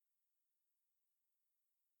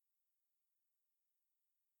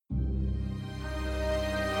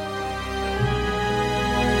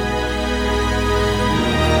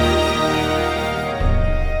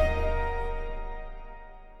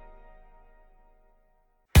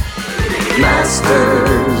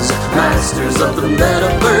Masters of the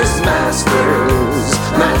metaverse, masters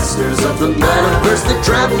of the metaverse. They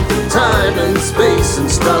travel through time and space and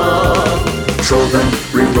stuff. Troll them,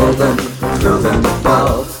 re-roll them, throw them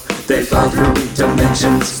above. They fly through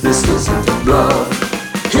dimensions, this isn't a bluff.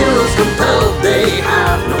 Heroes compelled, they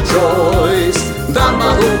have no choice. Bound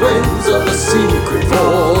by the winds of a secret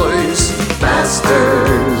voice.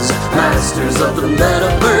 Masters of the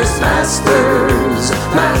metaverse, masters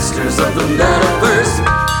of the metaverse.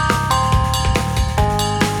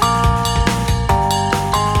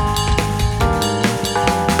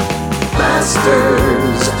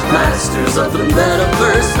 Masters of the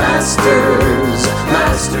metaverse, masters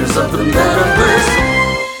of the metaverse.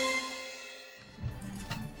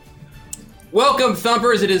 Welcome,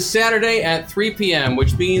 Thumpers. It is Saturday at 3 p.m.,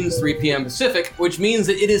 which means 3 p.m. Pacific, which means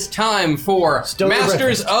that it is time for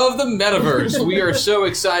Masters of the Metaverse. We are so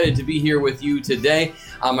excited to be here with you today,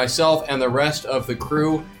 myself and the rest of the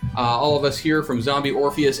crew. All of us here from Zombie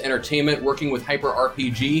Orpheus Entertainment, working with Hyper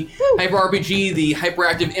RPG. Woo. Hyper RPG, the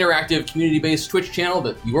hyperactive, interactive, community-based Twitch channel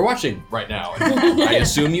that you are watching right now. I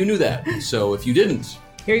assume you knew that. So if you didn't,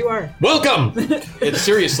 here you are. Welcome! It's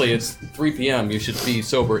 3 p.m. You should be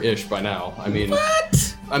sober-ish by now. I mean,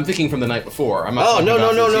 what? I'm thinking from the night before. I'm not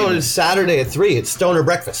no. It's Saturday at 3. It's Stoner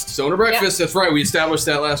Breakfast. Stoner Breakfast, yeah. That's right. We established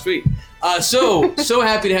that last week. So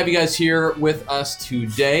happy to have you guys here with us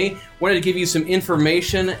today. Wanted to give you some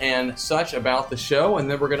information and such about the show, and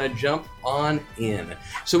then we're going to jump on in.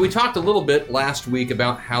 So we talked a little bit last week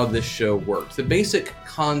about how this show works. The basic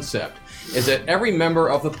concept is that every member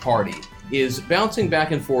of the party is bouncing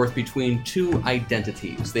back and forth between two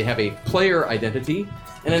identities. They have a player identity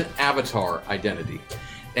and an avatar identity.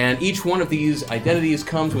 And each one of these identities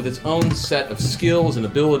comes with its own set of skills and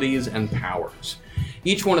abilities and powers.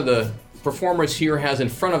 Each one of the performers here has in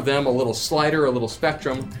front of them a little slider, a little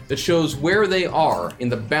spectrum that shows where they are in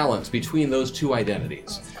the balance between those two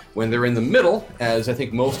identities. When they're in the middle, as I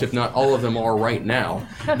think most if not all of them are right now,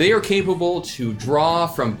 they are capable to draw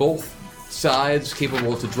from both sides,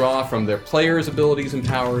 capable to draw from their players' abilities and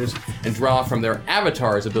powers, and draw from their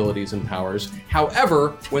avatar's abilities and powers.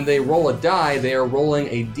 However, when they roll a die, they are rolling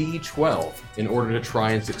a d12 in order to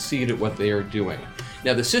try and succeed at what they are doing.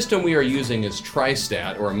 Now, the system we are using is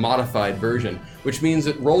Tristat, or a modified version, which means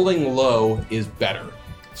that rolling low is better.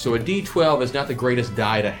 So a d12 is not the greatest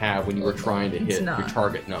die to have when you are trying to hit your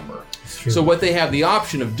target number. So what they have the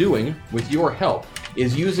option of doing, with your help,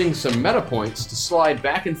 is using some meta points to slide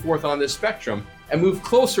back and forth on this spectrum and move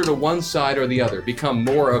closer to one side or the other, become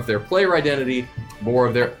more of their player identity, more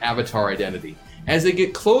of their avatar identity. As they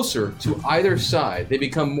get closer to either side, they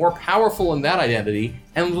become more powerful in that identity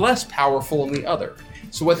and less powerful in the other.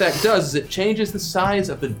 So what that does is it changes the size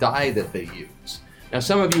of the die that they use. Now,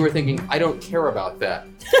 some of you are thinking, I don't care about that.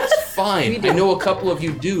 That's fine. I know a couple of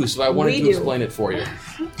you do, so I wanted to explain it for you.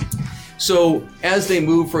 So as they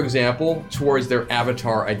move, for example, towards their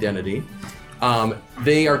avatar identity,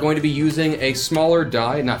 they are going to be using a smaller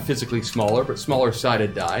die, not physically smaller, but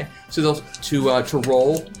smaller-sided die, so they'll to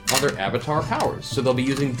roll on their avatar powers. So they'll be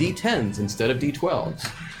using d10s instead of d12s.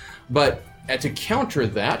 But to counter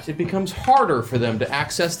that, it becomes harder for them to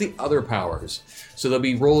access the other powers. So they'll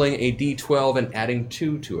be rolling a d12 and adding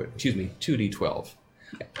 2 to it. 2 d12.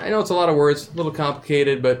 I know it's a lot of words, a little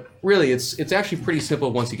complicated, but really it's actually pretty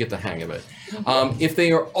simple once you get the hang of it. If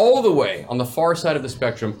they are all the way on the far side of the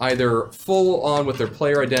spectrum, either full on with their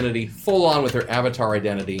player identity, full on with their avatar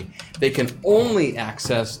identity, they can only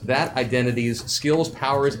access that identity's skills,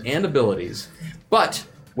 powers, and abilities. But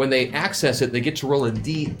when they access it, they get to roll a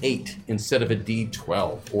d8 instead of a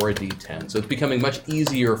d12 or a d10. So it's becoming much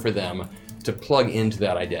easier for them to plug into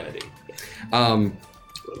that identity.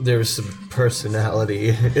 There's some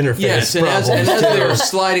personality interface yes, and problems. as they're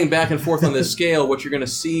sliding back and forth on this scale, what you're going to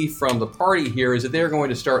see from the party here is that they're going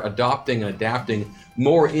to start adopting and adapting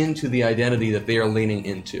more into the identity that they are leaning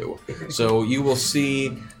into. So you will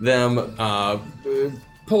see them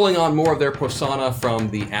pulling on more of their persona from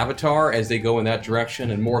the avatar as they go in that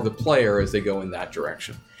direction, and more of the player as they go in that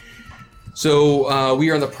direction. So we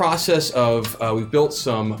are in the process of, we've built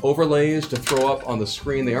some overlays to throw up on the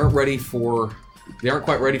screen. They aren't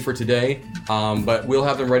quite ready for today, but we'll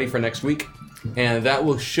have them ready for next week. And that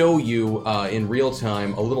will show you in real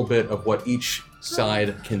time a little bit of what each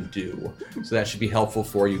side can do. So that should be helpful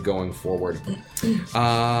for you going forward.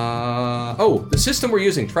 The system we're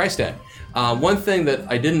using, Tristat. One thing that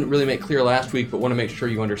I didn't really make clear last week, but want to make sure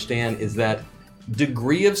you understand, is that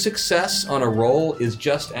degree of success on a roll is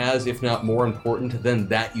just as, if not more important than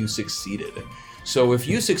that you succeeded. So if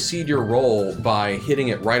you succeed your roll by hitting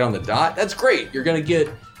it right on the dot, that's great. You're going to get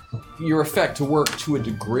your effect to work to a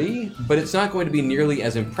degree, but it's not going to be nearly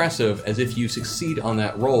as impressive as if you succeed on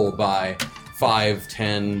that roll by 5,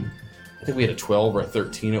 10. I think we had a 12 or a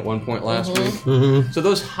 13 at one point last week. So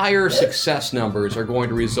those higher success numbers are going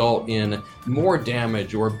to result in more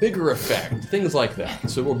damage or bigger effect, things like that.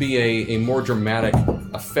 So it will be a more dramatic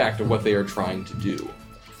effect of what they are trying to do.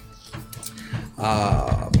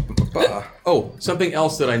 Oh, something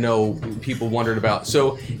else that I know people wondered about.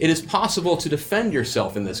 So it is possible to defend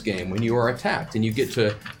yourself in this game when you are attacked, and you get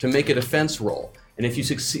to make a defense roll. And if you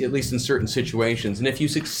succeed, at least in certain situations, and if you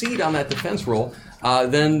succeed on that defense roll,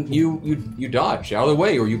 then you dodge out of the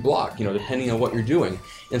way or you block, depending on what you're doing.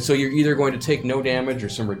 And so you're either going to take no damage or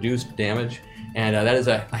some reduced damage, and that is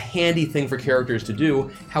a handy thing for characters to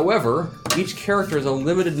do. However, each character has a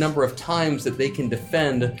limited number of times that they can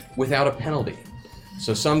defend without a penalty.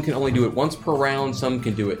 So some can only do it once per round, some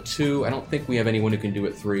can do it 2. I don't think we have anyone who can do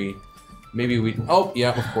it 3. Maybe we... Oh,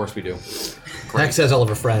 yeah, of course we do. Hex has all of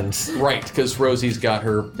her friends. Right, because Rosie's got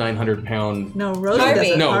her 900-pound... No, Rosie Harvey.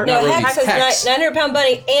 doesn't. No, Harvey. not Rosie. Hex has 900-pound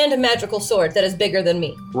bunny and a magical sword that is bigger than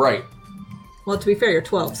me. Right. Well, to be fair, you're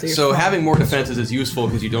 12, so you're So 12. having more defenses is useful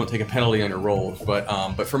because you don't take a penalty on your rolls.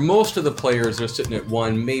 But for most of the players, they're sitting at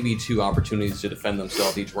 1, maybe 2 opportunities to defend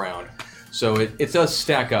themselves each round. So it does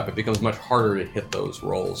stack up. It becomes much harder to hit those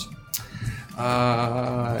rolls.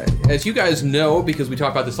 As you guys know, because we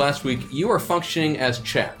talked about this last week, you are functioning as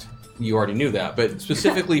chat. You already knew that, but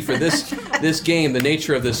specifically for this game, the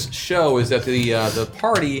nature of this show is that the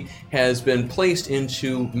party has been placed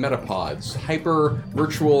into metapods, hyper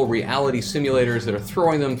virtual reality simulators that are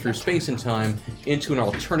throwing them through space and time into an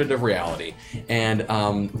alternative reality. And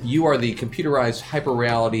you are the computerized hyper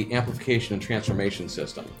reality amplification and transformation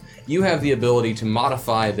system. You have the ability to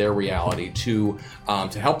modify their reality to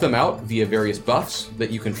help them out via various buffs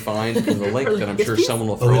that you can find in the link that I'm sure someone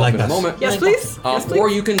will throw up in a moment. Yes, please. Yes, please. Or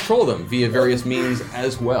you control them via various means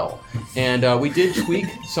as well. And we did tweak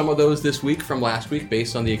some of those this week from last week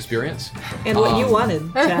based on the experience. And what you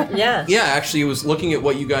wanted, chat. Yeah. Yeah, actually, I was looking at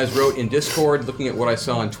what you guys wrote in Discord, looking at what I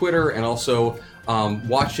saw on Twitter, and also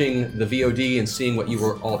watching the VOD and seeing what you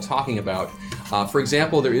were all talking about. For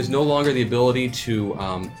example, there is no longer the ability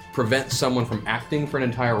to prevent someone from acting for an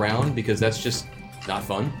entire round because that's just not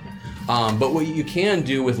fun. But what you can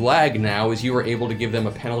do with lag now is you are able to give them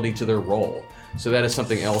a penalty to their roll. So that is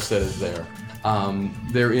something else that is there.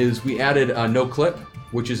 We added no clip,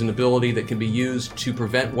 which is an ability that can be used to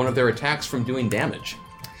prevent one of their attacks from doing damage.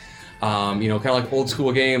 Kind of like old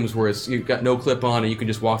school games where you've got no clip on and you can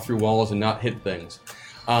just walk through walls and not hit things.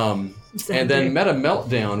 And then Meta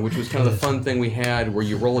Meltdown, which was kind of the fun thing we had where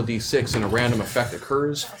you roll a d6 and a random effect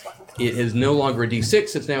occurs. It is no longer a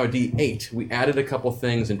d6, it's now a d8. We added a couple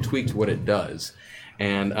things and tweaked what it does.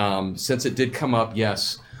 And since it did come up,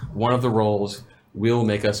 yes, one of the rolls will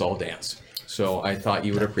make us all dance. So I thought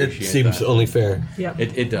you would appreciate that. It seems only fair. Yep.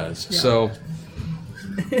 It does. Yep. So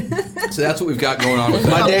that's what we've got going on with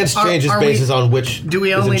that. My dance changes basis on which Do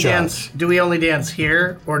we is only in charge. dance? Do we only dance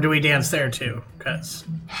here, or do we dance there too? Because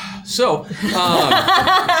So,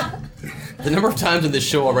 the number of times in this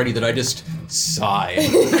show already that I just sigh.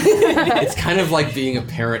 It's kind of like being a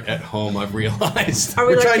parent at home, I've realized. Are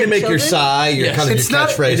we We're like trying to your make your children? sigh your Yes. kind of your It's not-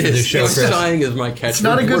 catchphrase for this show, Chris. Sighing is my catchphrase. it's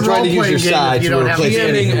not a good We're trying to use role-playing your game side if you to don't have replace DMing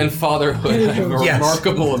anything. and fatherhood have a Yes.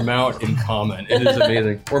 remarkable amount in common. It is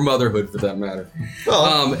amazing. Or motherhood, for that matter.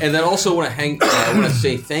 Oh. And then also want to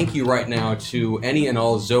say thank you right now to any and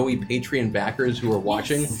all Zoe Patreon backers who are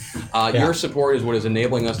watching. Your support is what is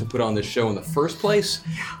enabling us to put on this show in the first place.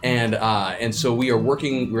 And so we're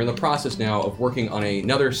in the process now of working on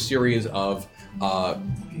another series of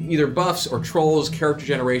either buffs or trolls, character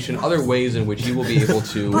generation, other ways in which you will be able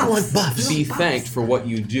to be thanked for what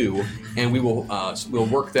you do, and we'll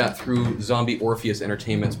work that through Zombie Orpheus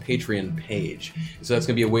Entertainment's Patreon page. So that's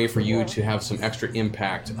going to be a way for you to have some extra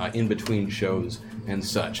impact in between shows and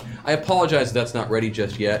such. I apologize that's not ready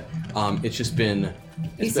just yet. It's just been...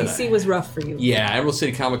 ECC was rough for you. Yeah, Emerald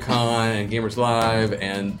City Comic Con and Gamers Live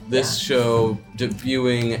and this show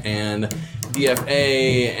debuting and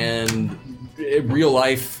DFA and real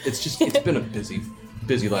life. It's been a busy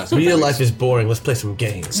last week. Real life is boring. Let's play some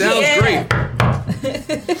games. Sounds great.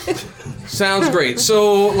 Sounds great.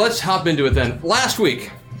 So let's hop into it then. Last week,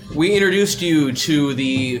 we introduced you to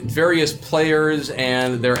the various players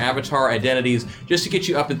and their avatar identities. Just to get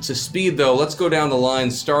you up to speed, though, let's go down the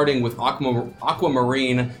line, starting with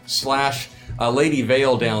Aquamarine / Lady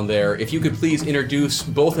Vale down there. If you could please introduce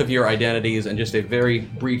both of your identities and just a very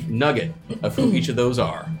brief nugget of who each of those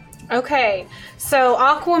are. Okay, so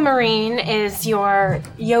Aquamarine is your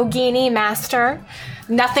Yogini master.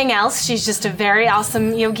 Nothing else. She's just a very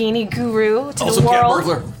awesome Yogini guru to Also the cat world.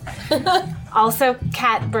 burglar. Also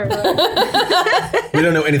cat burglar. We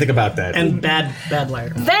don't know anything about that. And bad liar.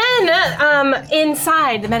 Then,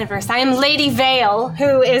 inside the metaverse, I am Lady Vale,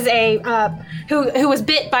 who is a who was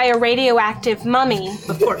bit by a radioactive mummy,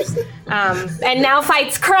 Of course. and now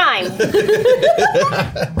fights crime.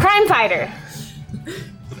 Crime fighter.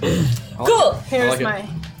 Cool. Here's like it. my.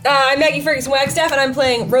 I'm Maggie Ferguson Wagstaff, and I'm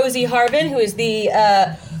playing Rosie Harvin, who is the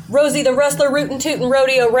Rosie the Rustler Rootin' Tootin'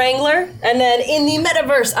 Rodeo Wrangler. And then in the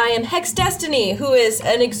metaverse, I am Hex Destiny, who is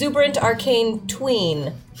an exuberant arcane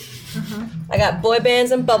tween. I got boy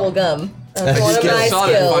bands and bubblegum. That's one of my I saw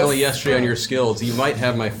it finally skills. yesterday on your skills. You might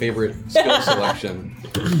have my favorite skill selection.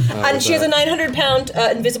 And she has a 900-pound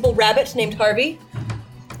invisible rabbit named Harvey.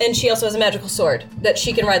 And she also has a magical sword that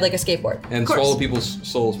she can ride like a skateboard. And swallow people's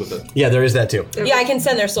souls with it. Yeah, there is that too. Yeah, I can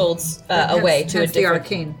send their souls away to a Hence the different...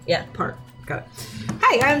 arcane Yeah. part. Got it.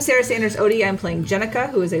 Hi, I'm Sarah Sanders Odie. I'm playing Jenica,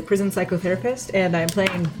 who is a prison psychotherapist, and I'm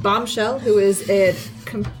playing Bombshell, who is an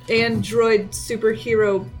android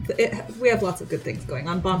superhero. We have lots of good things going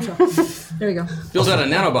on. Bombshell. There we go. Built out of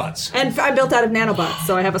nanobots. And I'm built out of nanobots,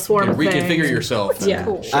 so I have a swarm And of things. reconfigure yourself. and Yeah.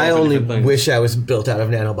 show I up in only different things. wish I was built out of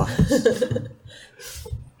nanobots.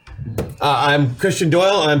 I'm Christian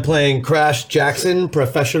Doyle. I'm playing Crash Jackson,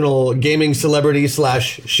 professional gaming celebrity /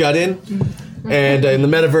 shut-in. And in the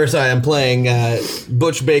metaverse, I am playing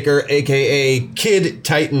Butch Baker, a.k.a. Kid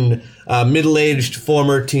Titan, middle-aged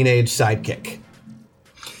former teenage sidekick.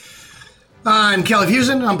 I'm Kelly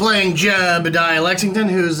Fusen. I'm playing Jebediah Lexington,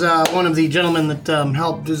 who's one of the gentlemen that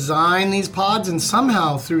helped design these pods, and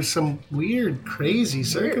somehow, through some weird, crazy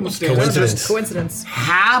circumstances, just Coincidence.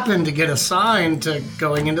 happened to get assigned to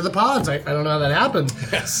going into the pods. I don't know how that happened.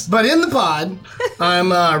 Yes. But in the pod, I'm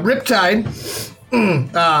Riptide. I'm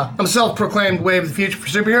a self-proclaimed wave of the future for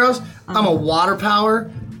superheroes. I'm a water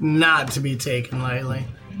power, not to be taken lightly.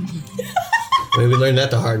 We learned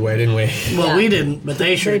that the hard way, didn't we? Well, Yeah. we didn't, but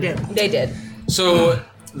they sure They did. did. They did. So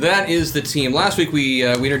that is the team. Last week we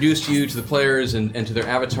introduced you to the players and to their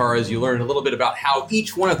avatars. You learned a little bit about how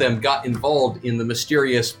each one of them got involved in the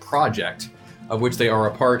mysterious project of which they are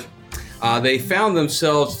a part. They found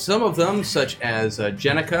themselves, some of them, such as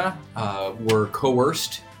Jenica, were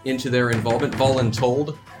coerced into their involvement.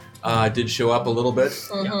 Voluntold did show up a little bit.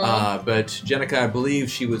 But Jenica, I believe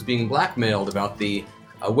she was being blackmailed about the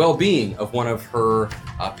well-being of one of her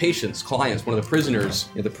patients, clients, one of the prisoners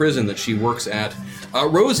in the prison that she works at.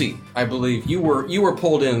 Rosie, I believe you were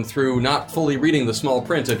pulled in through not fully reading the small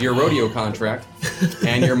print of your rodeo contract,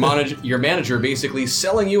 and your manager basically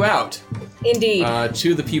selling you out Indeed.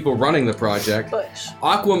 to the people running the project.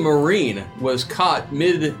 Aquamarine was caught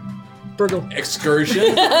mid Burgle.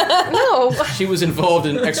 excursion. No, She was involved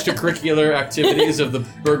in extracurricular activities of the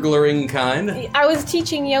burglaring kind. I was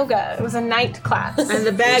teaching yoga. It was a night class. And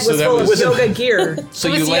the bag So was that full of was- yoga gear. So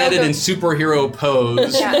It you was landed yoga. in superhero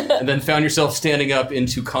pose, Yeah. and then found yourself standing up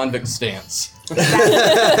into convict stance.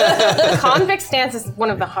 The convict stance is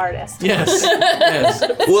one of the hardest. Yes, yes.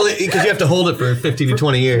 Well, because you have to hold it for 15 to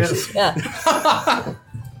 20 years. Yeah.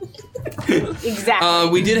 Exactly.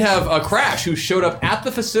 We did have a Crash who showed up at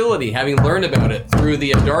the facility, having learned about it through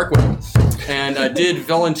the dark web, and did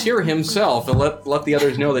volunteer himself and let the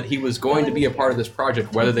others know that he was going to be a part of this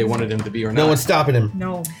project, whether they wanted him to be or not. No one's stopping him.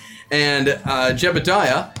 No. And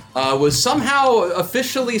Jebediah was somehow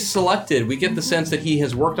officially selected. We get the sense that he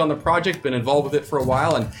has worked on the project, been involved with it for a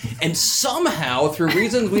while, and somehow, through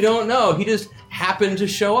reasons we don't know, he just happened to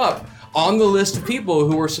show up on the list of people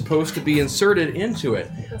who were supposed to be inserted into it.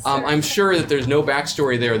 I'm sure that there's no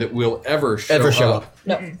backstory there that will ever show up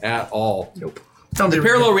No. at all. Nope. Don't be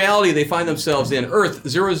Parallel reality they find themselves in, Earth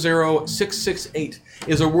 00668,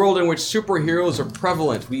 is a world in which superheroes are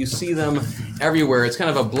prevalent. We see them everywhere. It's kind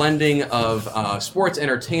of a blending of sports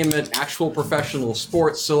entertainment, actual professional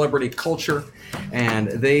sports, celebrity culture, and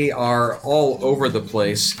they are all over the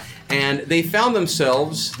place. And they found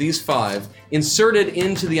themselves, these five, inserted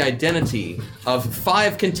into the identity of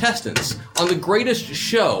 5 contestants on the greatest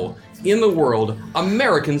show in the world,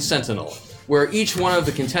 American Sentinel, where each one of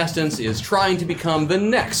the contestants is trying to become the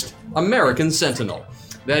next American Sentinel.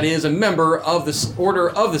 That is a member of the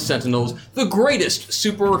Order of the Sentinels, the greatest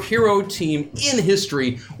superhero team in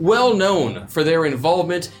history, well known for their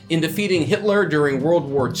involvement in defeating Hitler during World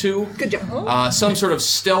War II. Good job. Some sort of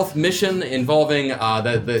stealth mission involving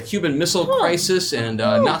the Cuban Missile Crisis and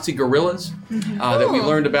Nazi guerrillas that we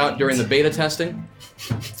learned about during the beta testing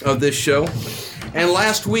of this show. And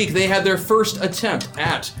last week, they had their first attempt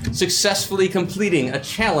at successfully completing a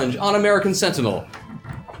challenge on American Sentinel,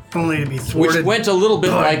 only to be which thwarted. went a little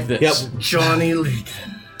bit like this. Yep. Johnny Lee.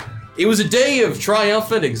 It was a day of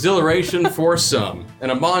triumphant exhilaration for some,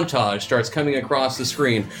 and a montage starts coming across the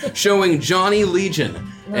screen showing Johnny Legion,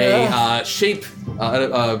 a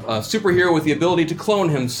superhero with the ability to clone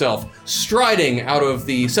himself, striding out of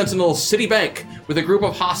the Sentinel City Bank with a group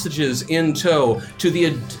of hostages in tow, to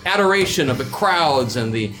the adoration of the crowds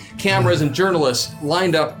and the cameras and journalists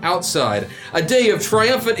lined up outside. A day of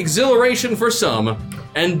triumphant exhilaration for some,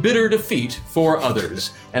 and bitter defeat for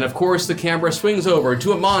others. And of course, the camera swings over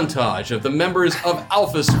to a montage of the members of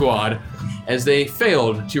Alpha Squad as they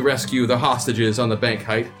failed to rescue the hostages on the bank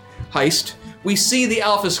heist. We see the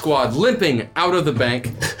Alpha Squad limping out of the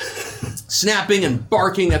bank, snapping and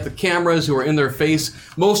barking at the cameras who are in their face,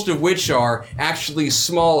 most of which are actually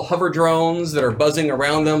small hover drones that are buzzing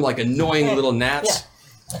around them like annoying little gnats.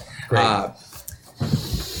 Great.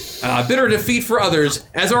 Bitter defeat for others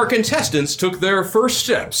as our contestants took their first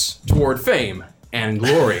steps toward fame and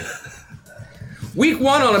glory. Week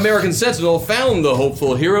 1 on American Sentinel found the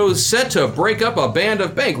hopeful heroes set to break up a band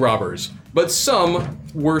of bank robbers, but some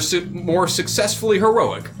were more successfully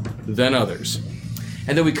heroic than others.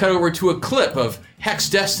 And then we cut over to a clip of Hex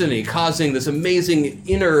Destiny causing this amazing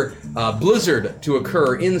inner blizzard to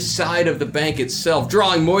occur inside of the bank itself,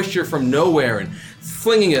 drawing moisture from nowhere and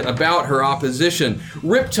flinging it about her opposition.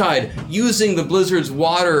 Riptide using the blizzard's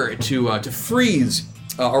water to freeze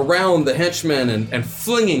around the henchmen and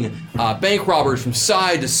flinging bank robbers from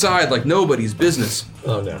side to side like nobody's business.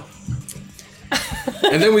 Oh no.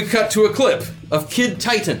 And then we cut to a clip of Kid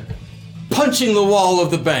Titan punching the wall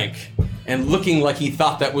of the bank and looking like he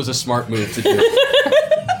thought that was a smart move to do.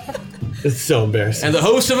 It's so embarrassing. And the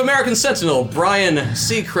host of American Sentinel, Brian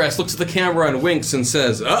Seacrest, looks at the camera and winks and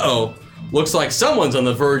says, "Uh-oh, looks like someone's on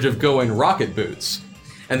the verge of going rocket boots."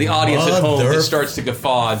 And the audience at home just starts to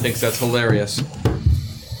guffaw and thinks that's hilarious.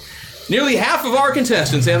 Nearly half of our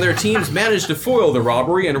contestants and their teams managed to foil the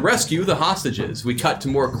robbery and rescue the hostages. We cut to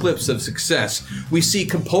more clips of success. We see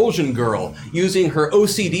Compulsion Girl using her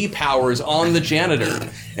OCD powers on the janitor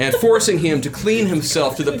and forcing him to clean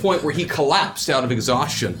himself to the point where he collapsed out of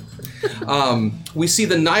exhaustion. We see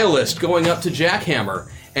the Nihilist going up to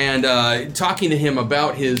Jackhammer and talking to him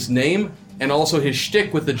about his name and also his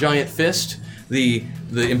shtick with the giant fist, the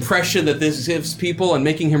impression that this gives people and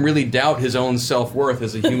making him really doubt his own self-worth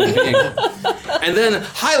as a human being. And then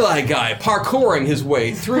Highlight Guy parkouring his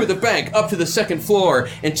way through the bank up to the second floor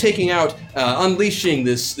and taking out, unleashing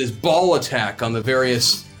this ball attack on the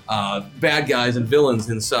various bad guys and villains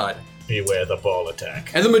inside. Beware the ball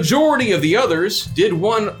attack. And the majority of the others did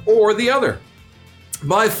one or the other.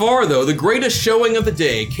 By far, though, the greatest showing of the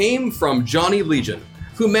day came from Johnny Legion,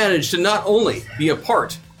 who managed to not only be a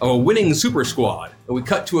part of a winning super squad, but we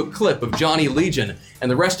cut to a clip of Johnny Legion and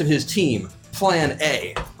the rest of his team, Plan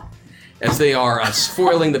A, as they are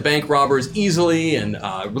foiling the bank robbers easily and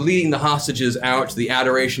leading the hostages out to the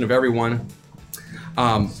adoration of everyone.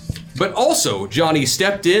 But also, Johnny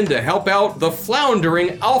stepped in to help out the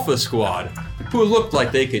floundering Alpha Squad, who looked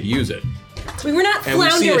like they could use it. We were not And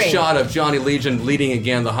floundering. we see a shot of Johnny Legion leading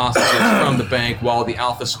again the hostages from the bank while the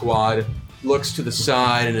Alpha Squad looks to the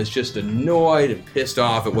side and is just annoyed and pissed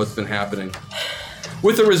off at what's been happening.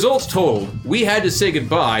 With the results told, we had to say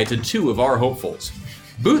goodbye to two of our hopefuls.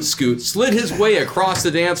 Boot Scoot slid his way across the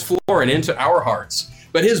dance floor and into our hearts,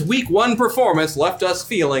 but his week 1 performance left us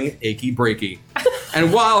feeling achy-breaky.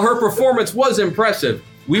 And while her performance was impressive,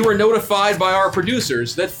 we were notified by our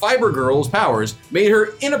producers that Fiber Girl's powers made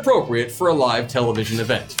her inappropriate for a live television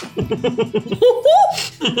event.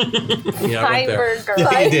 Yeah, right there. Fiber Girl.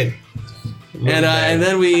 Yeah, you did. And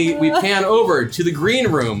then we pan over to the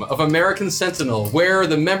green room of American Sentinel, where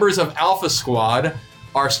the members of Alpha Squad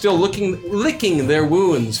are still licking their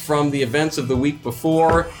wounds from the events of the week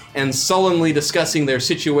before and sullenly discussing their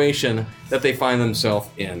situation that they find themselves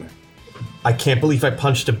in. I can't believe I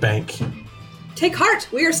punched a bank. Take heart,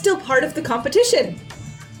 we are still part of the competition.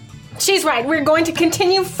 She's right. We're going to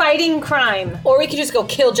continue fighting crime. Or we could just go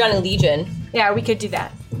kill Johnny Legion. Yeah, we could do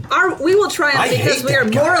that. We will triumph because we are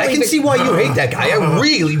morally. I can see why you hate that guy. I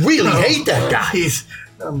really, really hate that guy.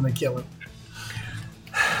 I'm gonna kill him.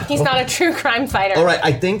 He's not a true crime fighter. All right,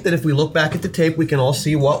 I think that if we look back at the tape, we can all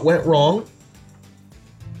see what went wrong.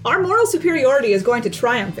 Our moral superiority is going to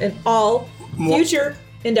triumph in all future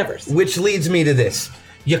endeavors. Which leads me to this.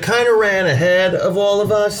 You kind of ran ahead of all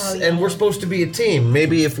of us, and we're supposed to be a team.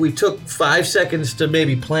 Maybe if we took 5 seconds to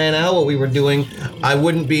maybe plan out what we were doing, I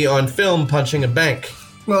wouldn't be on film punching a bank.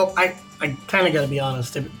 Well, I kind of got to be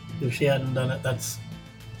honest. If she hadn't done it,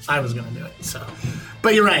 I was gonna do it. So,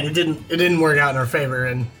 but you're right. It didn't work out in our favor.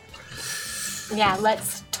 And Yeah,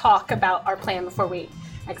 let's talk about our plan before we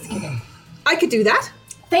execute it. I could do that.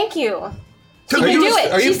 Thank you. She can do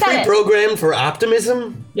it. Are you She said it. pre-programmed for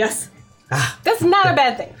optimism? Yes. That's not a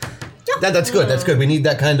bad thing. That's good. That's good. We need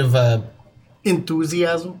that kind of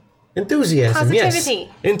Enthusiasm. enthusiasm. Yes. Positivity.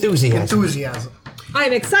 Enthusiasm. Enthusiasm.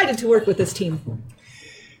 I'm excited to work with this team.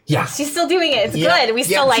 Yeah. She's still doing it. It's good. We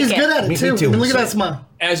still like she's it. good at it Me too. too. I mean, look at that smile.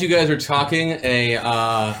 As you guys are talking,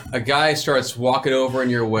 a guy starts walking over in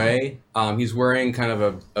your way. He's wearing kind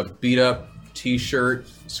of a beat up t-shirt,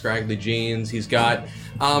 scraggly jeans. He's got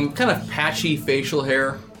kind of patchy facial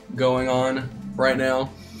hair going on right now,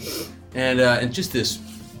 and just this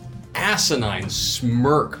asinine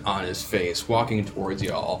smirk on his face, walking towards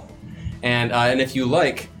y'all. And if you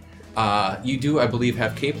like, you do, I believe,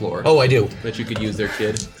 have cape lore. Oh, I do. That you could use there,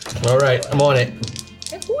 kid. All right, I'm on it.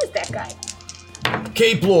 And who is that guy?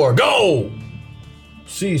 Cape lore, go!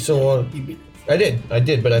 See, so I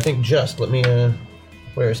did, but I think just let me.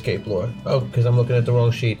 Where's cape lore? Oh, because I'm looking at the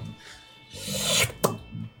wrong sheet.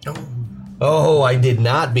 Oh, I did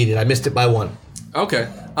not beat it. I missed it by 1. Okay.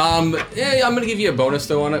 Yeah, I'm gonna give you a bonus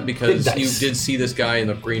though on it because Good you dice. did see this guy in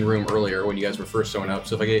the green room earlier when you guys were first showing up.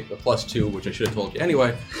 So if I get a +2, which I should have told you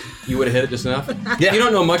anyway, you would have hit it just enough. Yeah. You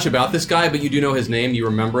don't know much about this guy, but you do know his name. You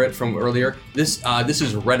remember it from earlier. This is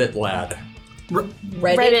Reddit Lad.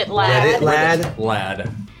 Reddit lad. Reddit lad.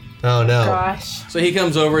 Lad. Oh no. Gosh. So he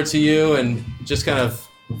comes over to you and just kind of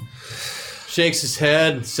shakes his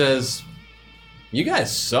head and says, "You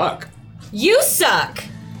guys suck." You suck.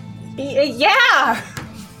 Yeah.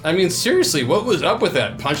 I mean, seriously, what was up with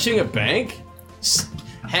that? Punching a bank?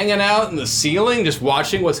 Hanging out in the ceiling, just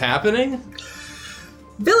watching what's happening?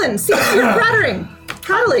 Villain, see you're prattling.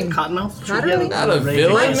 Cottonmouth? Prattling? Not a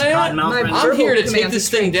villain, man. My I'm here to verbal take commands this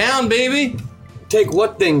are thing down, baby. Take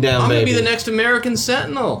what thing down, I'm gonna baby? be the next American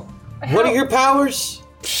Sentinel. What are your powers?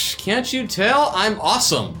 Psh, can't you tell? I'm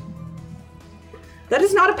awesome. That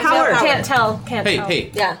is not a power. Can't tell. Hey,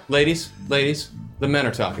 Yeah. ladies, the men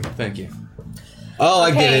are talking. Thank you. Oh,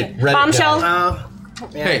 I get Okay. it. Reddit Bombshell. guy.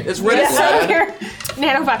 Hey, it's Reddit So Lad. here.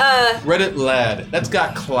 Nanobot. Reddit Lad. That's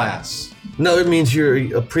got class. No, it means you're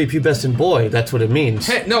a prepubescent boy. That's what it means.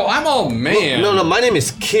 Hey, no, I'm all man. No, my name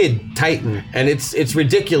is Kid Titan, and it's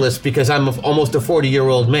ridiculous because I'm almost a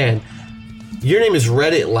 40-year-old man. Your name is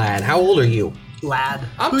Reddit Lad. How old are you? Lad.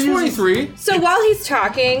 I'm Who uses- 23. So while he's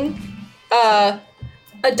talking,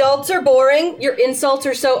 adults are boring, your insults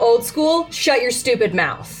are so old school, shut your stupid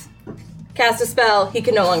mouth. Cast a spell, he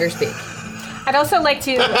can no longer speak. I'd also like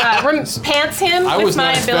to pants him I with was my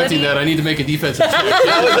not expecting ability. that. I need to make a defensive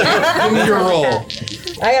check. Give me your roll.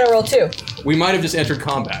 I gotta roll 2. We might have just entered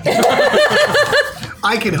combat.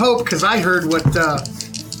 I can hope because I heard what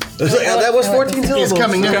That was 14 syllables. is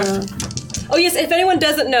coming up. Oh yes, if anyone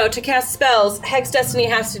doesn't know, to cast spells, Hex Destiny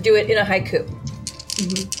has to do it in a haiku.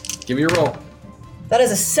 Give me your roll. That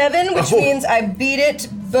is a 7, which means I beat it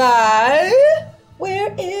by...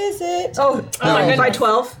 Where is it? Oh, by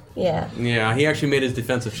 12. Yeah. Yeah, he actually made his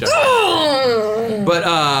defensive check. But,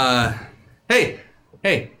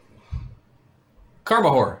 hey. Karma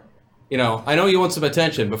whore. You know, I know you want some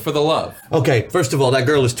attention, but for the love. Okay, first of all, that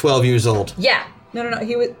girl is 12 years old. Yeah. No,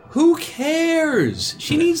 he was. Who cares?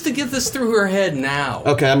 She needs to get this through her head now.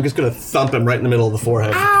 Okay, I'm just gonna thump him right in the middle of the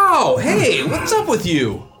forehead. Ow! Hey, what's up with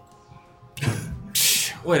you?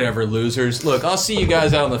 Whatever, losers. Look, I'll see you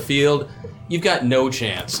guys out in the field. You've got no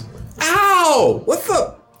chance. Ow! What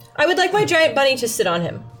the? I would like my giant bunny to sit on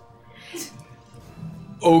him.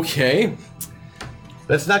 Okay.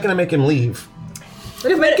 That's not gonna make him leave.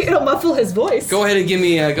 It'll muffle his voice. Go ahead and give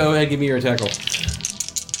me your attack roll.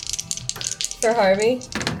 For Harvey.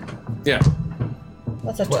 Yeah.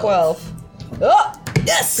 That's a 12. Oh!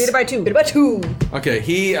 Yes! Beat it by 2. Beat it by 2. Okay,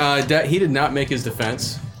 he did not make his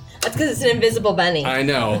defense. That's because it's an invisible bunny. I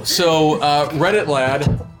know. So, Reddit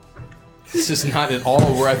Lad, this is not at all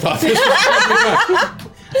where I thought this was.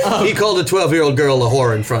 He called a 12-year-old girl a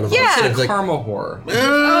whore in front of Yeah. us. It's like, Karma whore.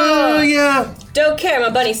 oh, yeah. Don't care, my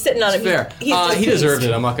bunny's sitting on him. Fair. He's just He deserved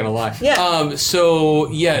pleased. it, I'm not gonna lie. Yeah.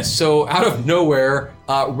 So out of nowhere,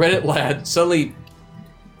 Reddit Lad suddenly,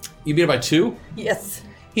 you beat it by 2? Yes.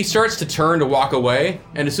 He starts to turn to walk away,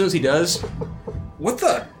 and as soon as he does, what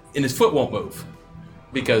the? And his foot won't move.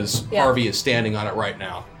 Because Yeah. Harvey is standing on it right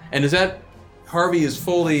now. And is that, Harvey is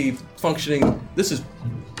fully functioning, this is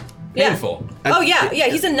painful. Oh yeah,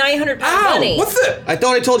 he's a 900-pound Ow! bunny. What's it? I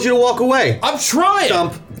thought I told you to walk away. I'm trying!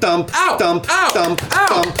 Thump, thump, Ow! thump, Ow! thump, Ow!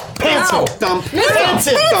 thump, pants Ow! him, thump, Pants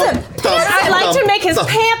him. thump, thump, I'd like to thump, make his thump.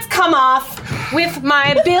 pants come off with my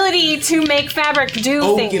ability to make fabric do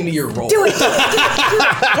Oh, things. give me your roll. Do it.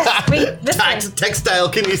 Yes, wait, this Tax- thing. Textile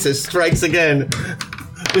kinesis strikes again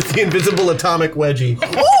with the invisible atomic wedgie.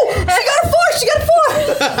 Ooh, she got a She got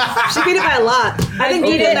 4. She beat it by a lot. I think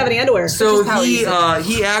he didn't have any underwear. So how he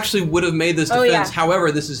easy. he actually would have made this Oh, defense. yeah.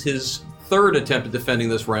 However, this is his third attempt at defending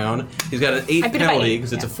this round. He's got an 8 I beat it by penalty 8,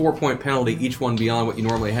 because it's a yeah. 4-point penalty, each one beyond what you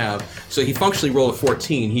normally have. So he functionally rolled a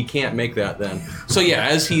 14. He can't make that then. So yeah,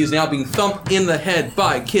 as he is now being thumped in the head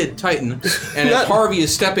by Kid Titan, and as Harvey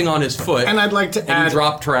is stepping on his foot, And I'd like to and you add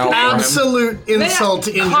drop trowel for him. absolute insult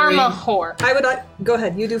to injury. Karma whore. I would like. Go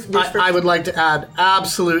ahead. You do yours first. I would like to add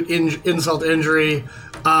absolute insult to injury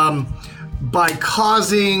by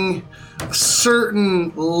causing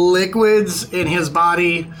certain liquids in his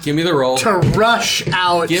body Give me the roll. to rush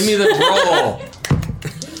out. Give me the roll.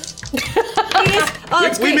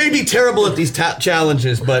 We may be terrible at these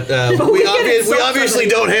challenges, but we obviously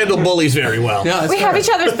don't handle bullies very well. No, that's We have fine. each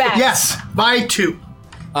other's backs. Yes, by 2.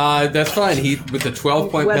 That's fine. He with the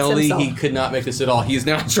 12-point Wets penalty, himself. he could not make this at all. He's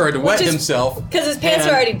now trying to wet is- himself Because his pants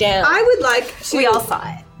And- are already down. I would like to We all saw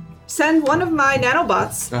it. send one of my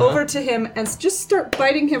nanobots Uh-huh. over to him and just start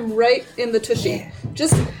biting him right in the tushy.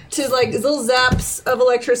 Just to like little zaps of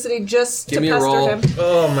electricity just Give to me a pester roll. him.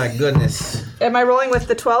 Oh my goodness. Am I rolling with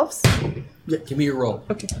the 12s? Give me your roll.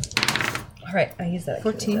 Okay. All right, I use that.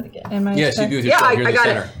 14. Am I Yes, you do with your Yeah, twelve. You're I the got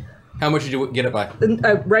center. How much did you get it by?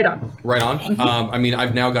 it. Right on. Right on. I mean,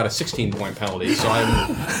 I've now got a 16-point penalty, so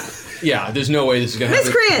I'm. Yeah, there's no way this is gonna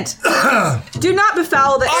happen. Miscreant! Do not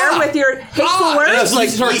befoul the air with your hateful words. It's like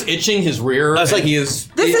he starts itching his rear. That's like- he is.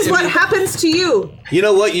 This is what happens to you. You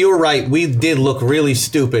know what? You were right. We did look really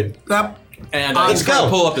stupid. Yep. And Let's he's trying to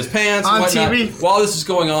go. pull up his pants and On whatnot. TV. While this is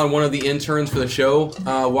going on, one of the interns for the show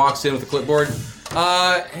walks in with a clipboard.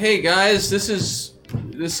 Hey guys, this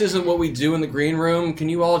isn't what we do in the green room. Can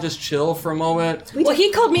you all just chill for a moment? Well,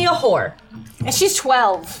 he called me a whore. And she's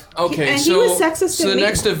 12. Okay, And he so was sexist so to the me.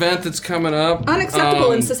 next event that's coming up.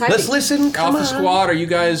 Unacceptable in society. Let's listen. Come Alpha on. Squad, are you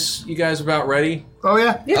guys about ready? Oh,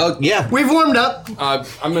 yeah. Oh yeah. We've warmed up. I'm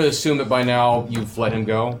going to assume that by now you've let him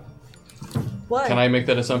go. What? Can I make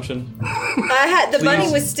that assumption? The bunny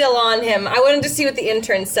was still on him. I wanted to see what the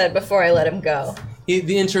intern said before I let him go.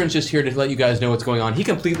 The intern's just here to let you guys know what's going on. He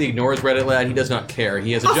completely ignores Reddit Lad. He does not care.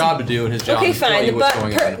 He has a job to do, and his job Okay, is to tell fine. you what's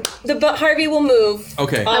going on. Harvey will move.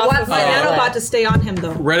 Okay. I want my nanobot to stay on him,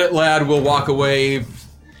 though. Reddit Lad will walk away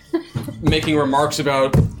making remarks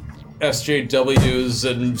about SJWs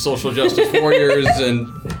and social justice warriors and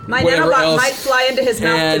My whatever nanobot else. might fly into his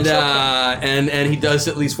mouth and choke him. and he does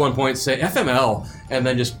at least one point say FML and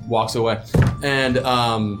then just walks away. And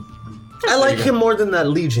I like him more than that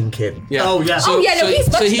Legion kid. yeah. Oh, yeah. Oh, yeah, no, he's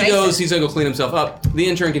much so he nicer. goes. He's gonna go clean himself up. The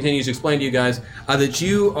intern continues to explain to you guys that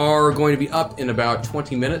you are going to be up in about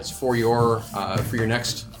 20 minutes for your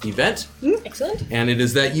next event, Excellent. and it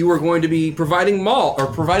is that you are going to be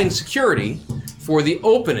providing security for the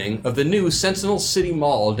opening of the new Sentinel City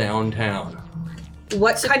Mall downtown.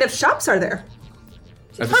 What kind of shops are there?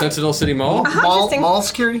 At the Sentinel City Mall, Interesting. Mall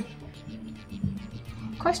security?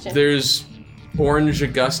 Question. there's Orange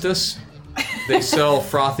Augustus. They sell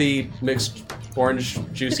frothy mixed orange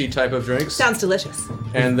juicy type of drinks. Sounds delicious.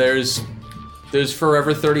 And there's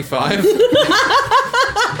Forever 35.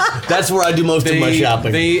 That's where I do most of my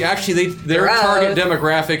shopping. Their Gross. target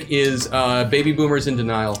demographic is baby boomers in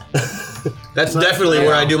denial. That's definitely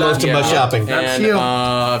where I do most of my shopping. And you.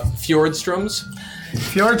 Fjordstroms.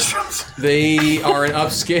 Fjordstroms? They are an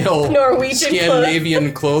upscale Norwegian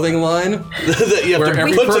Scandinavian clothing line You have where to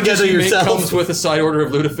every put purchase together you make yourself. comes with a side order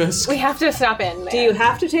of lutefisk. We have to stop in. Do you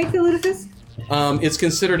have to take the lutefisk? It's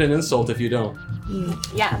considered an insult if you don't.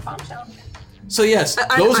 Yeah, bombshell. So yes,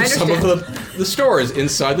 I those are some of understand. the stores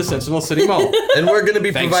inside the Sentinel City Mall. And we're going to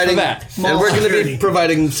be Thanks providing for that. and we're going to be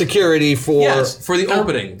providing security for Yes, for the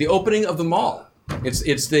opening of the mall.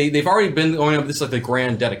 They've already been going up. This is like the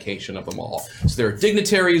grand dedication of the mall. So there are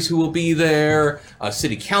dignitaries who will be there.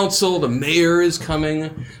 City council, the mayor is coming.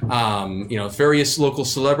 Various local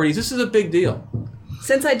celebrities. This is a big deal.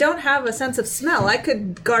 Since I don't have a sense of smell, I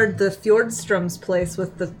could guard the Fjordstrom's place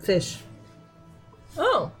with the fish,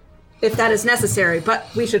 Oh. if that is necessary. But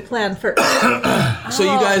we should plan first. So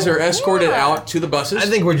you guys are escorted out to the buses. I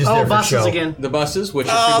think we're just there Oh, for buses show. again. the buses, which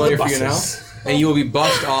are Oh, familiar the for you now. buses. And you will be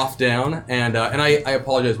bussed off down. And I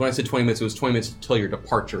apologize. When I said 20 minutes, it was 20 minutes till your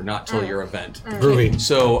departure, not till your event. Groovy.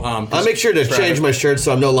 So I'll make sure to change my shirt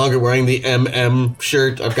so I'm no longer wearing the MM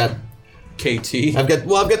shirt. I've got KT.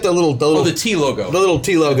 the little the T logo. the little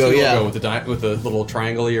T logo, T yeah. logo with the little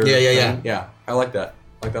triangle here. Yeah. Yeah, I like that.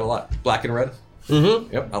 I like that a lot. Black and red.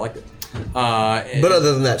 Mm-hmm. Yep, I liked it. But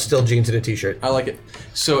other than that, still jeans and a t-shirt. I like it.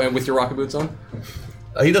 So, and with your rocket boots on?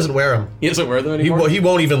 He doesn't wear them. He doesn't wear them He, anymore? he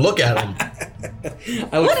won't even look at them.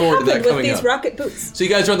 I look forward to that Happened with coming these up. rocket boots. So you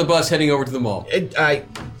guys are on the bus heading over to the mall.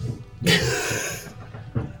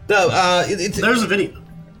 No, it's There's a video.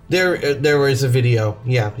 there is a video.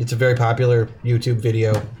 Yeah, it's a very popular YouTube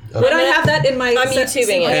video. Would I have that in my? I'm YouTubing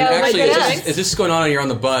it. And Oh my actually, goodness. as this is going on and you're on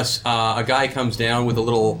the bus, a guy comes down with a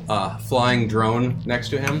little flying drone next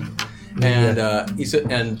to him,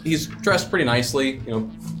 and he's dressed pretty nicely. You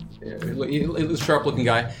know, he's a sharp-looking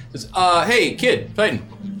guy. Says, "Hey, kid, Titan.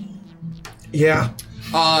 Yeah.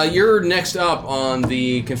 You're next up on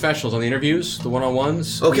the confessionals, on the interviews, the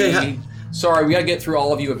one-on-ones. Okay. Sorry, we gotta get through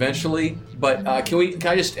all of you eventually, but can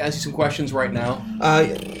I just ask you some questions right now?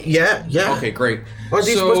 Yeah. Okay, great. Are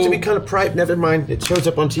these So- supposed to be kind of private? Never mind. It shows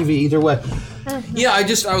up on TV either way. Yeah, I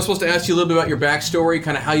was supposed to ask you a little bit about your backstory,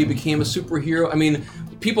 kind of how you became a superhero. I mean,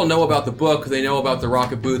 people know about the book, they know about the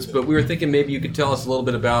rocket boots, but we were thinking maybe you could tell us a little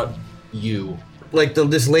bit about you. Like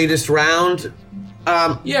this latest round.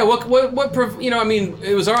 Yeah, I mean,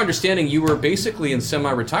 it was our understanding you were basically in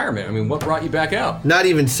semi-retirement. I mean, what brought you back out? Not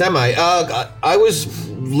even semi. I was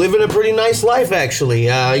living a pretty nice life, actually.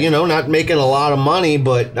 Not making a lot of money,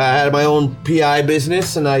 but I had my own PI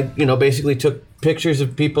business, and I, basically took pictures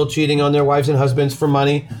of people cheating on their wives and husbands for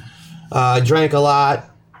money. I drank a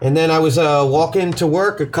lot, and then I was walking to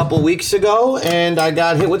work a couple weeks ago, and I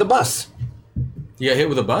got hit with a bus. You got hit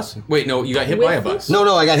with a bus? Wait, no, you got hit by a bus. No,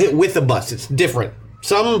 I got hit with a bus. It's different.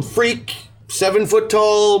 Some freak, 7 foot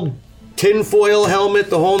tall, tinfoil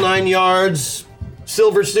helmet, the whole 9 yards,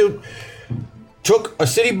 silver suit, took a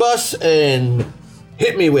city bus and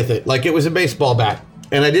hit me with it like it was a baseball bat.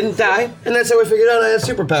 And I didn't die, and that's how I figured out I had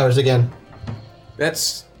superpowers again.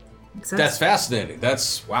 That's fascinating.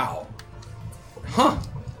 That's wow. Huh.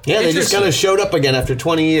 Yeah, they just Interesting. kind of showed up again after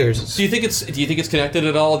 20 years. Do you think it's connected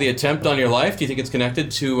at all? The attempt on your life? Do you think it's connected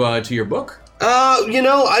to your book? I've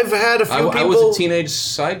had a few people... I was a teenage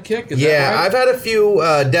sidekick. Is that Yeah, right? I've had a few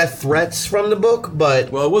death threats from the book,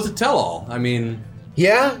 but... Well, it was a tell-all. I mean...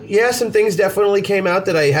 Yeah, some things definitely came out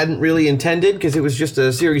that I hadn't really intended because it was just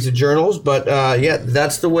a series of journals. But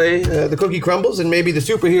that's the way the cookie crumbles, and maybe the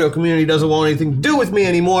superhero community doesn't want anything to do with me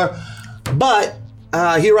anymore. But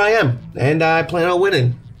here I am, and I plan on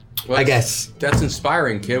winning. Well, I guess. That's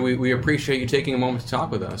inspiring, kid. We appreciate you taking a moment to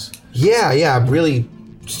talk with us. Yeah, I'm really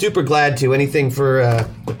super glad to. Anything for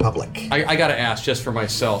the public. I gotta ask, just for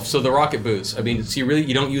myself. So the rocket boots. I mean, so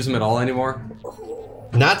you don't use them at all anymore?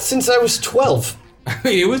 Not since I was 12. I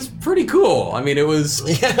mean, it was pretty cool. I mean, it was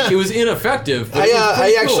ineffective. But it was I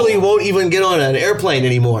pretty actually cool. won't even get on an airplane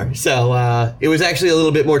anymore. So it was actually a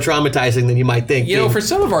little bit more traumatizing than you might think. You know, for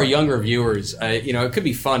some of our younger viewers, it could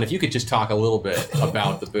be fun if you could just talk a little bit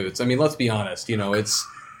about the boots. I mean, let's be honest. It's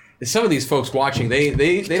some of these folks watching,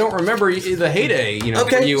 they don't remember the heyday. For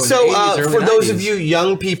Okay, you in so the 80s, early for those 90s. of you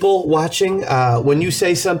young people watching, when you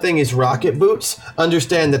say something is rocket boots,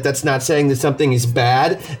 understand that that's not saying that something is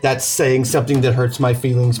bad. That's saying something that hurts my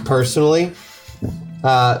feelings personally.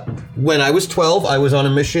 When I was 12, I was on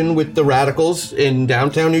a mission with the Radicals in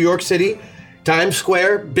downtown New York City, Times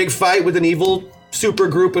Square, big fight with an evil super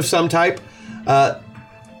group of some type.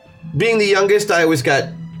 Being the youngest, I always got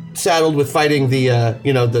saddled with fighting the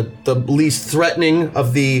least threatening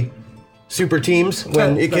of the super teams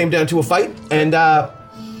when it came down to a fight. And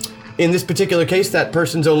in this particular case, that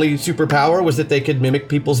person's only superpower was that they could mimic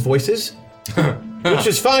people's voices, which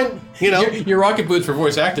is fine, Your rocket boots were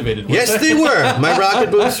voice activated. weren't Yes, they were. My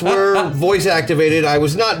rocket boots were voice activated. I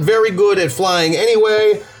was not very good at flying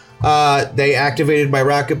anyway. They activated my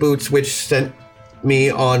rocket boots, which sent me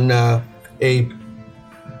on a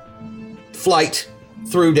flight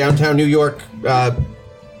through downtown New York.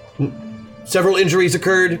 Several injuries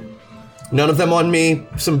occurred. None of them on me.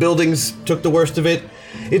 Some buildings took the worst of it.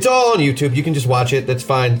 It's all on YouTube. You can just watch it. That's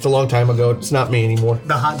fine. It's a long time ago. It's not me anymore.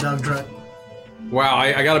 The hot dog truck. Wow,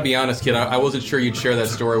 I gotta be honest, kid. I wasn't sure you'd share that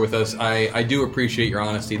story with us. I do appreciate your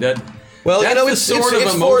honesty. That's the sort of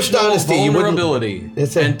it's forced emotional honesty. You wouldn't- vulnerability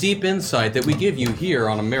It's a- and deep insight that we give you here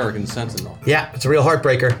on American Sentinel. Yeah, it's a real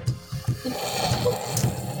heartbreaker.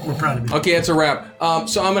 We're proud of you. Okay, it's a wrap.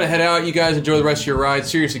 So I'm gonna head out. You guys enjoy the rest of your ride.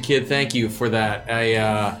 Seriously, kid, thank you for that.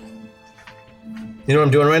 You know what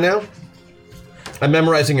I'm doing right now? I'm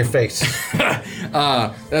memorizing your face.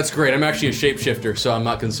 That's great. I'm actually a shapeshifter, so I'm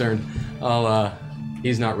not concerned.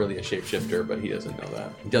 He's not really a shapeshifter, but he doesn't know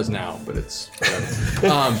that. He does now, but it's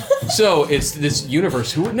whatever. So it's this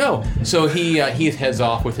universe. Who would know? So he heads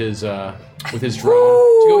off with his drone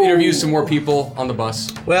to go interview some more people on the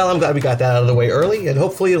bus. Well, I'm glad we got that out of the way early, and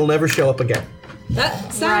hopefully it'll never show up again.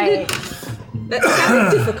 That sounded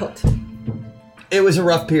difficult. It was a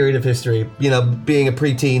rough period of history. Being a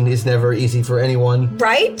preteen is never easy for anyone.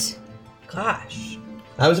 Right? Gosh.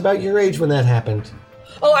 I was about your age when that happened,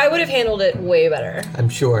 Oh, I would have handled it way better. I'm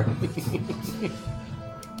sure.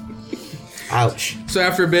 Ouch. So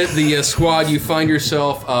after a bit, the squad, you find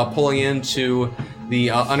yourself pulling into the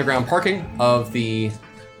underground parking of the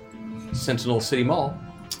Sentinel City Mall.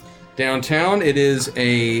 Downtown,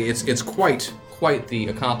 it's quite the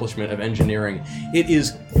accomplishment of engineering. It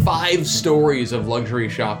is 5 stories of luxury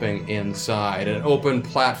shopping inside, an open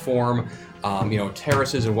platform,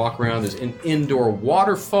 terraces and walk around. There's an indoor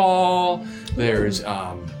waterfall. There's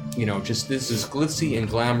this is glitzy and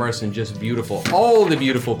glamorous and just beautiful. All the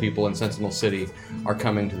beautiful people in Sentinel City are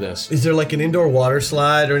coming to this. Is there like an indoor water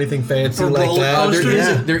slide or anything fancy like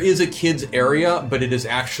that? There is a kids area, but it is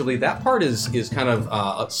actually, that part is kind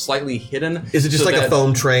of slightly hidden. Is it just like a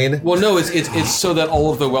foam train? Well, no, it's so that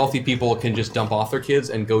all of the wealthy people can just dump off their kids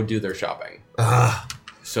and go do their shopping.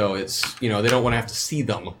 So it's, they don't want to have to see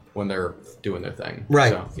them when they're doing their thing.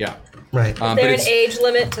 Right. So, yeah. Right. Is there an age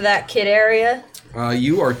limit to that kid area?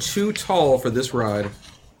 You are too tall for this ride.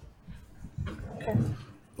 Okay.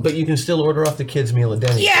 But you can still order off the kids' meal at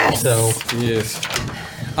Denny's. Yes! So Yes.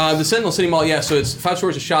 The Sentinel City Mall, so it's 5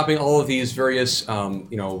 stores of shopping, all of these various,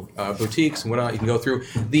 boutiques and whatnot you can go through.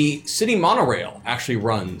 The city monorail actually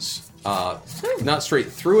runs, not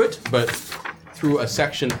straight through it, but through a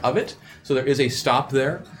section of it. So there is a stop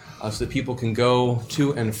there, so that people can go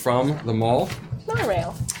to and from the mall.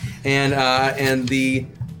 Monorail. And the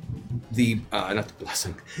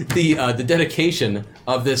dedication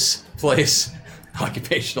of this place,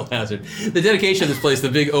 occupational hazard. The dedication of this place, the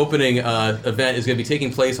big opening event, is going to be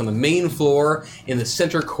taking place on the main floor in the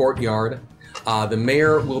center courtyard. The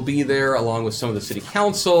mayor will be there along with some of the city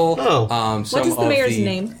council. What is the mayor's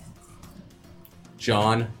name?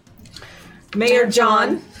 John. Mayor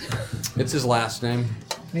John. It's his last name.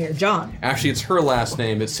 Mayor John. Actually, it's her last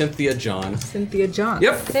name. It's Cynthia John. Cynthia John.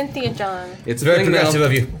 Yep. Cynthia John. It's very progressive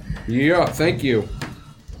of you. Yeah, thank you.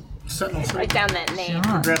 Write down that name.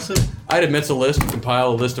 Progressive. I had a mental list to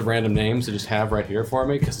compile a list of random names to just have right here for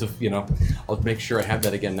me because I'll make sure I have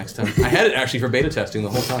that again next time. I had it actually for beta testing the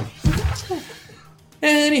whole time.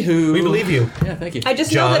 Anywho, We believe you. Yeah, thank you. I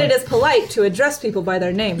just know that it is polite to address people by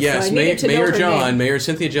their names. Yes, so I needed to know her name. Mayor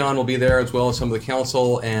Cynthia John will be there, as well as some of the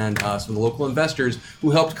council and some of the local investors who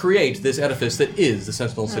helped create this edifice that is the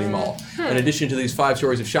Sentinel City Mall. In addition to these 5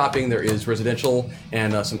 stories of shopping, there is residential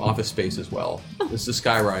and some office space as well. This is a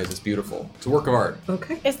skyrise. It's beautiful. It's a work of art.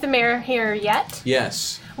 Okay. Is the mayor here yet?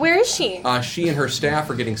 Yes. Where is she? She and her staff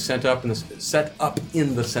are getting set up in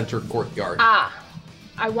the center courtyard.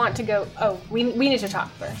 I want to go. Oh, we need to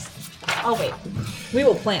talk first. I'll wait. We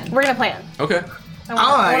will plan. We're gonna plan. Okay. I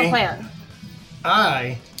want to plan.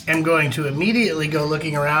 I am going to immediately go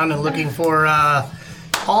looking around and looking for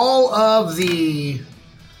all of the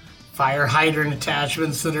fire hydrant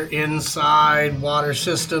attachments that are inside water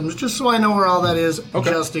systems, just so I know where all that is,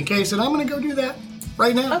 just in case. And I'm going to go do that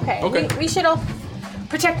right now. Okay. We should all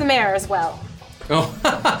protect the mayor as well. Oh,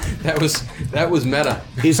 that was meta.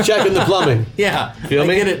 He's checking the plumbing. Yeah, Feel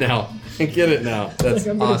me? I get it now. That's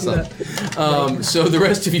awesome. So the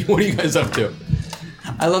rest of you, what are you guys up to?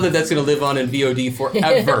 I love that that's going to live on in VOD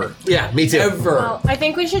forever. Yeah, me too. Ever. Well, I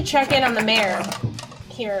think we should check in on the mayor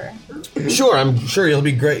here. Sure, I'm sure he'll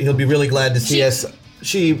be great. He'll be really glad to see us.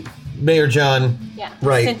 Mayor John. Yeah.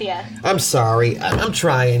 Right. Cynthia. I'm sorry. I'm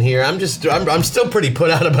trying here. I'm still pretty put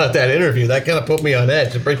out about that interview. That kind of put me on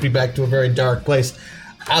edge. It brings me back to a very dark place.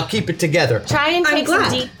 I'll keep it together. Try and I'm take some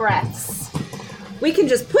glad. deep breaths. We can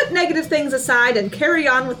just put negative things aside and carry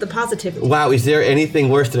on with the positivity. Wow, is there anything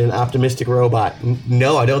worse than an optimistic robot?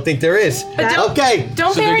 No, I don't think there is. Okay.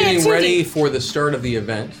 Don't So they're bury it getting too ready deep. for the start of the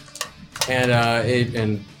event,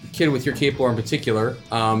 and Kid, with your cape lore in particular,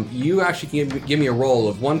 you actually can give me a roll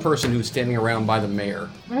of one person who's standing around by the mayor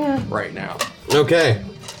right now. Okay.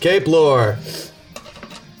 Cape lore.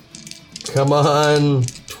 Come on,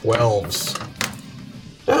 12s.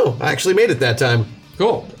 Oh, I actually made it that time.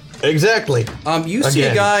 Cool. Exactly. You see a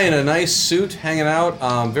Again. guy in a nice suit hanging out.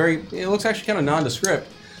 It looks actually kind of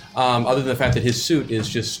nondescript, other than the fact that his suit is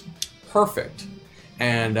just perfect,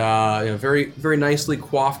 and very, very nicely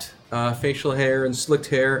coiffed facial hair and slicked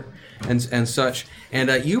hair, and such.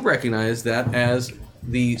 And you recognize that as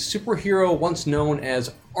the superhero once known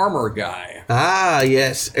as Armor Guy. Ah,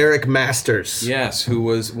 yes, Eric Masters. Yes, who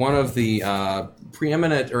was one of the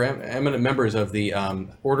preeminent or eminent members of the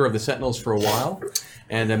Order of the Sentinels for a while,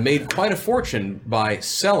 and made quite a fortune by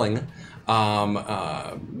selling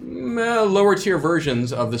lower tier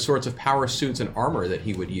versions of the sorts of power suits and armor that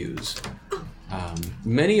he would use.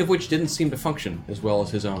 Many of which didn't seem to function as well as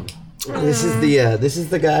his own. This is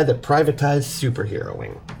the guy that privatized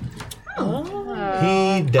superheroing.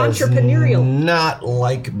 He does Entrepreneurial. not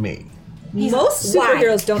like me. Most Why?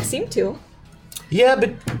 superheroes don't seem to. Yeah, but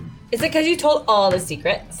Is it because you told all the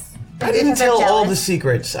secrets? I didn't Because they're tell all the jealous.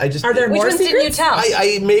 secrets. I just Are there Which more ones didn't you secrets? tell?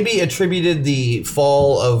 I maybe attributed the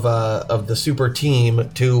fall of the super team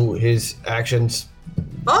to his actions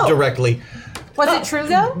Oh, directly. Was it true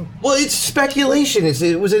though? Well, it's speculation.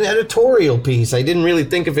 It was an editorial piece. I didn't really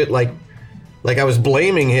think of it like I was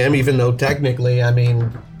blaming him, even though technically, I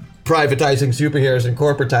mean, privatizing superheroes and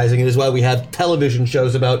corporatizing it is why we have television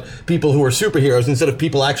shows about people who are superheroes instead of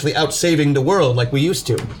people actually out saving the world like we used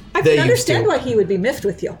to. I They can used to. understand why he would be miffed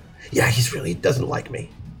with you. Yeah, he's really doesn't like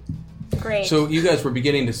me. Great. So you guys were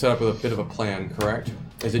beginning to set up with a bit of a plan, correct?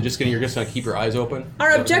 Is it just you're just gonna keep your eyes open? Our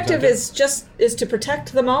Is that objective is to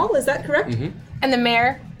protect the mall. Is that correct? and the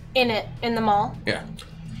mayor in the mall. Yeah.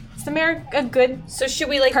 Is the mayor a good? So should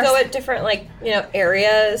we like go Person. at different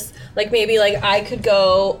areas? Like maybe like I could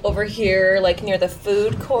go over here like near the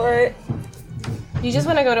food court. You just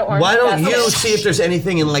want to go to Orange. Why don't Festival? you see if there's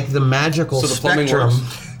anything in like the magical So the plumbing spectrum?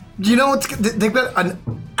 works. You know what's? They've got an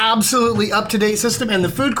absolutely up-to-date system, and the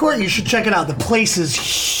food court. You should check it out. The place is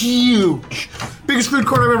huge, biggest food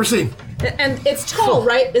court I've ever seen. And it's tall,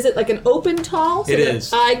 right? Is it like an open tall? So It that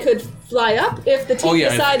is. I could fly up if the team Oh yeah.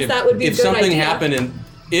 decides if, that would be a if good something idea.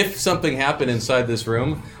 if something happened inside this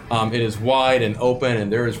room, it is wide and open,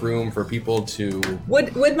 and there is room for people to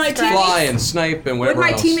Would my fly teammates and snipe and would whatever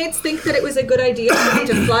my else. teammates think that it was a good idea for me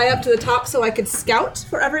to fly up to the top so I could scout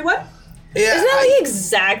for everyone? Yeah, Isn't that like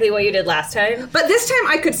exactly what you did last time? But this time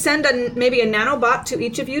I could send maybe a nanobot to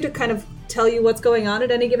each of you to kind of tell you what's going on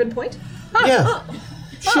at any given point. yeah.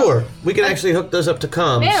 Sure, we can actually hook those up to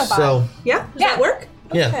comms. Nanobot. So Yeah? Does Yeah. that work?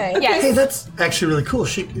 yeah. Okay. Yes. Hey, that's actually really cool.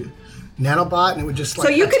 She nanobot, and it would just like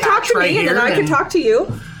So you could talk attach to right me and then here, I could talk to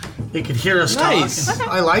you. They could hear us Nice. talk.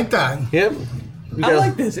 I like that. Yep. We I got-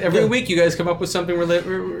 like this. Every yeah. week you guys come up with something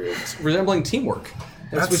resembling teamwork.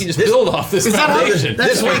 We That's- can just this- build off this that how- foundation.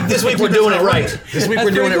 that's- This week we're doing it right. This week That's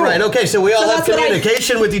we're doing pretty it cool. right. Okay, so we all So have that's what I-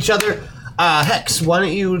 communication with each other. Hex, why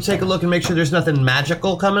don't you take a look and make sure there's nothing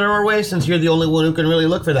magical coming our way, since you're the only one who can really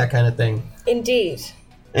look for that kind of thing. Indeed.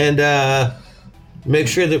 And make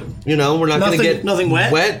sure that we're not going to Nothing- get nothing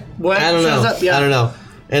wet? Wet? Wet I don't know. shows up, yeah. I don't know.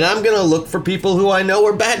 And I'm going to look for people who I know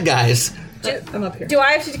are bad guys. I'm up here. Do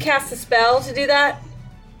I have to cast a spell to do that?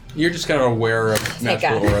 You're just kind of aware of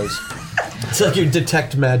natural God. auras. It's like you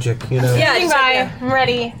detect magic, Yeah. Standing just- by. I'm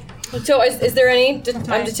ready. So is there any?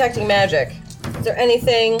 I'm detecting magic. Is there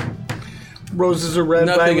anything? Roses are red,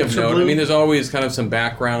 Nothing violets of are note. blue. I mean, there's always kind of some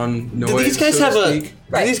background noise. Do these guys so have to a? speak, Do these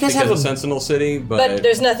guys because have of a? Sentinel City, But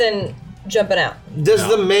there's nothing jumping out. Does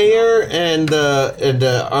No. the mayor and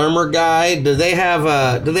the armor guy? Do they have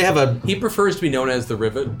a? he prefers to be known as the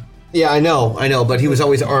Rivet. Yeah, I know, but he was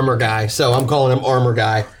always armor guy, so I'm calling him armor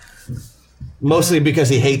guy. Mostly because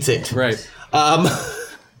he hates it. Right.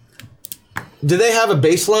 Do they have a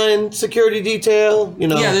baseline security detail?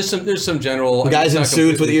 Yeah, there's some general guys in it's not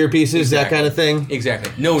suits with completely- earpieces, that kind of thing.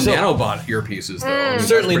 Exactly. No So- nanobot earpieces though. I mean, that's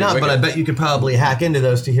Certainly pretty not, but I wicked. bet you could probably hack into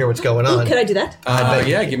those to hear what's going on. Can I do that?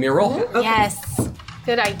 Yeah, give me a roll. Yes.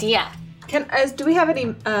 Good idea. Do we have any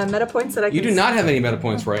meta points that I can? You do not have any meta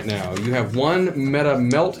points right now. You have one meta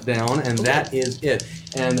meltdown, and that is it.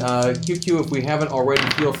 And QQ, if we haven't already,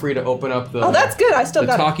 feel free to open up the Oh, that's good. I still the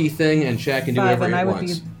got talkie thing and check and do 5, whatever and you I would want.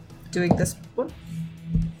 be doing this one.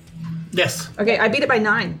 Yes. Okay, I beat it by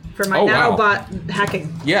 9 for my Oh, wow. nanobot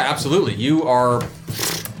hacking. Yeah, absolutely. You are.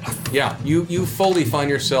 Yeah, you fully find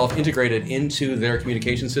yourself integrated into their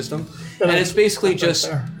communication system, and it's basically just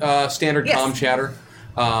standard Yes. comm chatter.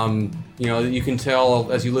 You can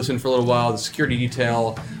tell as you listen for a little while. The security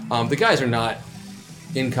detail, the guys are not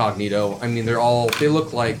incognito. I mean, they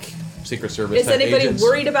look like Secret Service. Is type anybody agents.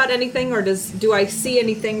 worried about anything, or do I see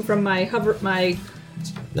anything from my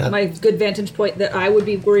my good vantage point that I would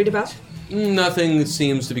be worried about? Nothing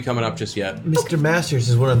seems to be coming up just yet. Mr. Masters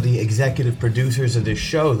is one of the executive producers of this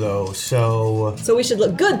show, though, so So we should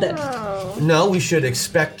look good then. no, we should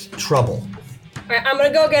expect trouble. All right, I'm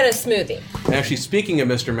gonna go get a smoothie. And actually, speaking of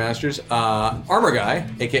Mr. Masters, Armor Guy,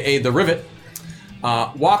 aka the Rivet,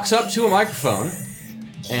 walks up to a microphone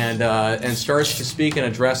and starts to speak and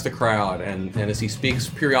address the crowd. And as he speaks,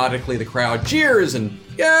 periodically the crowd cheers and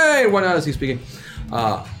yay and whatnot as he's speaking.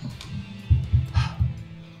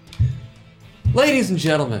 Ladies and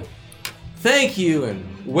gentlemen, thank you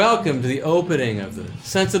and welcome to the opening of the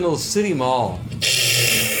Sentinel City Mall.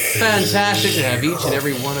 Fantastic to have each and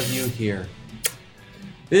every one of you here.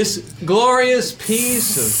 This glorious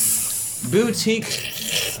piece of boutique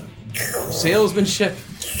salesmanship,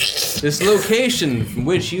 this location from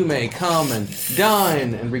which you may come and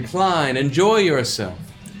dine and recline, enjoy yourself.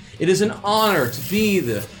 It is an honor to be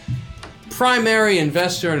the primary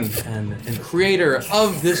investor and creator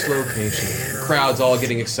of this location. Crowds all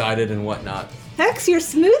getting excited and whatnot. Hex, your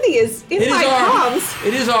smoothie is in my palms.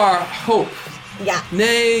 It is our hope. Yeah.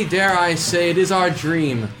 Nay, dare I say, it is our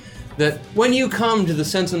dream that when you come to the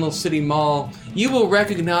Sentinel City Mall, you will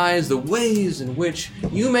recognize the ways in which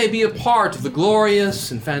you may be a part of the glorious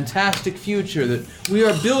and fantastic future that we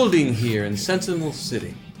are building here in Sentinel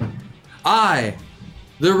City. I,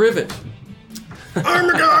 the Rivet.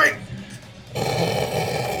 Armor guy!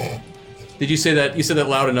 Did you say that? You said that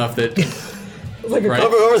loud enough that... Like a right?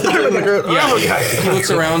 Yeah. He looks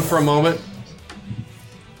around for a moment.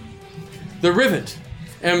 The Rivet.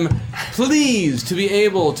 Am pleased to be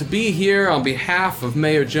able to be here on behalf of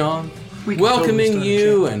Mayor John, welcoming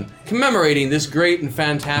you and commemorating this great and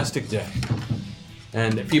fantastic day.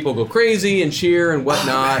 And people go crazy and cheer and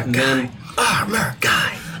whatnot, and then... Armor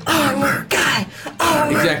guy! Armor guy!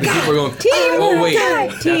 Armor Exactly, guy! people are going, oh wait,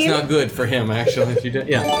 that's not good for him, actually. If you did,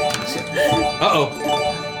 yeah. Uh-oh.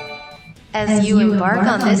 As you embark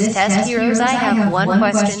on this test, heroes, I have one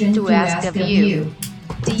question to ask of you.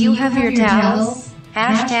 Do you have your towels?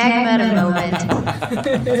 Hashtag meta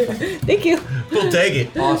moment. Thank you. We'll take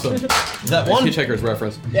it. Awesome. That one? Hitchhiker's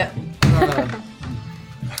reference. Yeah.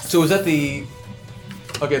 So is that the...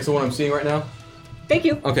 Okay, it's the one I'm seeing right now? Thank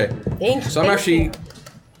you. Okay. Thank you. So I think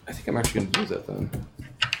I'm actually going to use that then.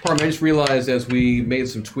 Pardon me, I just realized as we made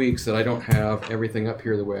some tweaks that I don't have everything up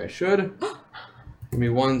here the way I should. Give me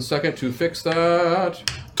 1 second to fix that.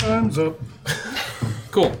 Time's up.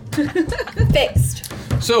 Cool. Fixed.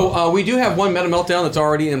 So we do have one Meta Meltdown that's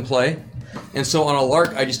already in play. And so on a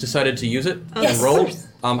lark, I just decided to use it Yes. and rolled.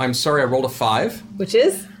 I'm sorry, I rolled a 5. Which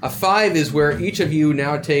is? A 5 is where each of you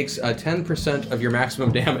now takes 10% of your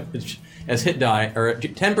maximum damage as hit die, or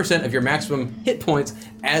 10% of your maximum hit points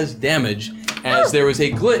as damage, as there was a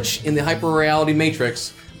glitch in the hyper-reality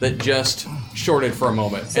matrix that just shorted for a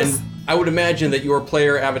moment. And I would imagine that your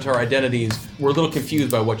player avatar identities were a little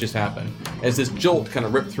confused by what just happened, as this jolt kind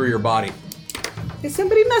of ripped through your body. Is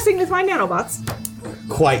somebody messing with my nanobots?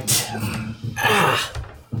 Quite.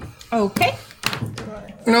 Okay.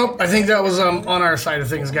 Nope, I think that was on our side of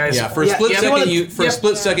things, guys. Yeah, for a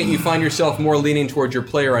split second, you find yourself more leaning towards your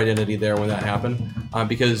player identity there when that happened,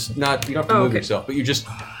 because you don't have to move yourself, but you just,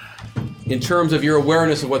 in terms of your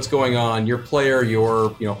awareness of what's going on, your player,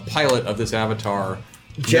 your pilot of this avatar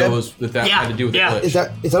Jeb? knows that had to do with the glitch.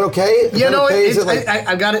 Is that okay? Is Yeah, that no, okay? it's, Is it like,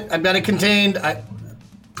 I've got it contained. I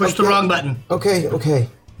pushed the wrong button. okay.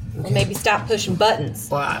 Or maybe stop pushing buttons.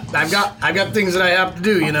 Well, I've got things that I have to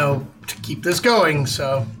do, to keep this going.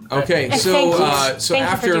 So Okay, And so thank you. so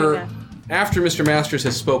Thank you for doing after Mr. Masters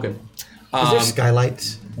has spoken, Is there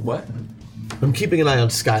skylights? what? I'm keeping an eye on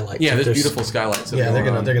skylights. Yeah, If there's beautiful skylights. that Yeah, are they're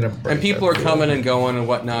going gonna on. break And people that are through. coming and going and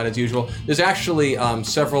whatnot as usual. There's actually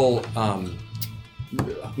several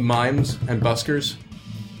mimes and buskers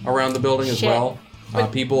around the building as Shit. well.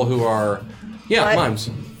 People who are, What? mimes.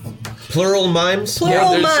 Plural mimes?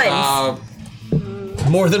 Plural there's, mimes.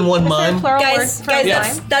 More than one Is there a mime? plural Guys, word for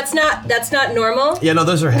guys, mime? that's not normal. Yeah, no,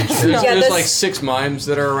 those are hex. There's this- like 6 mimes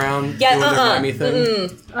that are around Yeah, doing their mimey thing.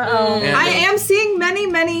 And I then- am seeing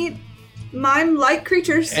many mime-like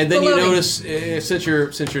creatures. And then you below me. notice, since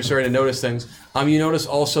you're starting to notice things, you notice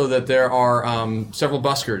also that there are several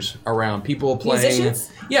buskers around. People playing, Musicians?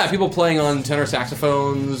 people playing on tenor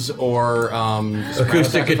saxophones or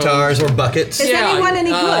Acoustic guitars or buckets. Is anyone any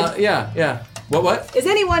good? Yeah. What? Is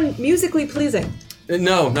anyone musically pleasing?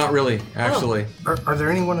 No, not really. Actually, are there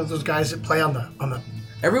any one of those guys that play on the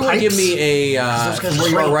everyone, pipes? give me a Those guys where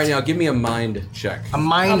you are are great. right now. Give me a mind check. a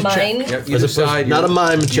mind A check? mine? Yep, As either opposed- side. not you're- a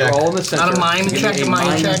mime check. You're all in the center. Not a mime Give me check, a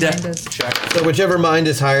mind check. check. So whichever mind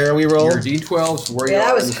is higher, we roll. Your D12s where you Yeah, are. that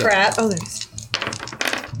in was the center. crap. Oh, there's.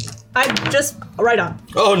 I just right on.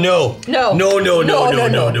 Oh no! No. No! No.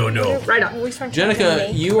 Right on.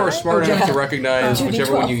 Jenica, you are smart enough to yeah. recognize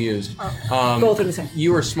whichever one 2D12. you used. Both are the same.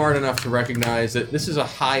 You are smart enough to recognize that this is a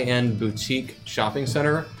high-end boutique shopping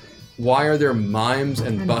center. Why are there mimes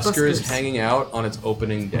and buskers buskers. hanging out on its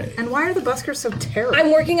opening day? And why are the buskers so terrible? I'm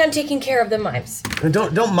working on taking care of the mimes. And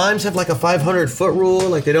don't mimes have like a 500-foot rule?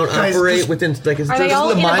 Like they don't Guys, operate just- within like Are they all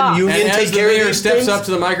doesn't the in a mime box? union And take as the care of mayor these steps things? up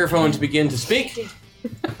to the microphone to begin to speak,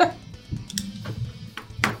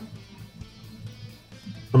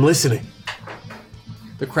 I'm listening.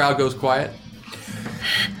 the crowd goes quiet.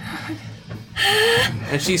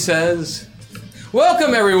 And she says,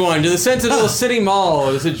 "Welcome everyone to the Sentinel City Mall.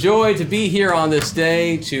 It is a joy to be here on this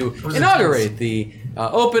day to inaugurate the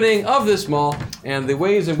opening of this mall and the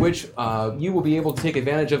ways in which you will be able to take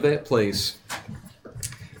advantage of that place.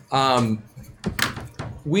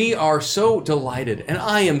 we are so delighted, and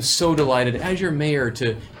I am so delighted as your mayor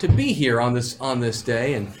to be here on this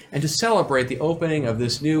day and to celebrate the opening of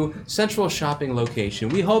this new central shopping location.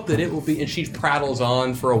 We hope that it will be, and she prattles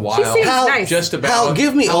on for a while, seems nice. just about Hal,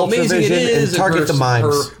 give me how amazing it Ultravision is, and target the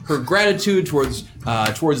mimes. her gratitude towards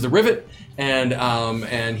the Rivet,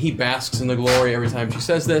 and he basks in the glory every time she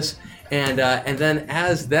says this. And then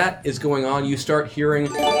as that is going on, you start hearing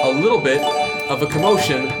a little bit of a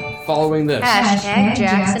commotion following this. Hashtag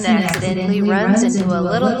Jackson accidentally runs into a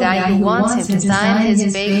little guy who wants him to sign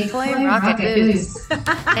his big flame rocket boots.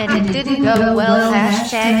 And it didn't go well.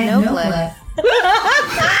 Hashtag no clip.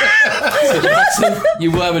 So Jackson,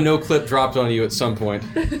 you will have a no clip dropped on you at some point.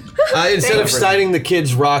 Instead of signing the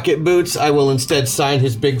kid's rocket boots, I will instead sign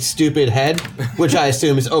his big stupid head, which I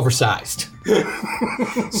assume is oversized.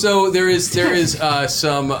 So there is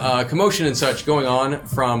some commotion and such going on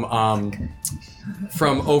from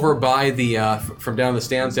over by the from down the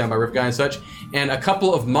stands down by Rift Guy and such, and a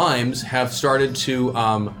couple of mimes have started to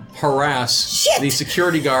harass the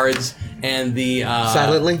security guards and the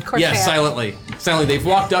Silently? Yes, silently. They've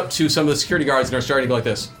walked up to some of the security guards and are starting to go like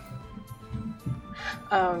this.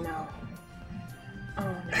 Oh no.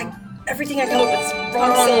 Everything I come up with is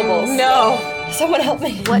wrong syllables. No. Someone help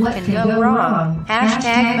me. What can go wrong?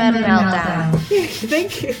 Hashtag meta meltdown.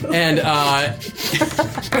 Thank you. And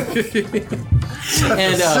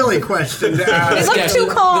Silly question to ask. look too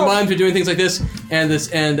calm. The mimes are doing things like this,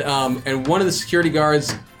 and one of the security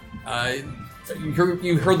guards.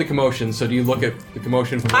 You heard the commotion, so do you look at the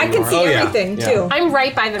commotion from where I you can are? see yeah. everything Yeah. too. I'm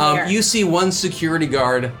right by the mirror. You see one security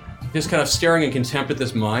guard just kind of staring in contempt at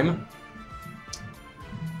this mime.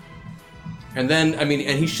 And then, and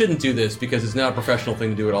he shouldn't do this because it's not a professional thing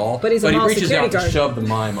to do at all. But he's a he mall reaches security out guard. to shove the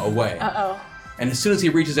mime away. Uh-oh. And as soon as he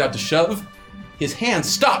reaches out to shove, his hand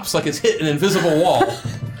stops like it's hit an invisible wall.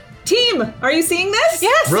 Team, are you seeing this?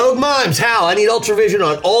 Yes. Rogue mimes, Hal, I need Ultravision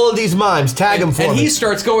on all of these mimes. Tag them for And me. he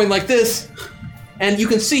starts going like this. And you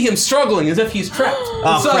can see him struggling as if he's trapped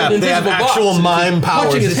inside crap, an they have invisible actual box. mime He's powers.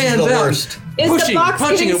 punching his This is hands the out, worst. Is the pushing, box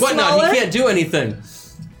punching, getting and whatnot. smaller? He can't do anything.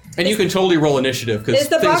 And you can totally roll initiative because Is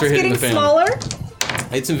the things box are hitting getting the fan. smaller?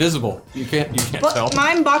 It's invisible. You can't But tell.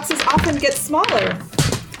 mime boxes often get smaller.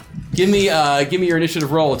 Give me your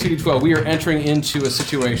initiative roll. 2d12. We are entering into a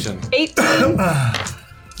situation. 18.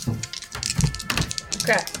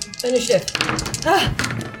 Crap. Initiative.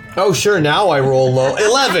 Oh, sure, now I roll low.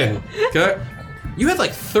 11. Okay. You had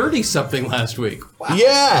like 30 something last week. Wow.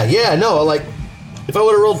 Yeah, no, like, if I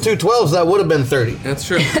would have rolled two 12s, that would have been 30. That's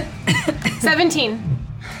true. 17.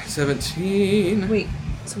 17. Wait,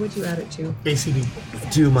 so what'd you add it to? ACD.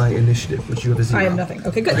 Do my initiative, which you have a 0. I have nothing.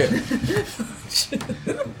 Okay, good. Okay.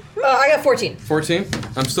 I got 14. 14.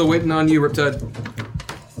 I'm still waiting on you, Riptide.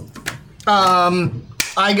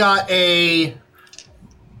 I got a...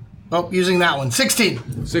 Oh, using that one.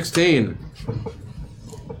 16. 16.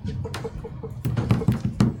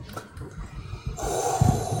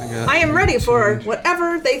 I am ready for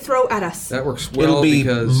whatever they throw at us. That works well It'll be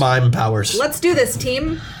because mime powers. Let's do this,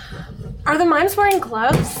 team. Are the mimes wearing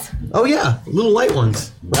gloves? Oh, yeah, little light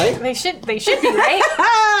ones, right? They should be, right?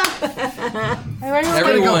 Are they wearing It's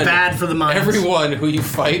gonna go bad for the mimes. everyone who you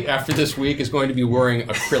fight after this week is going to be wearing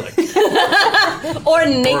acrylic Or or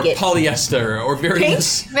naked. polyester or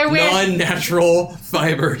various They're wearing- non-natural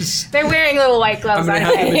fibers. They're wearing little white I'm gloves, going to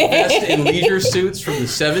aren't have them they? invest in leisure suits from the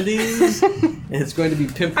 70s, and it's going to be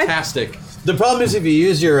pimp-tastic. The problem is if you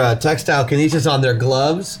use your textile kinesis on their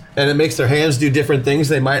gloves and it makes their hands do different things,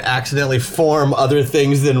 they might accidentally form other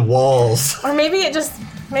things than walls. Or maybe it just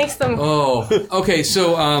makes them, Oh, okay.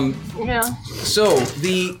 So, you know. so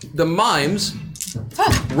the mimes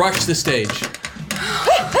rushed the stage,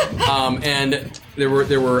 and there were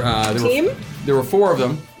Team? there were 4 of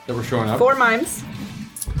them that were showing up, 4 mimes.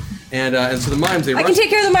 and so the mimes they I can rushed, take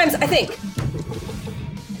care of the mimes, I think.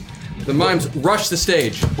 the mimes rush the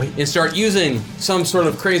stage and start using some sort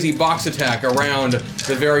of crazy box attack around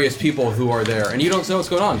the various people who are there, and you don't know what's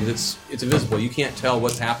going on because it's invisible. You can't tell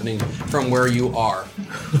what's happening from where you are.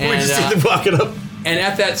 We just see them walking up. And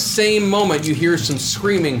at that same moment, you hear some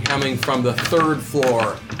screaming coming from the 3rd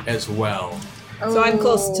floor as well. So I'm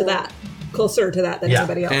closer to that than Yeah.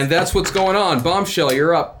 anybody else. And that's what's going on. Bombshell,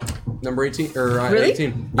 you're up. Number 18, or Really?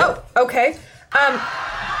 18. Oh, okay.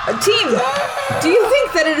 Team, do you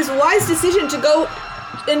think that it is a wise decision to go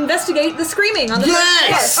investigate the screaming on the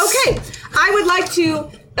Yes! first floor? Okay, I would like to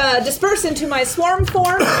disperse into my swarm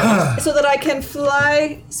form so that I can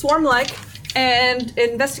fly swarm-like and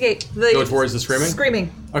investigate the Go towards the screaming?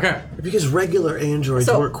 Screaming. Okay. Because regular androids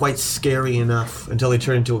So- weren't quite scary enough until they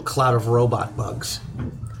turned into a cloud of robot bugs.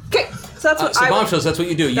 Okay, So that's what so I bombshells, that's what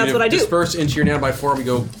you do. You That's what I do. disperse into your nanobot form. You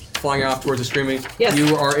go flying off towards the screaming. Yes.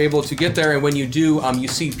 You are able to get there, and when you do, you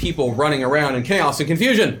see people running around in chaos and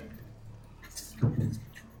confusion.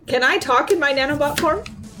 Can I talk in my nanobot form?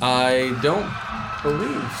 I don't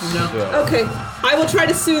believe so. Okay. I will try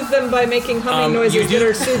to soothe them by making humming you noises do- that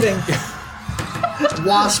are soothing.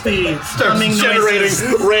 Waspy, humming generating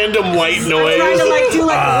noises. random white noise. Trying to like do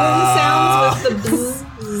like womb sounds with the bzzz.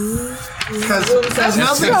 Because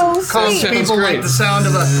nothing So calls sweet. people Great. like the sound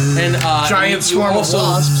of a And giant swarm also, of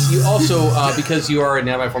wasps. You also, because you are in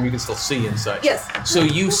nanobot form, you can still see and such. Yes. So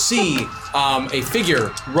you see a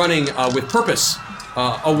figure running with purpose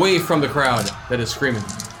away from the crowd that is screaming.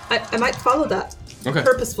 I might follow that. Okay.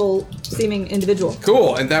 Purposeful seeming individual.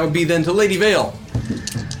 Cool, and that would be then to Lady Vale.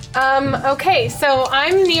 Okay, so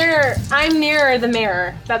I'm near the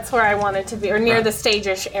mirror. That's where I wanted to be, or near Right. the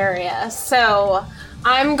stage-ish area. So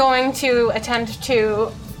I'm going to attempt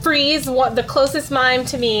to freeze the closest mime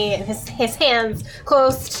to me, and his hands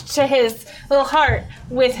close to his little heart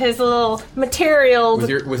with his little material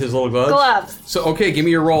With his little gloves? gloves. So, okay, give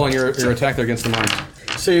me your roll on your attack there against the mime.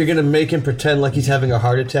 So you're gonna make him pretend like he's having a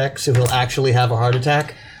heart attack, so he'll actually have a heart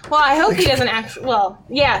attack? Well, I hope he doesn't actually. Well,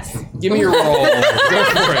 yes. Give me your roll. Go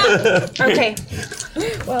for it. Okay.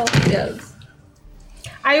 Well, yes.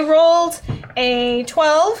 I rolled a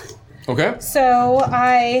 12, Okay. so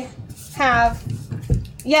I have.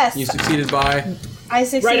 Yes, You succeeded by... I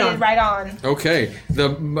succeeded right on. Okay.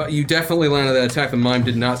 You definitely landed that attack. The mime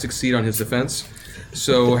did not succeed on his defense.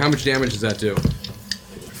 So how much damage does that do?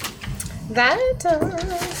 That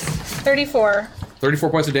does 34. 34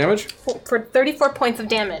 points of damage? For 34 points of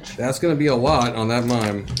damage. That's going to be a lot on that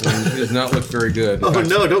mime. And he does not look very good. In Oh fact,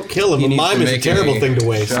 no, don't kill him. he A needs mime to is a make terrible thing to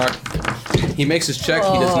waste. He makes his check.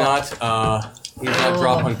 He does not. He does not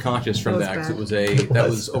drop unconscious from That that. was 'Cause that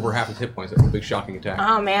was over half his hit points. That was a big shocking attack.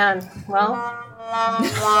 Oh man. Well,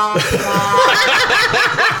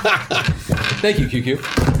 Thank you,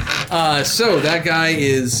 QQ. So that guy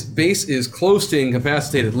is close to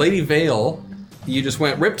incapacitated. Lady Vale, you just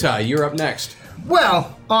went Riptide. You're up next.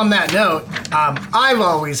 Well, on that note, I've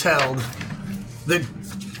always held the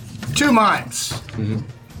two mimes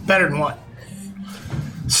better than one.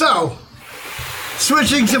 So,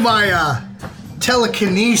 switching to my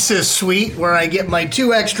telekinesis suite, where I get my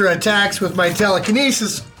 2 extra attacks with my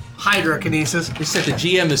telekinesis, hydrokinesis. You said the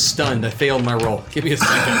GM is stunned. I failed my roll. Give me a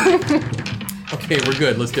second. Okay, we're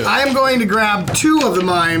good. Let's do it. I am going to grab 2 of the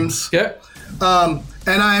mimes, Okay. and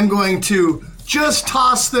I am going to just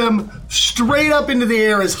toss them straight up into the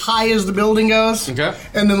air as high as the building goes, Okay.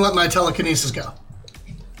 and then let my telekinesis go.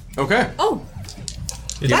 Okay. Oh,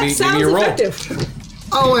 Give that me sounds your roll. effective.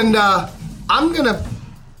 Oh, and I'm gonna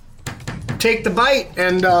take the bite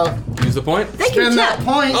and Use the point. Thank you, spend that chat.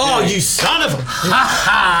 point. Oh, you son of a... So you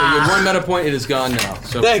had 1 meta point. It is gone now.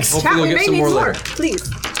 So Thanks. hopefully Chat, you'll we get may some need more more. later. Please.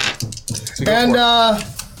 So go And for it.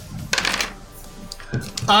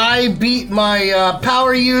 I beat my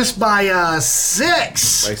power use by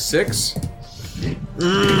 6 By 6.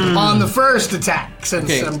 on the first attack, since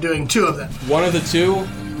Okay. I'm doing 2 of them. One of the 2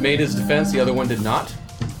 made his defense. The other one did not.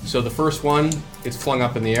 So the first one gets flung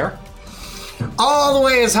up in the air. All the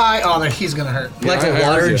way as high. Oh, he's gonna hurt. Like I a heard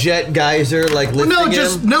water you. jet geyser, like lifting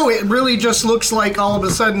him? It really just looks like all of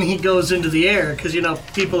a sudden he goes into the air, because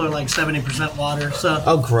people are like 70% water. So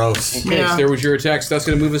Oh, gross. Okay, Yeah. so there was your attack. So that's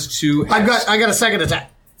going to move us to. I got a second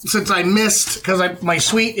attack. Since I missed, because my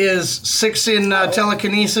suite is 6 in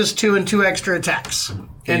telekinesis, 2 and 2 extra attacks,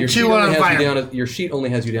 Your and sheet 2 only on has fire. you down as, your sheet only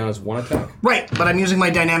has you down as 1 attack. Right, but I'm using my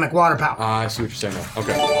dynamic water power, I see what you're saying now.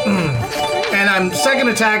 Okay. and I'm second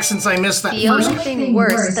attack since I missed that The first. only thing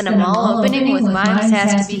worse than a mall opening with mimes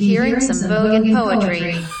has to be hearing some bogan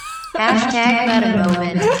poetry. Hashtag meta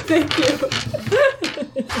moment.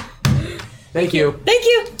 Thank you. Thank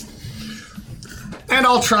you. And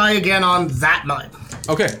I'll try again on that mine.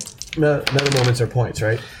 Okay. Meta moments are points,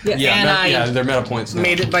 right? Yeah, And I they're meta points now.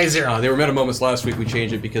 Made it by 0. They were meta moments last week. We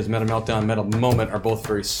changed it because meta meltdown, meta moment are both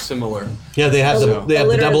very similar. Yeah, they have the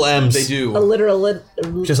Alliteration. double M's. They do. A literal.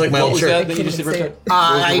 Just like my What old was shirt. that you just did, Can't even Richard?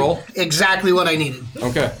 What was your roll? Exactly what I needed.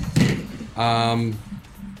 Okay.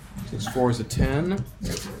 6 4 is a 10.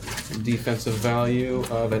 Defensive value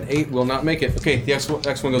of an 8 will not make it. Okay, the X one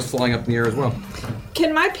goes flying up in the air as well.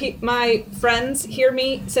 Can my friends hear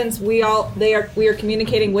me since we are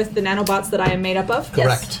communicating with the nanobots that I am made up of?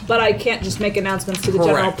 Correct. But I can't just make announcements to the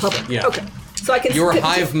general Correct. public. Yeah. Okay. So I can Your still-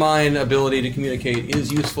 hive mind ability to communicate is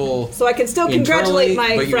useful. So I can still internally, congratulate my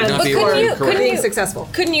but you would friends not be But able couldn't to you- correct. being successful.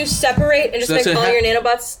 Couldn't you separate and just So make that's all a your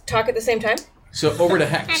nanobots talk at the same time? So over to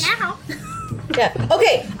Hex. Yeah.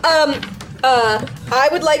 Okay. I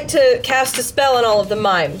would like to cast a spell on all of the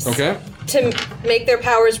mimes. Okay. to make their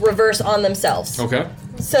powers reverse on themselves. Okay.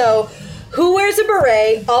 So, who wears a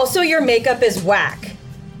beret? Also, your makeup is whack.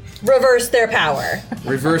 Reverse their power.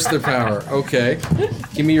 Reverse their power. Okay.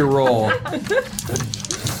 Give me your roll.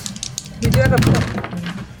 You do have a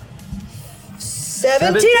 17.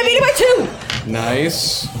 I beat it by 2.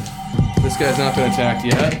 Nice. This guy's not been attacked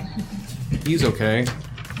yet. He's okay.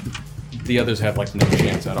 The others have like no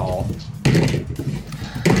chance at all.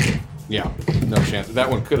 Yeah, no chance. That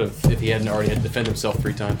one could have if he hadn't already had to defend himself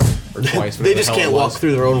 3 times or twice. They just can't walk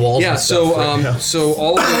through their own walls. Yeah. and stuff right now. So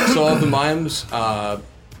all of the mimes,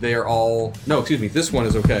 they are all. No, excuse me. This one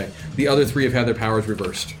is okay. The other 3 have had their powers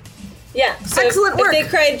reversed. Yeah. So Excellent work.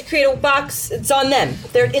 If they create a box, it's on them.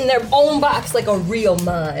 They're in their own box like a real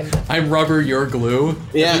mime. I'm rubber, you're glue.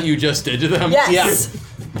 Yeah. That's what you just did to them. Yes.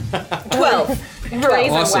 12.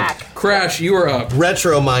 Razor Awesome. whack. Crash, you are up.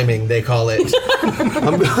 Retro miming, they call it.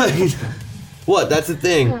 I'm going. What? That's the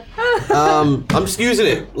thing. I'm just using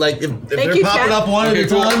it. Like if they're you, popping chat. up one Okay,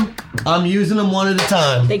 at a cool. time, I'm using them one at a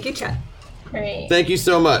time. Thank you, chat. Great. Thank you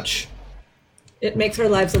so much. It makes our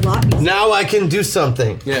lives a lot Now I can do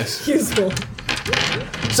something. Yes. useful.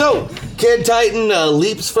 So, Kid Titan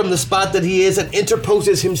leaps from the spot that he is and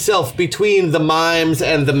interposes himself between the mimes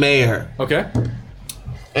and the mayor. Okay.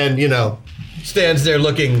 And, stands there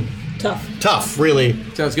looking tough, really.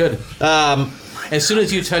 Sounds good. As soon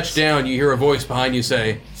as you touch down, you hear a voice behind you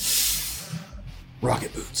say,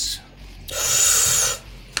 "Rocket boots."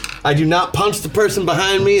 I do not punch the person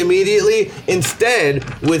behind me immediately. Instead,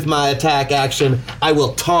 with my attack action, I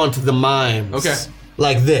will taunt the mimes. Okay.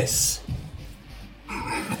 Like this.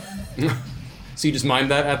 So you just mime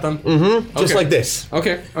that at them? Mm-hmm. Just Okay. like this.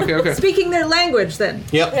 Okay. Speaking their language, then.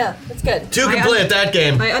 Yep. Yeah, that's good. 2 can play at that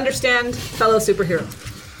game. I understand fellow superhero.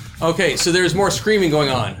 Okay, so there's more screaming going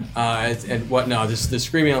on. And what now? There's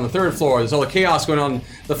screaming on the 3rd floor. There's all the chaos going on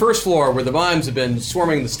the 1st floor where the mimes have been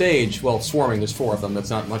swarming the stage. Well, swarming, there's 4 of them. That's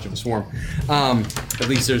not much of a swarm. At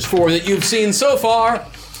least there's 4 that you've seen so far.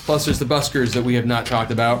 Plus there's the buskers that we have not talked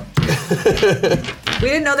about. We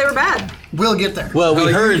didn't know they were bad. We'll get there. Well, we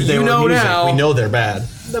Well, heard you they were know music. now. We know they're bad.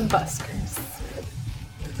 The buskers.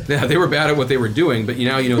 Yeah, they were bad at what they were doing, but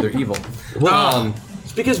now you know they're evil. Well,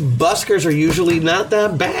 it's because buskers are usually not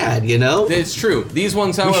that bad, It's true. These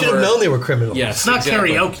ones, We however... should have known they were criminals. Yes, It's not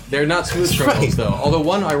exactly. karaoke. They're not smooth That's criminals, right. though. Although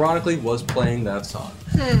one, ironically, was playing that song.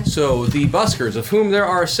 So the buskers, of whom there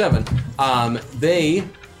are 7, they,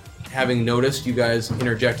 having noticed you guys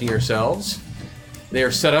interjecting yourselves, they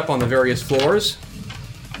are set up on the various floors.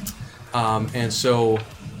 And so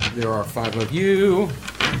there are 5 of you.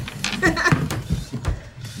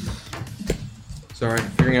 Sorry,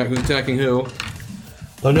 figuring out who's attacking who.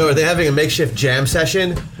 Oh no, are they having a makeshift jam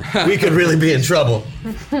session? We could really be in trouble.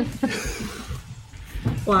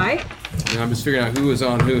 Why? And I'm just figuring out who is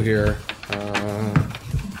on who here.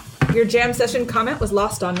 Your jam session comment was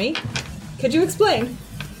lost on me. Could you explain?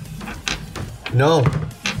 No.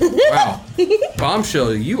 Wow.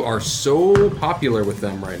 Bombshell, you are so popular with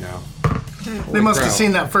them right now. They must have crap.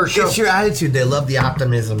 seen that first show. It's your attitude. They love the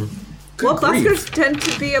optimism. Well, grief. buskers tend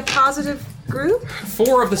to be a positive group.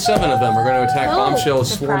 4 of the 7 of them are going to attack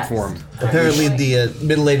Bombshell's swarm surprise. form. Apparently, the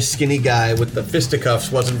middle-aged skinny guy with the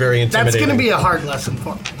fisticuffs wasn't very That's intimidating. going to be a hard lesson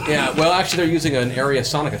for me. Yeah, well, actually, they're using an area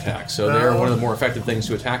sonic attack, so they're one of the more effective things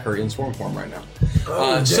to attack her in swarm form right now.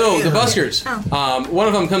 So the buskers, one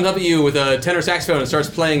of them comes up at you with a tenor saxophone and starts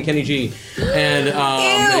playing Kenny G, and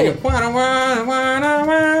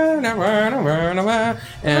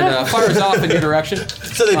fires off in your direction.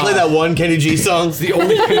 So they play that one Kenny G song. It's the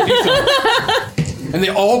only Kenny G song. And they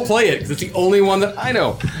all play it because it's the only one that I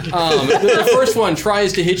know. The first one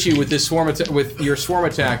tries to hit you with this with your swarm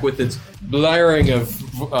attack with its blaring of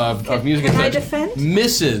music. Can and I such. defend?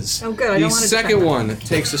 Misses. Oh, good. I The don't wanna second defend. one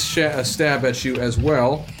takes a stab at you as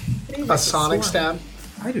well. A sonic stab.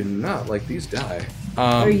 I do not like these die.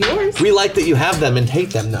 They're yours. We like that you have them and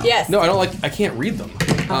hate them now. Yes. No, I don't like. I can't read them.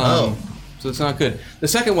 So it's not good. The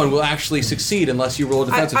second one will actually succeed unless you roll a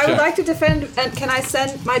defensive I check. would like to defend, and can I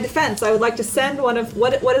send my defense? I would like to send one of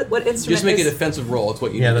what instrument? Just make a is defensive roll. It's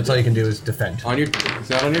what you Yeah, need that's to all do. you can do is defend. On your, it's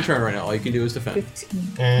not on your turn right now. All you can do is defend.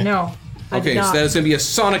 15. No. I did Okay, so not. that is going to be a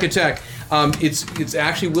sonic attack. It's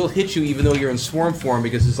actually will hit you even though you're in swarm form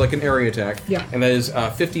because it's like an area attack. Yeah. And that is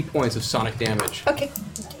 50 points of sonic damage. Okay.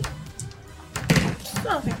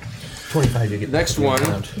 25 you get. Next one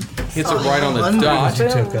hits it right on the Unreal. dot. You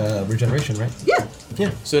took regeneration, right? Yeah.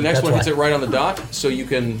 Yeah. So the next That's one hits why. it right on the dot. So you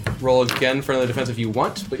can roll again for another defense if you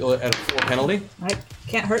want, but you'll add a 4 penalty. I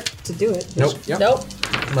can't hurt to do it. Nope. Yep. Nope.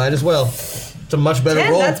 Might as well. It's a much better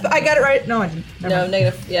 10. roll. I got it right. No, I didn't. Never No, mind.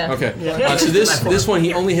 negative. Yeah. Okay. So this one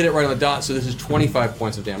he only hit it right on the dot. So this is 25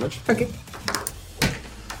 points of damage. Okay.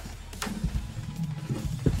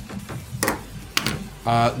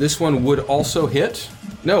 This one would also hit.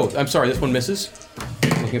 No, I'm sorry. This one misses.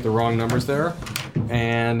 Looking at the wrong numbers there,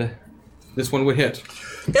 and this one would hit.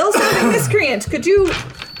 Ill-sounding miscreant. Could you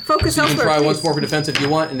focus You can elsewhere, try please? once more for defense if you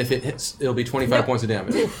want, and if it hits, it'll be 25 points of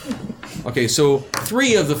damage. Okay, so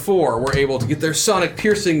 3 of the 4 were able to get their sonic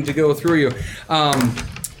piercing to go through you.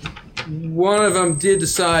 One of them did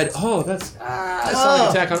decide, that's a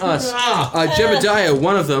sonic attack on us. Jebediah,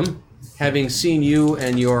 one of them, having seen you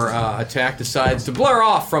and your attack, decides to blare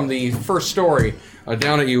off from the first story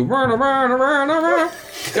down at you. Gotta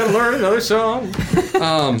learn another song.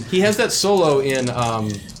 He has that solo in,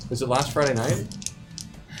 is it Last Friday Night?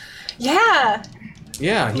 Yeah.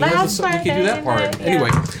 Yeah, he Last has a, we could do that Friday part. night,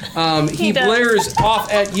 yeah. Anyway, he does. blares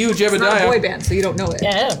off at you, It's not a boy Jebediah. band, so you don't know it.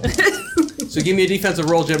 Yeah. So give me a defensive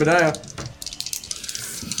roll, Jebediah.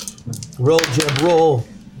 Roll, Jeb, roll.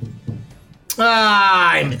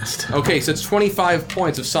 I missed. Okay, so it's 25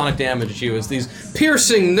 points of sonic damage at you as these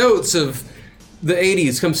piercing notes of the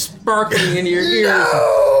 80s come sparkling into your ears.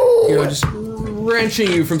 You know, just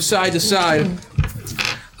wrenching you from side to side.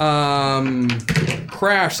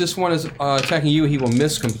 Crash, this one is attacking you. He will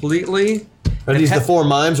miss completely. Are these the 4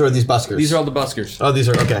 mimes or are these buskers? These are all the buskers. Oh, these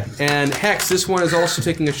are, okay. And Hex, this one is also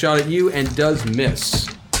taking a shot at you and does miss.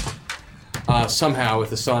 Somehow with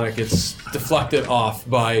the sonic, it's deflected off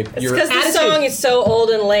by It's your... because the Attitude. song is so old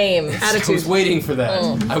and lame. I was waiting for that.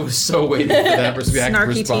 I was so waiting for that reactive Snarky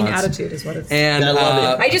response. teen attitude is what it's. And I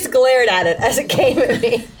love it. I just glared at it as it came at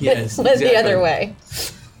me. Yes, It was the exactly. other way.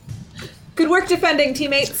 Good work defending,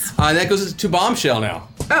 teammates. And that goes to Bombshell now.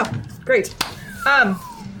 Oh, great.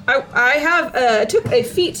 I have took a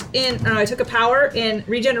feat in. I took a power in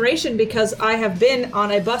regeneration because I have been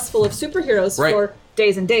on a bus full of superheroes Right. for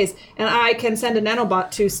days and days, and I can send a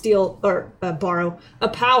nanobot to steal or borrow a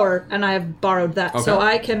power, and I have borrowed that, so Okay.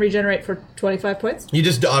 I can regenerate for 25 points. You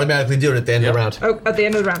just automatically do it at the end of the round. Oh, at the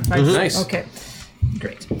end of the round. Right? Nice. Okay.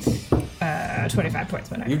 Great. 25 points.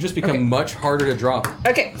 You've just become much harder to drop.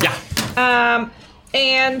 Okay. Yeah.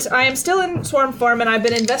 And I am still in swarm form, and I've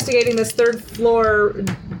been investigating this 3rd floor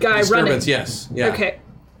guy running. Disturbance, yes. Yeah. Okay.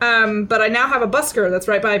 But I now have a busker that's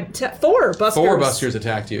right by 4 buskers. 4 buskers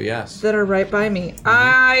attacked you, yes. that are right by me.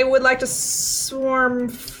 I would like to swarm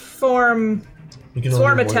form. You can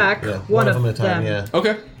Swarm only do attack, yeah, one of of them at a time, them. yeah.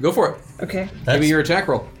 Okay, go for it. Okay. Give me your attack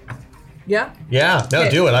roll. Yeah. Yeah, no, Okay.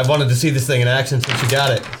 do it. I've wanted to see this thing in action since you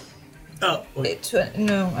got it. Oh, wait.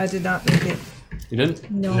 No, I did not make it. You didn't?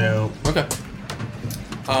 No. Okay.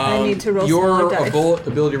 I need to roll Your smaller dice.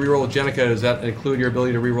 ability to reroll Jenica, does that include your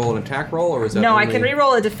ability to reroll an attack roll, or is that No, I only- can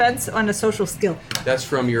reroll a defense on a social skill. That's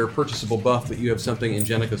from your purchasable buff that you have something in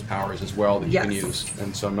Jenica's powers as well that you can Yes. use,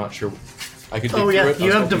 and so I'm not sure. I could. Oh, dig yeah. through it. I You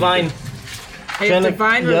was have hoping divine. I have Jenna-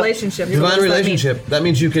 divine yep. relationship. What Divine does that mean? relationship. That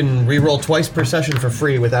means you can reroll twice per session for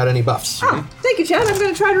free without any buffs. Oh, thank you, Chad. I'm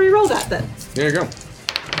going to try to reroll that then. There you go.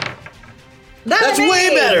 That's I way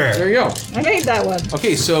made. better. There you go. I made that one.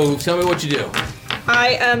 Okay, so tell me what you do.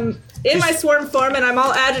 I am in my swarm form, and I'm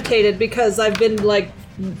all agitated because I've been like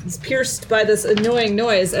pierced by this annoying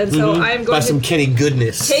noise, and so I am By going some to kitty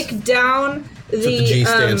goodness. take down what the G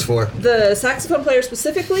stands for. the saxophone player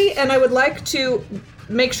specifically, and I would like to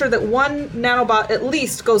make sure that one nanobot at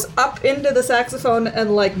least goes up into the saxophone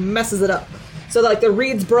and like messes it up. So like the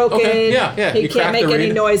reed's broken. Okay, yeah, He you can't crack make the any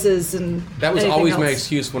reed. noises and That was anything always else. my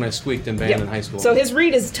excuse when I squeaked in band Yeah. in high school. So his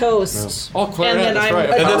reed is toast. Oh, and clarinet, then that's I'm right.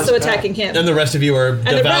 I forgot also about that. attacking him. And the rest of you are And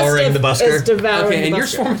devouring the the rest of busker. is devouring Okay, the and your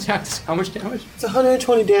busker. swarm attack is how much damage? It's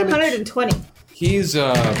 120 damage. 120. He's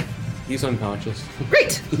unconscious.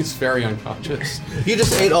 Great. He's very unconscious. You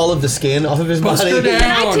just ate all of the skin off of his Buster body.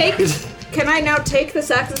 down. Can I now take the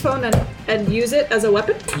saxophone and use it as a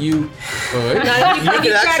weapon? You could. You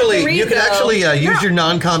could actually, use Yeah. your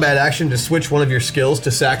non-combat action to switch one of your skills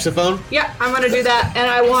to saxophone. Yeah, I'm gonna do that, and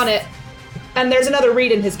I want it. And there's another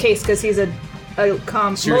reed in his case because he's a So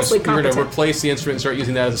you're mostly gonna competent. replace the instrument and start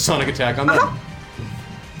using that as a sonic attack on them.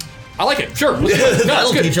 I like it. Sure. Let's do it. No,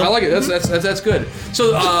 That'll that's teach good. 'em. I like it. That's good.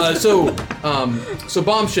 So so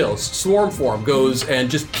Bombshells swarm form goes and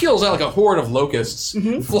just peels out like a horde of locusts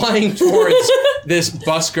flying towards this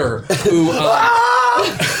busker who.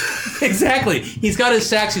 Exactly. He's got his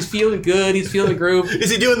sax. He's feeling good. He's feeling the groove. Is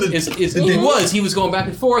he doing the? He was going back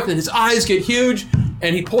and forth, and his eyes get huge,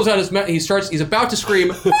 and he pulls out his mouth. He's about to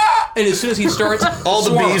scream, and as soon as he starts, all the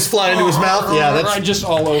swarm, bees fly into his mouth. Yeah, that's just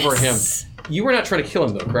all over him. You were not trying to kill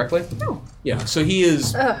him, though, correctly? No. Yeah. So he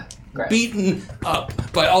is beaten up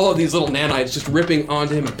by all of these little nanites just ripping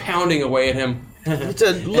onto him and pounding away at him. It's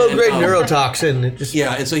a low-grade neurotoxin. It just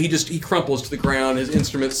Yeah, and so he crumples to the ground. His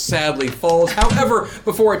instrument sadly falls. However,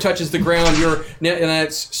 before it touches the ground, your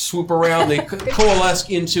nanites swoop around. They coalesce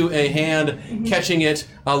into a hand, catching it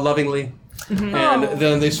lovingly. And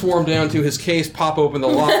then they swarm down to his case, pop open the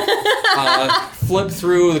lock, flip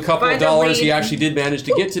through the couple Find of a dollars he reed. actually did manage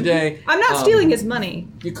to get today. I'm not stealing his money.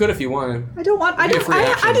 You could if you wanted. I don't want. I Be a don't. free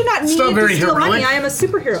action. I do not need not to very steal money. heroic. I am a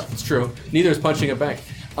superhero. It's true. Neither is punching a bank.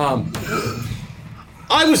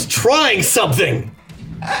 I was trying something.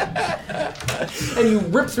 And you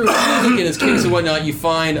rip through in his case and whatnot. You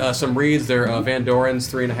find some reeds. They're Van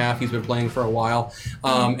Doren's 3.5. He's been playing for a while.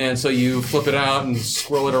 And so you flip it out and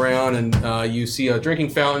swirl it around, and you see a drinking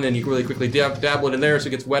fountain, and you really quickly dabble it in there so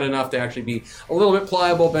it gets wet enough to actually be a little bit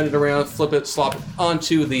pliable. Bend it around, flip it, slop it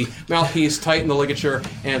onto the mouthpiece, tighten the ligature,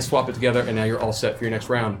 and swap it together, and now you're all set for your next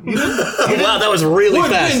round. Wow, that was really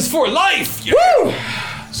Wood fast. wins for life!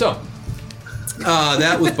 Yeah. So,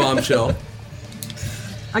 that was Bombshell.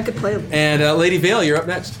 I could play. And Lady Vale, you're up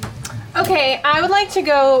next. Okay, I would like to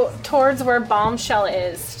go towards where Bombshell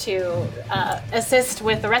is to assist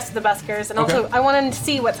with the rest of the buskers, and also Okay. I want to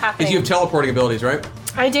see what's happening. Because you have teleporting abilities, right?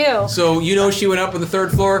 I do. So you know she went up on the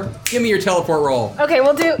 3rd floor. Give me your teleport roll. Okay,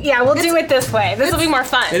 we'll do it this way. This will be more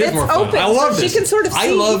fun. It is more fun. open, I love so she this. can sort of I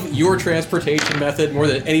see. love your transportation method more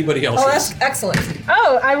than anybody else's. Oh, that's excellent.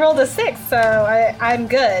 Oh, I rolled a 6, so I'm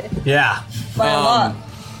good. Yeah. By a lot.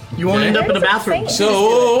 You won't end up in a bathroom.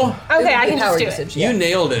 So Okay, I can Power just do usage. you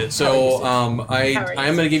nailed it. So I Power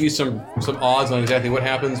am going to give you some odds on exactly what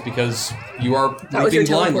happens because you are That was your leaping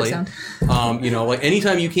teleport blindly. sound. You know, like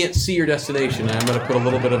anytime you can't see your destination, I'm going to put a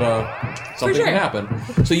little bit of something sure. can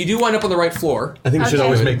happen. So you do wind up on the right floor. I think we should Okay.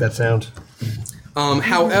 always make that sound.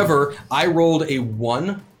 However, I rolled a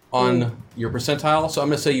 1 on your percentile, so I'm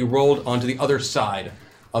going to say you rolled onto the other side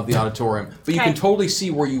of the auditorium. But you Okay. can totally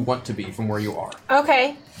see where you want to be from where you are.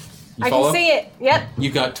 Okay. You I follow? can see it. Yep.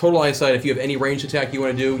 You've got total eyesight. If you have any ranged attack you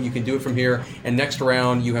want to do, you can do it from here. And next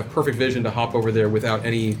round, you have perfect vision to hop over there without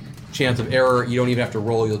any chance of error. You don't even have to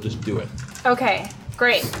roll. You'll just do it. Okay.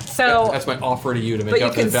 Great. So That's my offer to you to make But you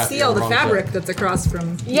up for can the fact that see you're all the wrong fabric side. that's across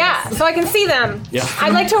from. yeah, so I can see them. Yeah.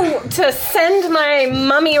 I'd like to send my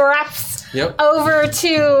mummy wraps Yep. over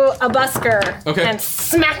to a busker Okay. and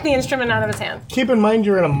smack the instrument out of his hand. Keep in mind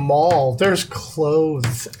you're in a mall. There's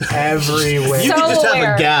clothes everywhere. You So could just have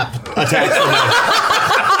aware. a gap attached to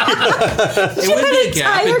It wouldn't be a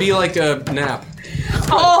gap. It'd be like a nap.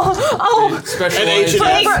 Oh, Specialized.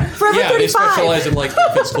 H&M. Forever Yeah, they 35. specialize in like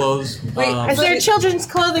infants' clothes. is there a children's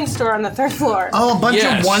clothing store on the 3rd floor? Oh, a bunch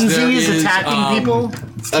Yes, of there onesies is, attacking people.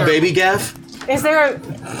 a baby gaff. Is there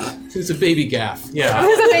It's a baby gaff. Yeah,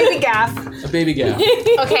 There's a baby gaff. a baby gaff.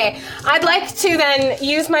 Okay, I'd like to then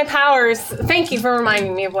use my powers. Thank you for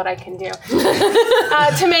reminding me of what I can do.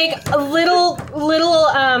 To make little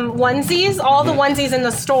onesies, all the onesies in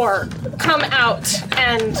the store, come out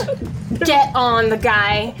and get on the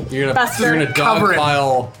guy. You're busker. gonna Cover it.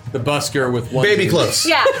 dogpile the busker with one Baby clothes.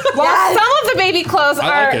 Yeah. Well, some of the baby clothes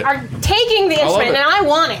I like it. are taking the love instrument, it. and I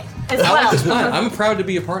want it as I well. like this plan. I'm proud to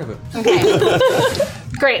be a part of it. Okay.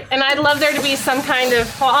 Great. And I'd love there to be some kind of.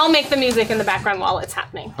 Well, I'll make the music in the background while it's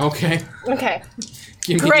happening. Okay. Okay.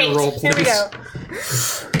 Give me Great. your roll, Here please. we go.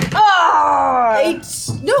 Oh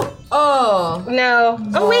No. Oh. no!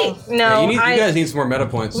 Oh wait, no! You guys need some more meta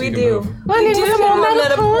points. So We you can do. Move. Well, I need do some get more more meta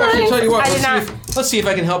meta points. I'll tell you what. I did not. Let's see if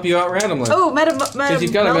I can help you out randomly. Oh, meta Since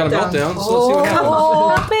you've got a meta meltdown, so let's see what happens.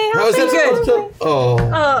 Help me, How help is me. that supposed to? Oh.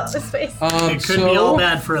 Oh, this face. It could be all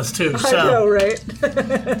bad for us too. I know, So right?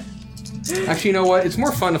 Actually, you know what? It's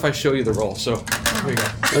more fun if I show you the roll. So here you go.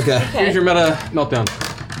 Okay. Here's your meta meltdown.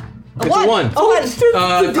 It's a 1. oh, I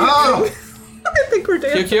think we're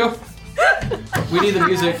dancing. QQ? We need the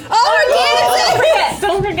music.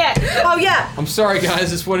 Don't forget. Oh yeah. I'm sorry,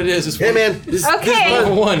 guys. It's what it is. It's Hey, man. This, Okay.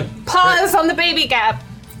 level 1. Pause on the baby gap.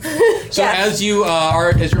 So as you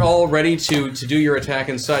as you're all ready to do your attack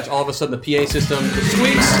and such, all of a sudden the PA system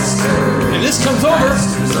squeaks, and this comes over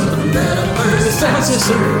the sound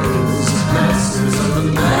system.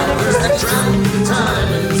 Time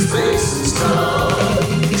and space and stuff.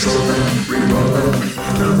 Control them, reroll them,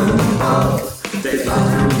 throw them above. They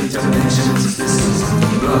fly through dimensions, this is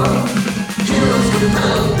love. Heroes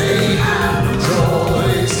compelled, they have no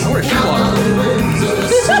choice. I want to shoot one. The winds of a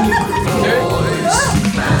secret voice.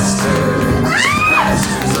 Masters,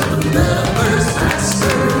 masters of the metaverse,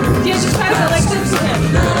 masters. Yeah, just try to like this to him.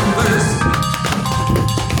 No.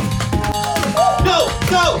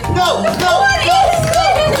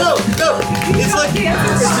 It's like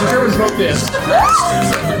It's a German folk dance.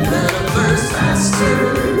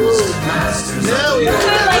 Now we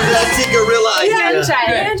that gorilla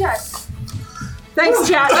idea. Thanks,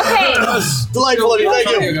 chat. Okay. Delightful of you. Thank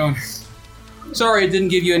How are you. you going? Sorry, it didn't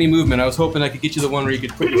give you any movement. I was hoping I could get you the one where you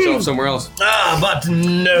could put yourself somewhere else. But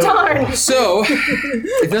no. Darn. So,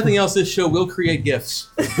 if nothing else, this show will create gifts.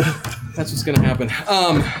 That's what's going to happen.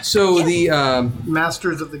 So the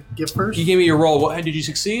Masters of the Gifters. you gave me your roll. What did you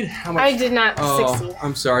succeed? How much? I did not Oh, succeed.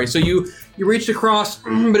 I'm sorry. So you reached across,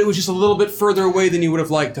 but it was just a little bit further away than you would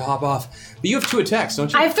have liked to hop off. But you have 2 attacks,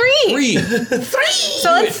 don't you? I have 3. 3.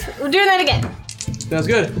 So we're doing that again. Sounds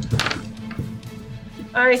good.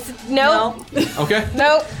 All right. No. Okay.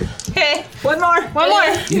 Nope. Okay. One more. One more.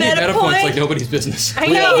 You need Meta meta points point. like nobody's business. I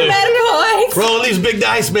know. do. Meta points. Rolling these big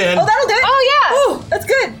dice, man. Oh, that'll do it. Oh yeah. Oh, that's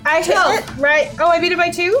good. I hit it. Right. Oh, I beat it by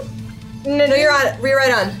 2. No, you're on. You're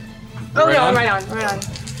right on. Oh Right no, on? I'm right on. Right on.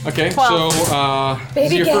 Okay, 12. so this is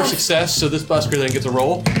Baby your gas. first success, so this busker then gets a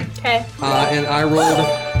roll. Okay. And I rolled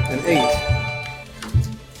an 8.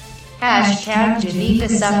 Hashtag Janika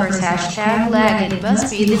suffers. Hashtag lag. It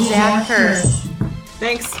must be the Zach curse.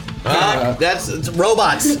 Thanks. It's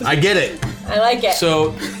robots. I get it. I like it.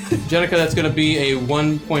 So, Jenica, that's going to be a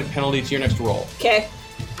 1-point penalty to your next roll. Okay.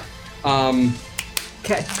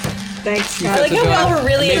 Okay. Thanks. I like how we all were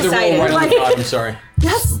really I made excited. the roll right on Like- the dot, I'm sorry.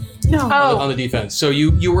 Yes. No. On the defense. So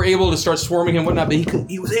you were able to start swarming him and whatnot, but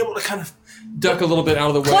he was able to kind of duck a little bit out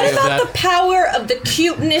of the way What of about that. the power of the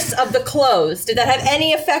cuteness of the clothes? Did that have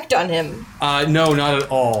any effect on him? No, not at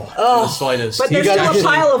all. In the slightest. But there's He still got- a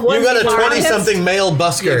pile of You got a ones around him. 20-something male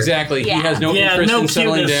busker. Exactly. Yeah. He has no Yeah, interest no in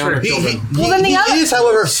settling cuteness down for with children. Well, then the other- He is,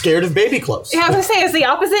 however, scared of baby clothes. Yeah, I was gonna say, is the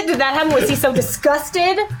opposite. Did that happen? Was he so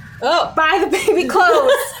disgusted Oh. by the baby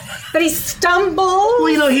clothes that he stumbled? Well,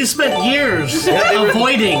 you know, he spent years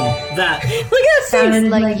avoiding that. Look at that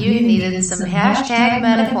Sounded like you needed some hashtag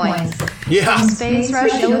meta points. Yeah. Space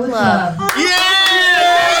Russia with love.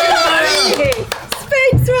 Yeah!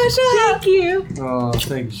 Space Russia! Thank you. Oh,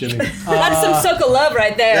 thanks, Jimmy. That's some Soka love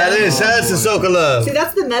right there. That's Ahsoka love. See,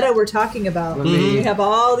 that's the meta we're talking about. We have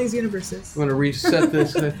all these universes. I'm going to reset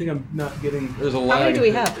this, and I think I'm not getting... There's a lag. How many do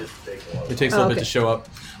we have? It takes a little bit okay. to show up.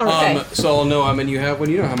 Okay. So I'll know how many you have when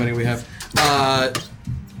you know how many we have.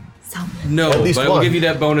 No, At least but I will one. give you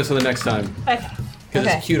that bonus on the next time. Okay. Because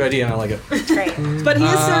Okay. it's a cute idea and I like it. Great. But he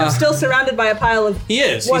is still surrounded by a pile of. He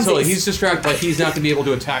is. Onesies. He's distracted. Like he's not going to be able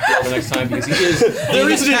to attack you the next time because he is. There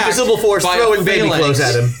is an invisible force throwing baby clothes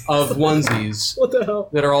at him. Of onesies What the hell?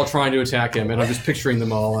 that are all trying to attack him, and I'm just picturing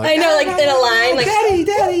them all. I Like, know, like in a line, like Daddy.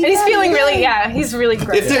 And he's feeling really, he's really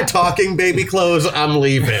great. If they're talking baby clothes, I'm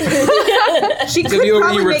leaving. She could you over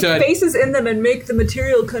probably you, make Riptide. faces in them and make the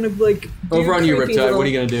material kind of like. over on you, creepy Riptide. little- What are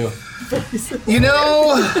you going to do? You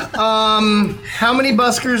know, how many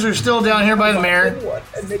buskers are still down here by the mayor?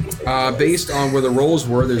 Based on where the rolls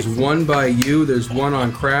were, there's one by you, there's one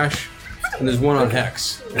on Crash, and there's one on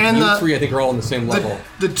Hex. And you the- three, I think, are all on the same level.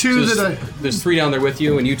 The two So that there's 3 down there with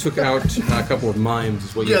you, and you took out a couple of mimes.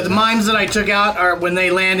 Is what you the mimes that I took out are when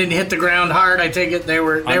they landed and hit the ground hard. I take it they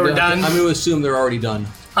were done. I'm going to assume they're already done.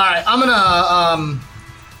 All right, I'm gonna.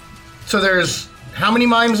 So there's how many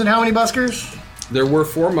mimes and how many buskers? There were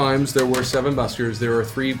 4 mimes, there were 7 buskers, there are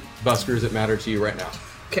 3 buskers that matter to you right now.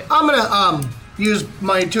 Okay, I'm gonna use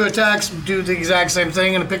my 2 attacks, do the exact same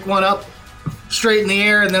thing, and pick one up straight in the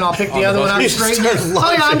air, and then I'll pick the the other one up buskers? straight. In the Start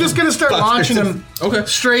Oh yeah, I'm just gonna start launching launching them Okay.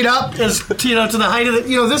 straight up, as to the height of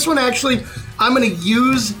the. This one actually, I'm gonna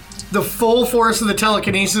use the full force of the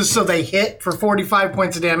telekinesis, so they hit for 45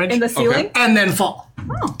 points of damage, In the ceiling? and then fall.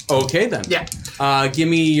 Okay then. Yeah. Give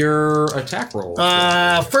me your attack roll.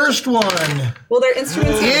 First one Will their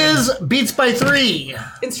instruments is beats by 3.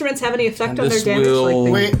 instruments have any effect on their this damage? will Like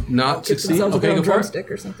they Wait. not get succeed. themselves with Okay, their go own for it. drumstick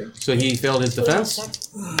or something. So he failed his defense.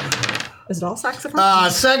 Is it all saxophone?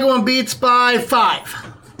 Second one beats by 5.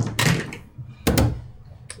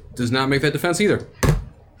 Does not make that defense either.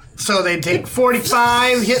 So they take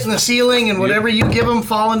 45, hitting the ceiling, and whatever you give them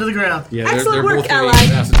fall into the ground. Yeah, Excellent they're work, both getting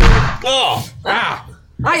ally. acid. Oh! Ah!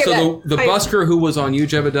 Hi, So the Hi. busker who was on you,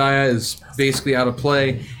 Jebediah, is basically out of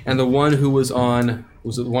play, and the one who was on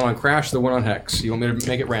the one on Crash, the one on Hex. You want me to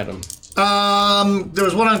make it random? There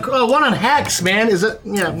was one on Hex, man. Is it?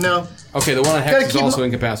 Yeah, no. Okay, the one on Gotta Hex is keep also him-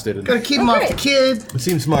 incapacitated. Gotta keep him off the kid. It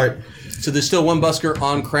seems smart. So there's still one busker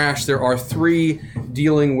on Crash. There are 3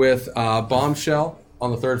 dealing with Bombshell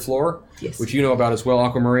on the 3rd floor, Yes. which you know about as well,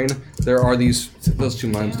 Aquamarine. There are those 2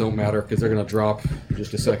 mimes don't matter because they're going to drop in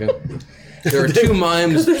just a second. There are 2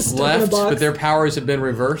 mimes they're stuck in a left, box. but their powers have been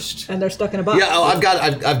reversed. And they're stuck in a box. Yeah,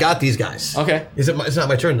 I've got these guys. Okay. It's not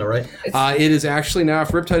my turn though, right? It is actually now, if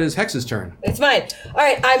Riptide is Hex's turn. it's mine. All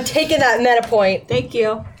right, I'm taking that meta point. Thank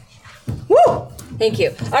you. Woo! Thank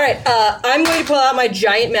you. All right, I'm going to pull out my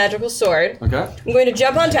giant magical sword. Okay. I'm going to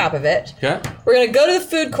jump on top of it. Okay. We're going to go to the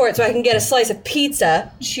food court so I can get a slice of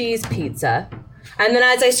pizza, cheese pizza. And then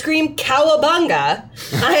as I scream cowabunga,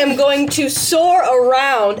 I am going to soar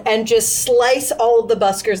around and just slice all of the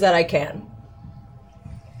buskers that I can.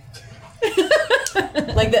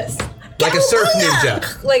 Like this. Like a surf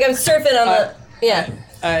ninja. Like I'm surfing on the... Yeah.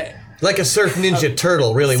 Like a surf ninja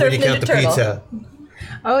turtle, really, when Surf you count ninja the turtle. pizza.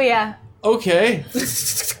 Oh yeah. Okay.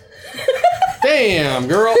 Damn,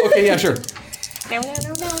 girl. Okay, yeah, sure. No.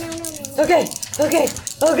 Okay.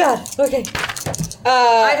 Oh God. Okay.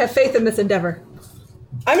 I have faith in this endeavor.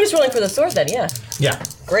 I'm just rolling for the sword then, yeah. Yeah.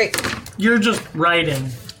 Great. You're just writing.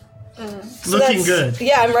 So Looking that's- good.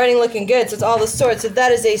 Yeah, I'm writing looking good, so it's all the swords. So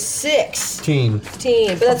that is a 16. But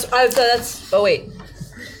that's... Oh, wait.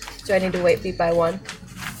 Do I need to wait beat by 1?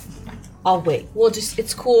 I'll wait.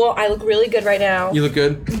 It's cool. I look really good right now. You look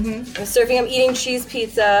good. I'm surfing. I'm eating cheese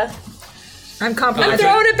pizza. I'm I'm complimented.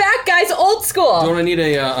 throwing it back, guys. Old school. Don't I need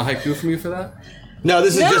a haiku from you for that? No,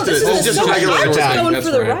 this is No, just a regular I'm just attack. going That's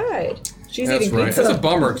for the right. ride. She's That's eating right. pizza. That's a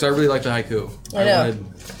bummer because I really like the haiku. I know.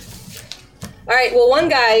 All right. Well,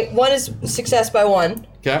 one is success by 1.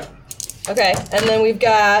 Okay. Okay, and then we've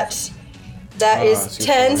got that is see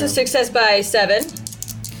 10, what so I am. success by 7.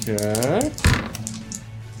 Okay.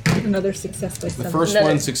 Another success by The 7. first Another.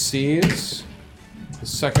 one succeeds. The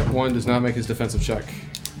second one does not make his defensive check.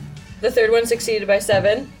 The third one succeeded by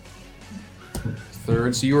 7.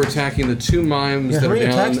 Third, so you were attacking the 2 mimes Yeah, that how are many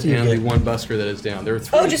down attacks do you and the get? 1 busker that is down. There are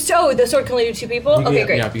 3. Oh, the sword can only do 2 people? Okay, Yeah,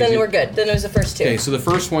 great. yeah, because Then you- we're good. Then it was the first 2. Okay, so the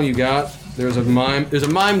first one you got, there's a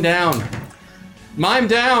mime down. Mime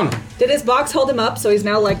down! Did his box hold him up so he's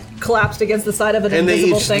now like collapsed against the side of an And they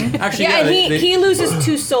invisible each- thing? Actually, Yeah, and they- he loses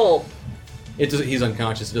 2 soul. he's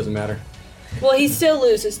unconscious, it doesn't matter. Well, he still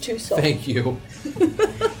loses 2 soul. Thank you.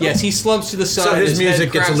 Yes, he slumps to the side. So his head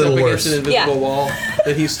music gets a cracks little up worse. against an invisible Yeah. wall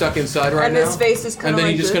that he's stuck inside right And now. his face is kinda And then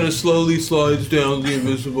he like just this. kind of slowly slides down the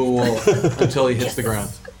invisible wall until he hits the ground.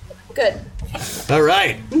 Good. All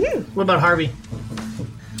right. What about Harvey?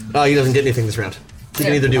 Oh, he doesn't get anything this round. He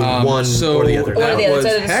can either do one so or the other. Or the other, that was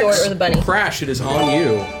it's either the Hex. sword or the bunny. Crash, it is on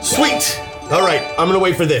you. Sweet. All right, I'm gonna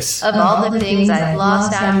wait for this. Of all the things I've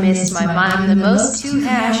lost, I missed my mom the most. 2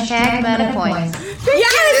 hashtag meta points.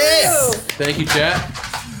 Yes! Thank you, chat.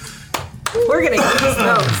 We're gonna use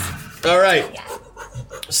those. All right.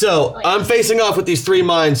 So I'm facing off with these 3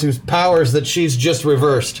 mines whose powers that she's just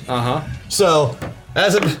reversed. Uh-huh. So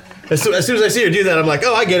as soon as I see her do that, I'm like,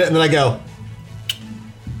 oh, I get it, and then I go.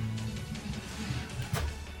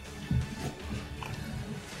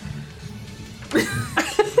 I'm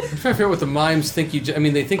trying to figure out what the mimes think you. I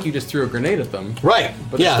mean, they think you just threw a grenade at them, Right.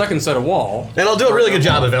 but yeah. they're stuck inside a wall. And I'll do a really good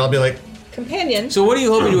job of it. I'll be like, Companion. So, what are you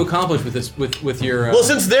hoping to accomplish with this? With your? well,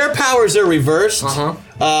 since their powers are reversed, Uh-huh.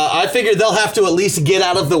 I figured they'll have to at least get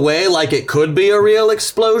out of the way, like it could be a real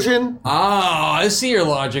explosion. I see your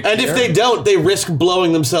logic. And here. if they don't, they risk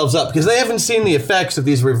blowing themselves up because they haven't seen the effects of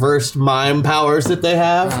these reversed mime powers that they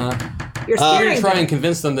have. You're you're gonna scaring try them. and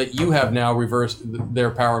convince them that you have now reversed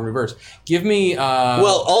their power in reverse. Give me.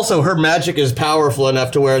 Well, also her magic is powerful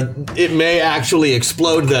enough to where it may actually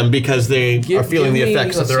explode them because they are feeling the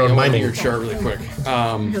effects of their own miming. miming. Your chart really quick.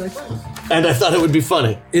 And I thought it would be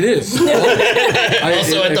funny. It is. Also,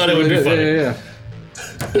 I thought it would be funny.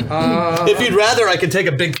 Yeah. If you'd rather, I could take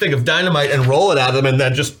a big thing of dynamite and roll it at them, and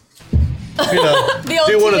then just, The old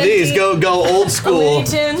do one of these. TNT. Go old school. Looney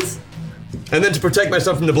Tunes. And then to protect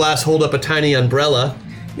myself from the blast, hold up a tiny umbrella.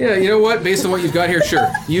 Yeah, you know what? Based on what you've got here,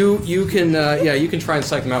 sure. You can you can try and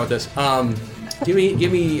psych them out with this. Give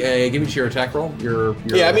me your attack roll. Your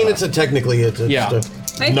Yeah, I mean it's technically it's Yeah. just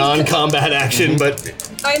a non-combat action, but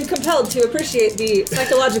I am compelled to appreciate the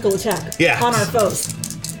psychological attack Yeah. on our foes.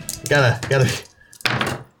 gotta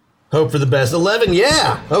hope for the best. 11,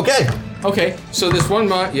 yeah, okay. Okay, so this one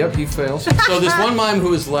mime, yep, he fails. So this one mime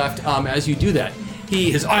who is left, as you do that,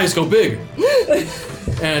 his eyes go big,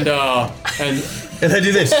 and And I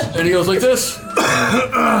do this. and he goes like this,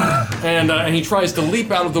 and he tries to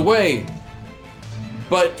leap out of the way,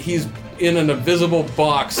 but he's in an invisible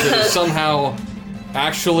box that is somehow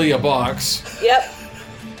actually a box. Yep.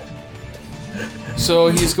 So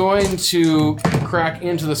he's going to crack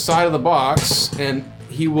into the side of the box, and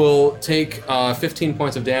he will take 15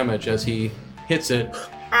 points of damage as he hits it.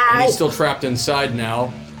 And he's still trapped inside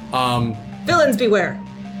now. Villains beware.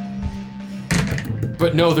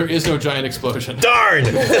 But no, there is no giant explosion. Darn!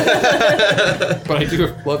 But I do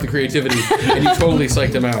love the creativity, and you totally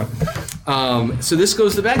psyched him out. So this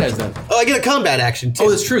goes to the bad guys then. Oh, I get a combat action too. Oh,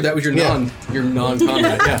 that's true. That was your Yeah.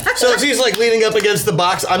 non-combat. Yeah. So if he's like leaning up against the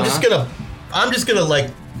box, I'm just gonna like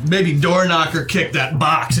maybe door knocker kick that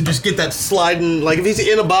box and just get that sliding. Like if he's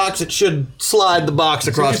in a box, it should slide the box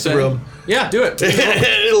across the room. Yeah, do it.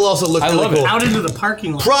 It'll also look really love it. cool. Out into the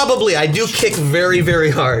parking lot. Probably, I do kick very,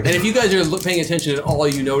 very hard. And if you guys are paying attention at all,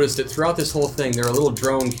 you notice that throughout this whole thing, there are little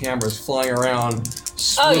drone cameras flying around,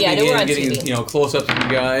 swooping we're on getting TV. close ups of you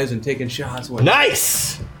guys and taking shots.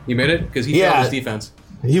 Nice! You made it? Because he failed his defense.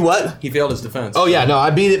 He what? He failed his defense. Oh yeah, no,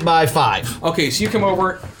 I beat it by 5. Okay, so you come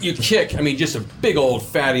over, you kick. I mean, just a big old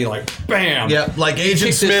fatty, like bam. Yep, like Agent Kick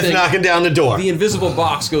this Smith thing. knocking down the door. The invisible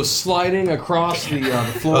box goes sliding across the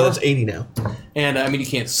floor. Oh, that's 80 now. And I mean, you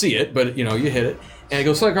can't see it, but you hit it, and it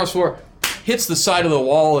goes sliding across the floor, hits the side of the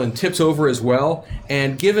wall, and tips over as well.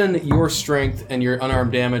 And given your strength and your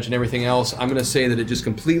unarmed damage and everything else, I'm going to say that it just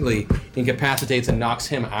completely incapacitates and knocks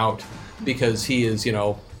him out because he is,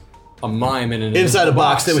 a mime in an Inside a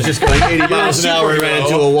box that was just going 80 miles an hour and ran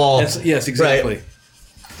into a wall. Yes, exactly. Right.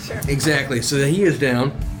 Sure. Exactly. So he is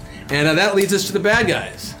down, and that leads us to the bad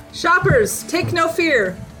guys. Shoppers, take no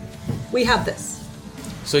fear. We have this.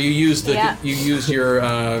 So you use Yeah.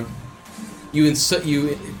 your you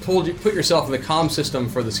put yourself in the comm system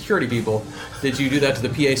for the security people. Did you do that to the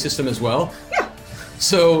PA system as well? Yeah.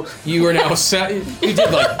 So you are now you did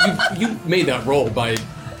you made that roll by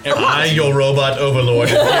I, your robot overlord,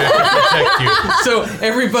 is here to protect you. So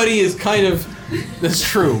everybody is kind of that's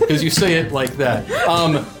true because you say it like that.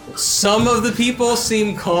 Some of the people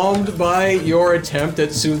seem calmed by your attempt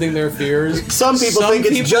at soothing their fears. Some people think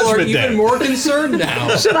it's people are Judgment Day. even more concerned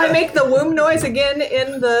now. Should I make the womb noise again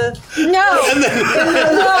in the... No. And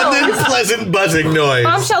then pleasant buzzing noise.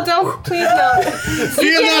 Bombshell, don't. Please don't.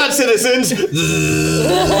 Fear not, citizens. You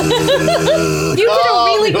did a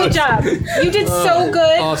really good job. You did so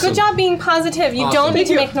good. Awesome. Good job being positive. You don't need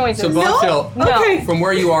to make noises. So Bombshell, No. Okay. from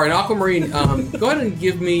where you are in Aquamarine, go ahead and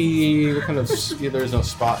give me what kind of there's no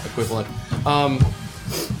spot equivalent.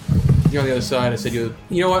 You're on the other side. I said you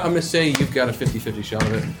know what? I'm going to say you've got a 50-50 shot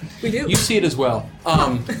of it. We do. You see it as well.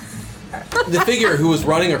 The figure who was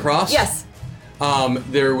running across. Yes.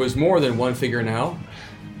 There was more than one figure now,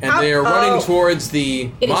 and How- they are running oh. towards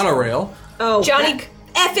the is- monorail. Oh, Johnny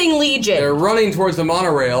effing Legion. They're running towards the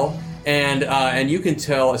monorail, and you can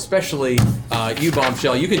tell, especially you,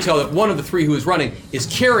 Bombshell, you can tell that one of the three who is running is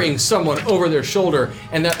carrying someone over their shoulder,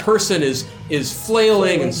 and that person is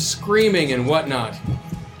flailing and screaming and whatnot.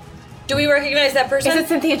 Do we recognize that person? Is it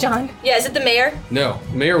Cynthia John? Yeah, is it the mayor? No,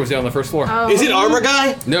 the mayor was down on the first floor. Oh. Is it Armor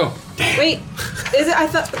Guy? No, Wait, is it? I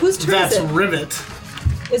thought whose turn That's is it? Rivet.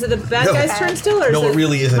 Is it the bad No. guy's turn still, or is No, it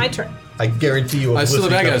really isn't. my turn? I guarantee you. it's still the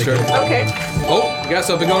bad guy's turn. Okay. Oh, you got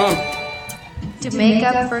something going on. To make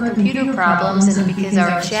up for computer problems and because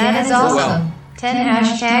our chat is awesome. Well. 10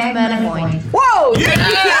 hashtag MetaPoint. Whoa!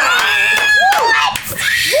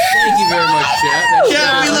 Thank you very much, chat.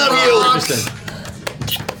 Yeah, we love you.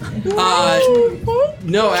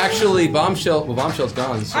 No, actually, Bombshell's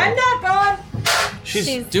gone. So. I'm not gone.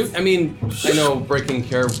 I know breaking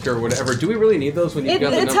character or whatever. Do we really need those when you've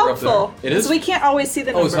got the It's number helpful. up there? It is? We can't always see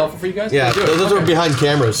the number. Oh, it's helpful for you guys? Yeah, Good. those are Okay. behind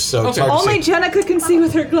cameras, so it's Okay. hard to Only see. Jenica can see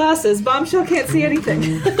with her glasses. Bombshell can't see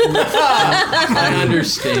anything. I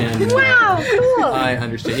understand. Wow, cool. I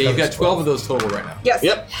understand. Yeah, you've got 12 of those total right now. Yes.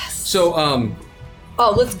 Yep. So,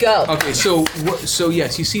 Oh, let's go. okay, so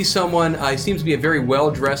yes, you see someone, he seems to be a very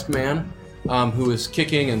well-dressed man, who is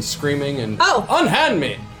kicking and screaming and, Oh. unhand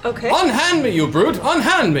me! Okay. Unhand me, you brute!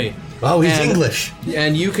 Unhand me! Oh, he's And- English.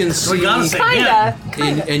 And you can see, We gotta say yeah.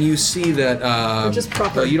 Kinda. and you see that, just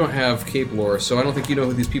proper. you don't have cape lore, so I don't think you know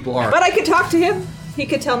who these people are. But I could talk to him. He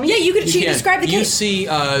could tell me. Yeah, you could You can. describe the You case. see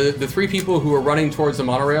the three people who are running towards the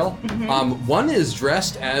monorail. Mm-hmm. One is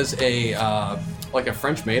dressed as a like a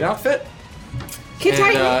French maid outfit, Kid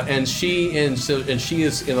Titan. and she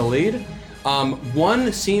is in the lead.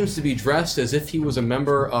 One seems to be dressed as if he was a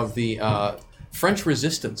member of the French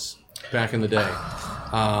Resistance back in the day,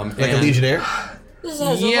 Like a Legionnaire? This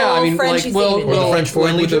has a yeah, little I mean, Frenchy like well, thing to it. the French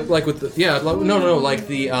Foreign like with the, Legion? like with the no, like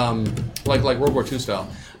the like World War II style.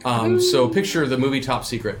 So picture the movie Top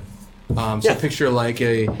Secret. So Yeah. picture like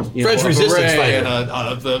a French a resistance beret fighter.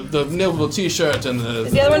 and the noble T-shirt and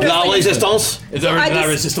the other one La dressed like- Resistance? Is that I La just-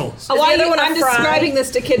 Resistance? Oh, why the other one I'm a fry? describing this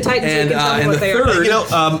to Kid Titan so you And can tell me and what the they are. third, You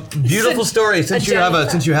know, beautiful story. Since you have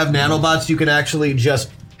agenda. since you have nanobots, you can actually just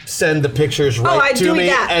send the pictures right I'm to doing me,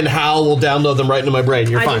 that. and Hal will download them right into my brain.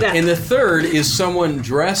 You're I do fine. that. and the third is someone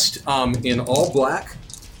dressed in all black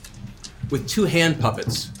with two hand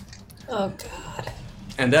puppets. Oh god.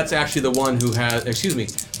 And that's actually the one who has,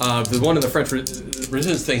 the one in the French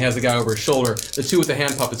resistance thing has the guy over his shoulder. The two with the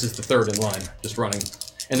hand puppets is the third in line, just running.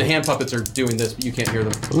 And the hand puppets are doing this, but you can't hear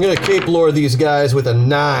them. I'm gonna cape lore these guys with a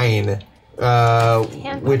 9,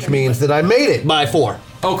 which means that I made it by 4.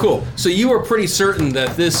 Oh, cool. So you are pretty certain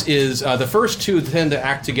that this is the first two tend to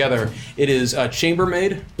act together. It is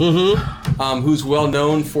Chambermaid, who's well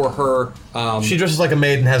known for her. She dresses like a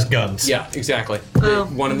maid and has guns. Yeah, exactly.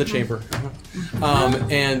 One in the chamber.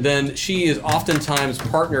 And then she is oftentimes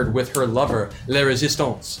partnered with her lover, Le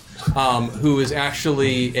Resistance, who is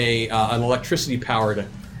actually an electricity-powered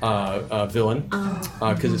villain,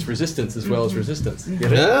 because it's resistance as well as resistance.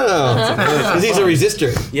 Get it? Oh, because he's a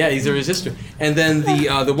resistor. Yeah, he's a resistor. And then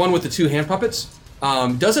the one with the two hand puppets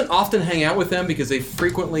doesn't often hang out with them because they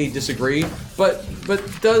frequently disagree, but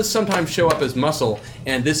does sometimes show up as muscle.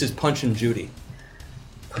 And this is Punch and Judy.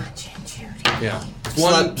 Punch and Judy. Yeah,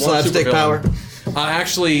 Slapstick supervillain. power.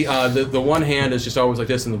 Actually, the one hand is just always like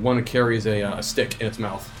this, and the one carries a stick in its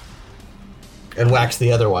mouth. And whacks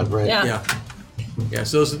the other one, right? Yeah. Yeah.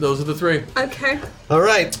 So those are the three. Okay. All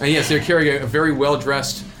right. And yes, they're carrying a very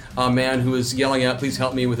well-dressed man who is yelling out, "Please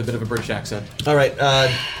help me," with a bit of a British accent. All right.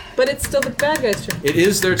 But it's still the bad guy's turn. It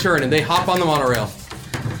is their turn, and they hop on the monorail.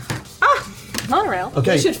 Monorail.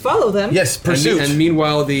 Okay. We should follow them. Yes, pursuit. And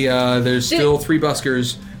meanwhile, there's still three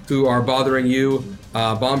buskers who are bothering you,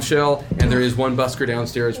 Bombshell, and there is one busker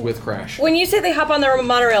downstairs with Crash. When you say they hop on the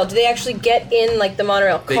monorail, do they actually get in like the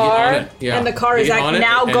monorail car? They get on it, yeah. And the car They is get on it,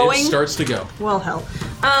 now and going? It starts to go. Well, hell.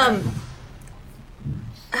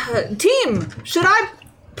 Team, should I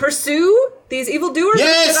pursue these evildoers?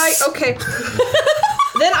 Yes! Or should I? Okay.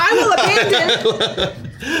 Then I will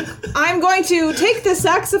abandon. I'm going to take the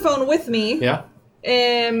saxophone with me. Yeah.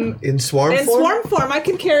 In swarm In form? swarm form, I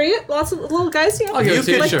can carry it. Lots of little guys, you know. I'll give it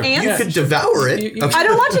to you, like sure. ants. You could devour it. You- I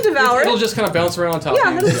don't want to devour It'll it. just kind of bounce around on top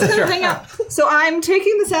Yeah, of it'll you. just kind Sure. of hang out. So I'm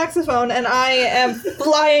taking the saxophone and I am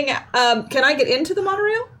flying. Can I get into the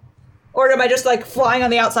monorail? Or am I just like flying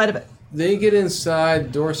on the outside of it? They get inside, the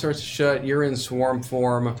door starts to shut, you're in swarm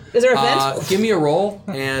form. Is there a vent? Give me a roll,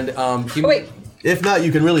 and give me... Oh, wait. If not,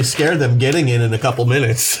 you can really scare them getting in a couple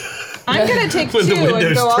minutes. I'm going to take When two the and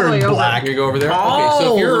windows go all the turn way over. black. You go over there? All Okay, so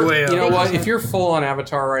if the you're... way You know over. what? If you're full on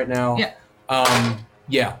Avatar right now...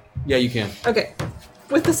 Yeah. Yeah, you can. Okay.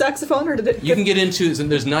 With the saxophone, or did it? You can get into...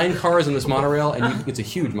 There's 9 cars in this monorail, and it's a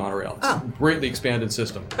huge monorail. It's Oh. a greatly expanded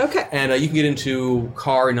system. Okay. And you can get into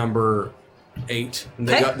car number 8. And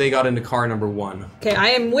Okay. they got into car number 1. Okay, I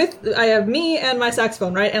have me and my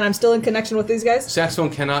saxophone, right? And I'm still in connection with these guys? Saxophone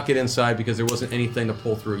cannot get inside because there wasn't anything to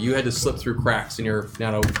pull through. You had to slip through cracks in your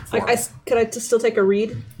nano form. Could I still take a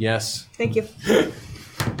read? Yes. Thank you.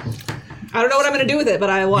 I don't know what I'm going to do with it, but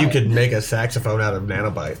I want You it. could make a saxophone out of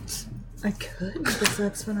nanobites. I could make a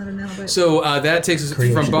saxophone out of nanobites. So that takes us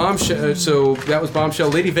Creation. from Bombshell. So that was Bombshell.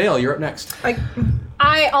 Lady Vale, you're up next.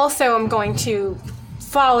 I also am going to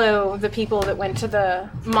follow the people that went to the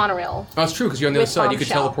monorail. Oh, it's true because you're on the other With side. You could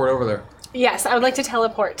Bombshell. teleport over there. Yes, I would like to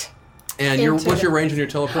teleport. And Into what's your the- range when you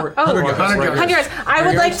teleport? Oh, 100 yards. 100 yards. I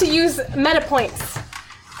would 100 like yards? to use meta points.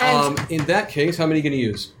 And In that case, how many are you going to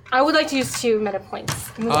use? I would like to use 2 meta points.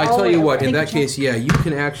 Move I all tell the you way what. over. In Thank that you, case, yeah, you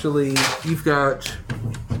can actually. You've got.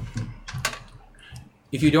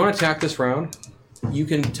 If you don't attack this round, you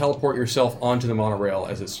can teleport yourself onto the monorail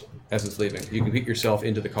as it's leaving. You can get yourself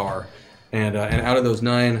into the car, and out of those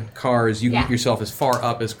 9 cars, you can Yeah. get yourself as far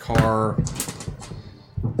up as car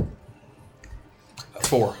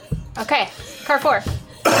 4. Okay, car 4.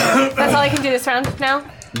 That's all I can do this round now?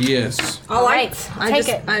 Yes. All right, I'll take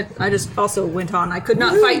it. I just also went on. I could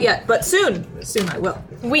not fight yet, but soon I will.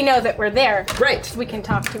 We know that we're there. Right. We can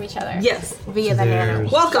talk to each other. Yes. Via the nano.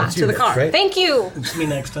 Welcome to the car. Right? Thank you. It's me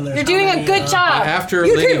next, and there's You're how doing a many, good job. After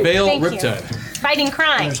You Lady too. Vale, Thank you. Riptide. Fighting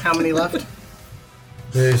crime. There's how many left?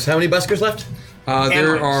 There's how many buskers left?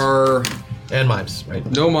 There mimes. are And mimes, right?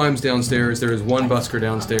 no mimes downstairs. There is 1 busker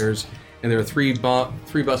downstairs, and there are 3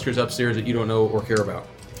 buskers upstairs that you don't know or care about.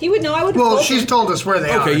 He would know I would. Well, have she's told us where they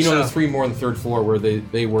are. Okay, you know so. there's 3 more on the 3rd floor where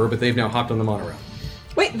they were, but they've now hopped on the monorail.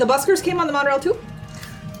 Wait, the buskers came on the monorail too?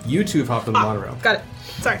 You 2 have hopped on the monorail. Got it.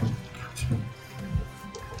 Sorry.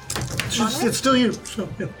 It's still you. So,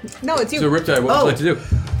 yeah. No, it's you. So Riptide, what would you like to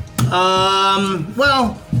do?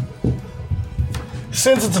 Well,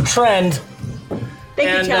 since it's a trend, Thank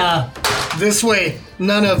and you, Chad. this way,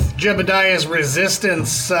 none of Jebediah's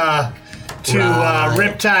resistance to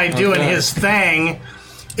Riptide doing Okay. his thing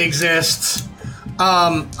exists.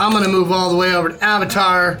 I'm gonna move all the way over to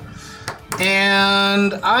Avatar,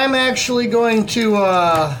 and I'm actually going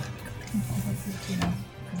to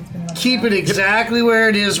keep it exactly where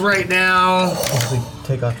it is right now.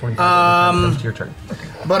 Take off 25. It's your turn.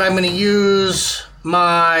 But I'm going to use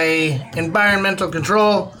my environmental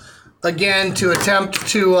control again to attempt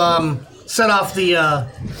to set off the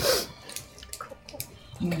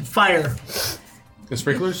fire The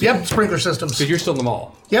sprinklers? Yep, sprinkler systems. Because you're still in the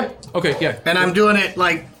mall. Yep. Okay, yeah. And I'm doing it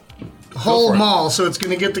like Go whole for it. mall, so it's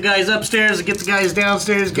going to get the guys upstairs, get the guys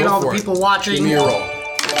downstairs, get Go all the for it. people watching. Give me a roll.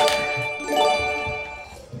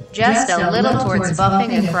 Just a little towards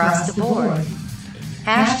buffing across the board.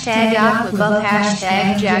 Hashtag Aqua buff,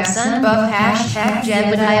 hashtag Jackson buff, hashtag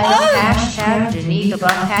Jedediah buff, hashtag Janika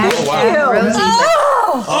buff, hashtag Rosie buff.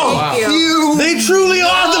 Oh, wow. You. They truly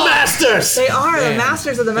are the masters! They are Man. the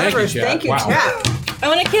masters of the Thank you, metaverse. chat. Thank you, Wow. chat. I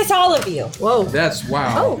want to kiss all of you. Whoa. That's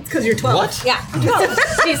wow. Oh, it's because you're 12. What? Yeah. No.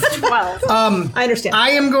 She's 12. I understand. I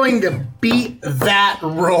am going to beat that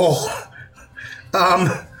roll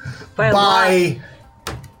By a lot. by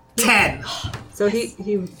 10. So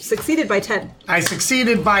he succeeded by 10. I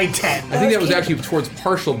succeeded by 10. I think that was actually towards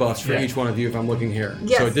partial buffs for each one of you if I'm looking here.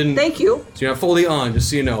 Yes, So it didn't. thank you. So you're not fully on, just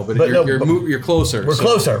so you know, but, But you're, no, but you're closer. we're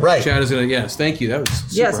closer, right. Chad is gonna. Yes, thank you. That was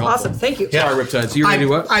super Yes, helpful. awesome. Thank you. Sorry, Riptide. So you ready to do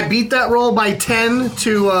what? I beat that roll by 10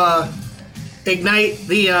 to ignite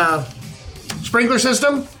the sprinkler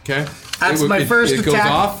system. Okay. That's my first it goes attack.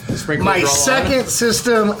 off. The sprinklers My are all on. second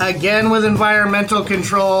system, again with environmental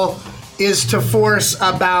control, is to force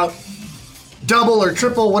about double or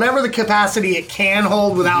triple whatever the capacity it can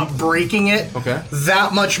hold without breaking it. Okay.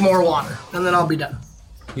 That much more water, and then I'll be done.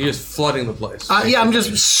 You're just flooding the place. Yeah, I'm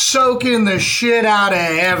just soaking the shit out of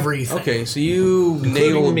everything. Okay, so you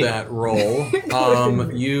nailed me. that roll.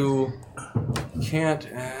 You can't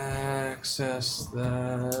access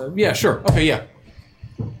the. Yeah, sure. Okay, yeah.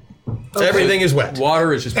 Everything is wet.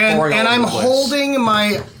 Water is just And pouring all I'm over the place. holding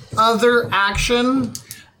my other action.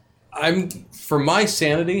 For my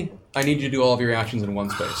sanity, I need you to do all of your actions in one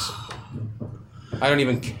space. I don't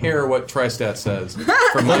even care what Tristat says.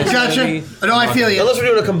 For my Gotcha. sanity, No, I feel you. Unless we're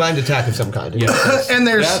doing a combined attack of some kind. Yeah, And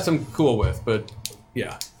there's that's I'm cool with, but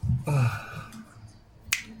yeah.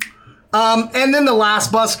 and then the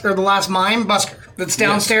last busker, the last mine busker that's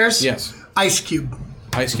downstairs. Yes. Ice cube.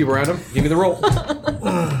 Ice cube around him. Give me the roll.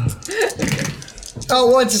 Oh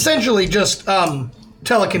well, it's essentially just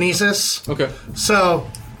telekinesis. Okay. So,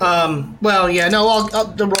 well, yeah, no,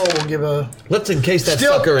 the roll will give a Let's encase that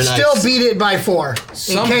still sucker in ice. beat it by 4,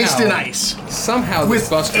 encased in ice. Somehow With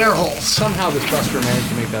this busker air holes. Somehow this busker managed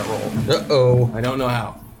to make that roll. Uh-oh. I don't know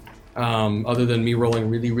how. Other than me rolling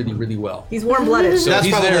really, really, really well. He's warm-blooded. So That's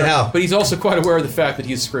he's probably there, how. but he's also quite aware of the fact that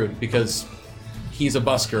he's screwed because he's a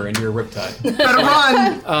busker and you're a riptide. Better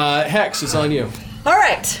run. Hex, it's on you. All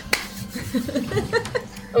right.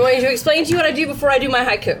 I'm going to explain to you what I do before I do my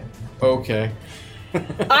haiku. Okay.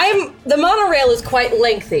 The monorail is quite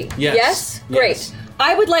lengthy. Yes. Great. Yes.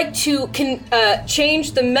 I would like to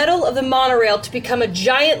change the metal of the monorail to become a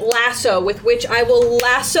giant lasso with which I will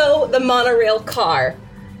lasso the monorail car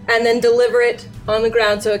and then deliver it on the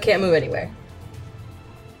ground so it can't move anywhere.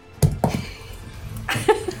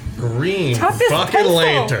 Green Tough as fucking pencil.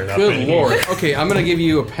 lantern up Good in here. lord. Okay, I'm gonna give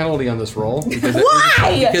you a penalty on this roll. Because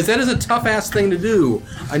Why? Because that is a tough ass thing to do.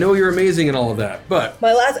 I know you're amazing and all of that, but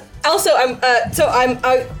My last. Also, I'm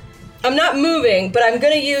not moving, but I'm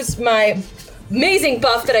gonna use my amazing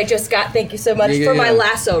buff that I just got. Thank you so much Yeah, for my yeah.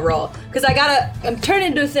 lasso roll because I'm turned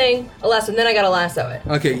into a thing, a lasso, and then I gotta lasso it.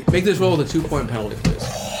 okay, make this roll with a 2-point penalty, please.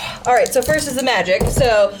 All right, so first is the magic.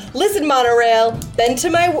 So listen, monorail, bend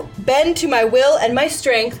to my will and my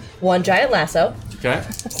strength. One giant lasso. Okay.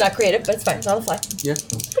 It's not creative, but it's fine. It's on the fly. Yeah.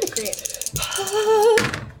 Pretty creative.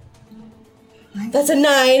 That's a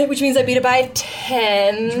 9, which means I beat it by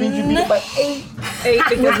 10. Which means you beat it by 8. 8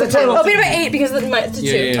 because the total. Oh, beat it by 8 because it's a 2.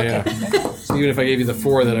 Yeah. So even if I gave you the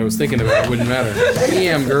 4 that I was thinking about, it wouldn't matter.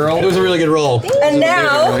 Damn, girl. It was a really good roll. And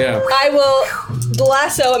now Yeah. I will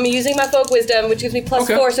lasso. I'm using my folk wisdom, which gives me plus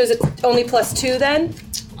Okay. 4. So is it only plus 2 then?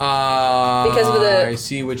 Because of the- I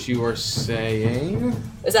see what you are saying.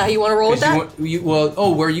 Is that how you want to roll with that?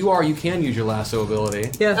 Where you are, you can use your lasso ability.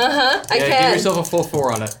 Yeah. I Yeah, can. give yourself a full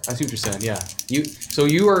 4 on it. I see what you're saying. Yeah. You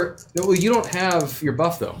don't have your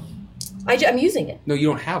buff though. I'm using it. No, you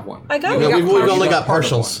don't have one. I got You one. have We've only you got part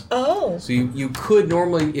of partials. one. Oh. So you could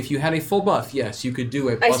normally, if you had a full buff, yes, you could do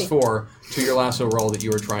a plus see. 4 to your lasso roll that you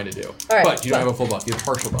were trying to do. All right, But you don't well. have a full buff. You have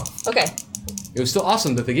partial buff. Okay. It was still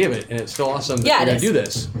awesome that they gave it, and it's still awesome that Yeah, you're it going to is. do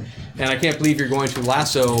this. And I can't believe you're going to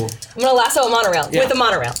lasso, I'm gonna lasso a monorail Yeah. with a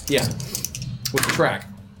monorail. yeah, with the track.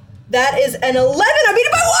 That is an 11. I beat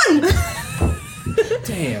it by 1.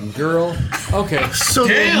 Damn, girl. Okay. So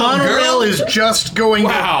Damn, the monorail girl. is just going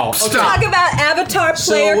Wow. to Okay. stop. Talk about avatar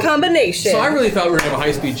player combination. So I really thought we were going to have a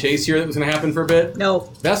high-speed chase here that was going to happen for a bit. No.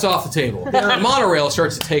 That's off the table. The monorail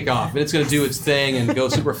starts to take off, and it's going to do its thing and go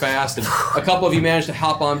super fast. And a couple of you managed to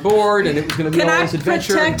hop on board, and it was going to be Can all I this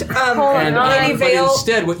adventure. protect And, Lady but Vale?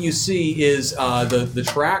 instead, what you see is the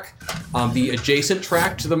track, the adjacent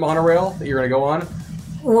track to the monorail that you're going to go on.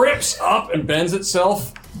 rips up and bends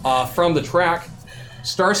itself from the track,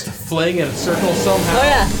 starts to fling in a circle somehow, Oh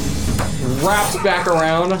yeah. wraps back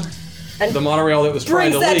around And the monorail that was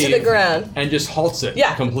trying brings to that leave to the ground. and just halts it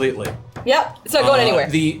Yeah. completely. Yep. It's not going anywhere.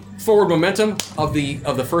 The forward momentum of the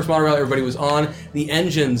first monorail everybody was on, the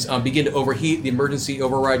engines begin to overheat, the emergency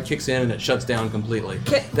override kicks in, and it shuts down completely.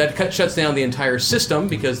 That shuts down the entire system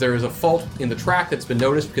because there is a fault in the track that's been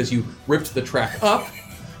noticed because you ripped the track up.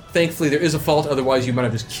 Thankfully, there is a fault, otherwise you might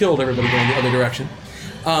have just killed everybody going the other direction.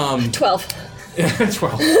 12.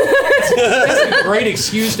 12. That's a great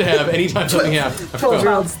excuse to have anytime something happens.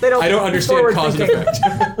 12-year-olds. They don't. I don't understand forward cause and thinking.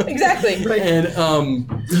 effect. Exactly. And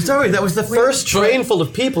Sorry, that was the first train full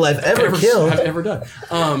of people I've ever I've killed. ever done.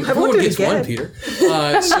 won't Everyone do it gets one, again. Peter.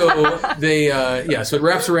 So they, so it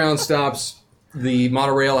wraps around, stops. The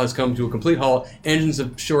monorail has come to a complete halt. Engines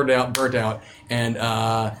have shorted out, burnt out, and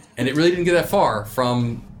it really didn't get that far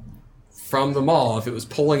from the mall. If it was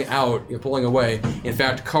pulling away. In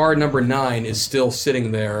fact, car number 9 is still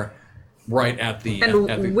sitting there, right at the. And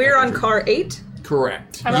at the we're at on the- car 8?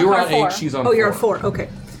 Correct. I'm on You're car on 8. 4. She's on. Oh, 4. you're on 4. Okay.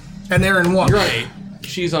 And they're in 1. You're on 8.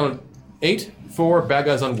 She's on 8. 4. Bad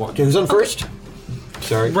guys on 1. Okay, who's on first?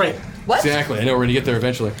 Sorry. Right. What? Exactly. I know we're gonna get there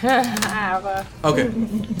eventually. Okay.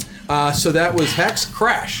 So that was Hex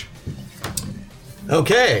Crash.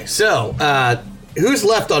 Okay, so who's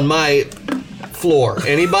left on my floor?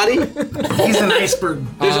 Anybody? He's an iceberg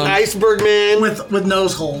There's an iceberg man. with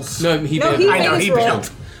nose holes. No, he No, did. he I know, made he his roll.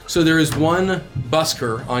 jumped. So there is one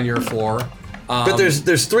busker on your floor. But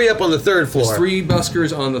there's 3 up on the 3rd floor. 3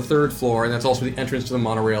 buskers on the 3rd floor, and that's also where the entrance to the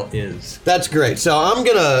monorail is. That's great. So I'm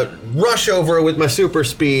gonna rush over with my super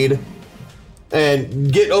speed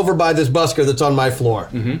and get over by this busker that's on my floor.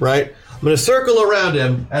 Right? I'm gonna circle around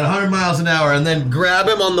him at 100 miles an hour and then grab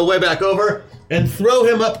him on the way back over and throw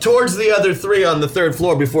him up towards the other 3 on the 3rd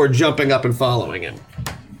floor before jumping up and following him.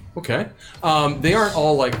 Okay. They aren't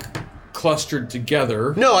all like clustered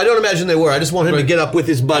together. No, I don't imagine they were. I just want him to get up with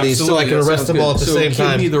his buddies so I Absolutely, can that arrest sounds them all at good. the So same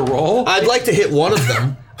time. Give me the roll. I'd like to hit one of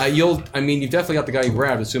them. You've definitely got the guy you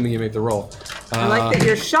grabbed, assuming you make the roll. I like that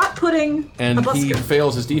you're shot putting And a he busker.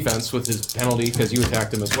 fails his defense with his penalty because you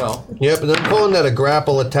attacked him as well. Yep, and then pulling that a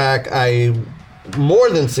grapple attack, I more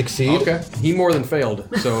than succeed. Okay. He more than failed,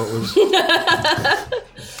 so it was.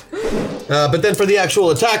 But then for the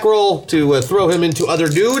actual attack roll to throw him into other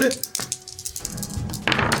dude,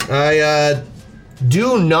 I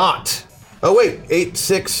do not. Oh wait, 8,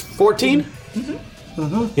 6, 14?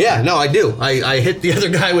 Yeah, no, I do. I hit the other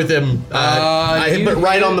guy with him. I hit it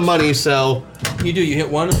right on the money, so. You do. You hit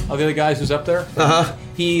one of the other guys who's up there. Uh-huh.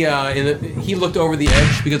 He looked over the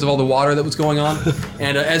edge because of all the water that was going on,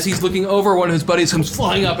 and as he's looking over, one of his buddies comes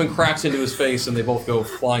flying up and cracks into his face, and they both go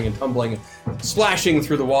flying and tumbling, splashing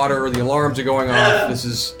through the water. The alarms are going off. This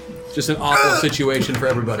is just an awful situation for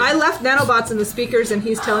everybody. I left nanobots in the speakers and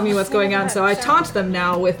he's telling me what's going on, so I taunt them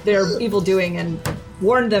now with their evil doing and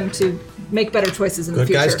warned them to make better choices in the Good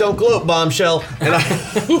future. guys don't gloat, bombshell. And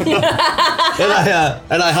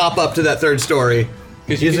I hop up to that 3rd story.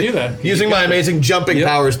 Because you can do that. Using my amazing jumping Yep.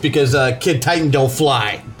 powers because Kid Titan don't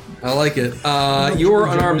fly. I like it. Your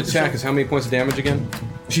unarmed attack is how many points of damage again?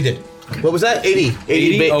 She did. What was that? 80.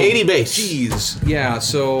 80, 80 base. Jeez. Yeah,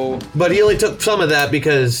 so But he only took some of that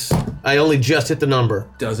because I only just hit the number.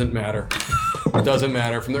 doesn't matter. It doesn't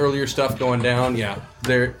matter. From the earlier stuff going down, yeah.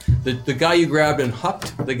 The guy you grabbed and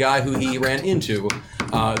hucked, the guy who he ran into,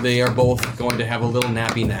 they are both going to have a little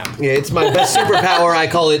nappy nap. Yeah, it's my best superpower. I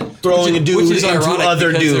call it throwing a dude Which is into ironic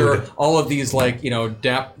other because there dude. are all of these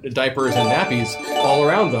diapers and nappies all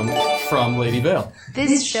around them from Lady Vale.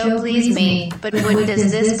 This show pleased me, but what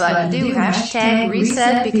does this button do? Hashtag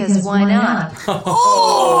reset because why not?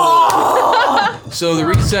 So the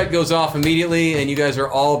reset goes off immediately, and you guys are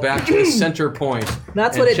all back to the center point.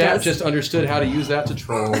 That's and what it chat does. just understood how to use that to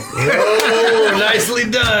troll. Oh, nicely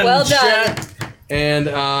done. Well done. chat. And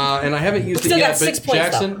I haven't used it Still yet, got but 6 points,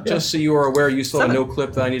 Jackson, though. just so you are aware, you still have a 7. no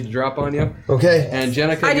clip that I need to drop on you. Okay. And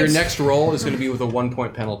Jenica, I your just- next roll is going to be with a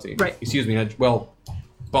 1-point penalty. Right. Excuse me.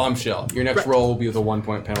 Bombshell. Your next Right. roll will be with a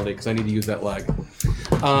 1-point penalty because I need to use that leg.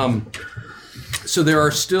 So there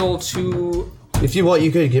are still 2. If you want,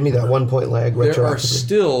 you could give me that 1-point lag There are retroactively.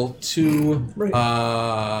 still 2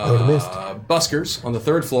 would've missed. buskers on the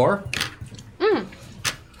 3rd floor.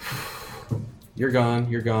 You're gone.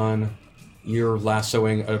 You're gone. You're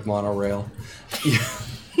lassoing a monorail.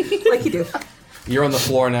 Like you do. You're on the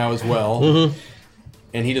floor now as well. Mm-hmm.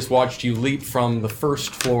 And he just watched you leap from the 1st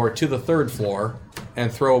floor to the 3rd floor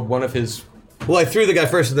and throw one of his. Well, I threw the guy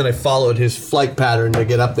first and then I followed his flight pattern to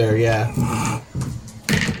get up there, yeah.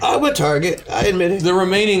 I'm a target, I admit it. The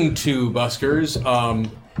remaining 2 buskers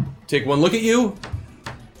take one look at you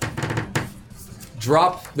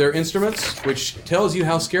drop their instruments, which tells you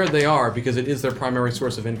how scared they are because it is their primary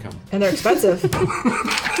source of income. And they're expensive.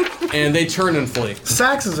 And they turn and flee.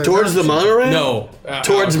 Saxes are Towards the monorail? No.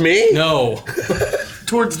 Towards me? No.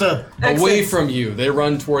 towards the Away from you. They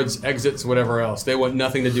run towards exits, whatever else. They want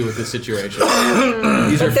nothing to do with this situation.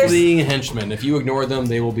 These are fleeing henchmen. If you ignore them,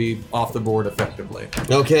 they will be off the board effectively.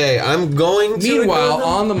 Okay, I'm going to. Meanwhile,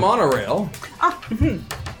 on the monorail,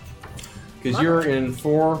 because you're in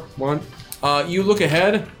 4-1, you look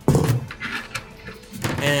ahead,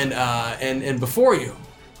 and before you,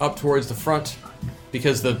 up towards the front,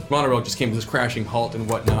 because the monorail just came to this crashing halt and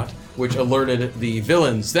whatnot, which alerted the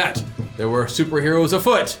villains that there were superheroes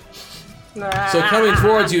afoot. So coming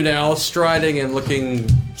towards you now, striding and looking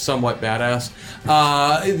somewhat badass,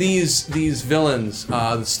 these villains,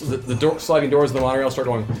 the sliding doors of the monorail start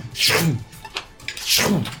going,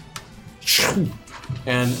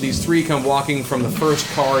 and these three come walking from the first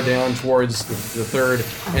car down towards the third,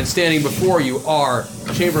 and standing before you are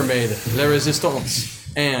Chambermaid, La Resistance,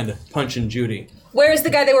 and Punch and Judy. Where is the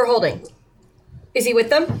guy they were holding? Is he with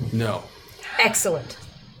them? No. Excellent.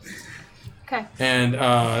 Okay. And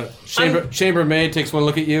Chambermaid takes one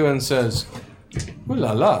look at you and says, "Ooh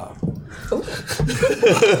la la." Of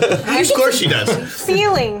course she does.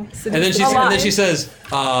 Feeling. And then she says,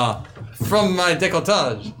 "From my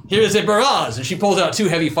décolletage, here is a barrage." And she pulls out two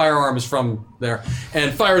heavy firearms from there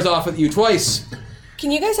and fires off at you twice.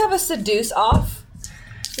 Can you guys have a seduce off?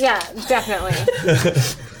 Yeah, definitely.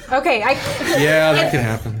 Okay, Yeah, that could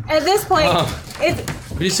happen. at this point, it's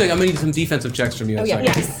I'm just saying, I'm gonna need some defensive checks from you. In a second.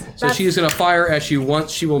 yes. So she's gonna fire at you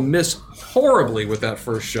once. She will miss horribly with that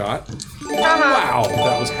first shot. Wow,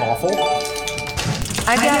 that was awful.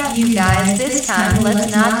 I got you guys this time.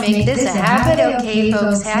 Let's not make this a habit, okay,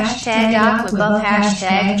 folks? Hashtag Aquabuff,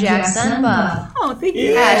 hashtag JacksonBuff. Oh, thank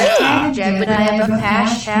you. Hashtag Jebediah Buff,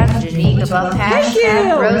 hashtag Janika Buff,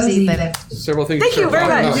 hashtag Rosie Buff. Several things. Thank you very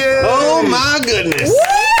much. Oh my goodness.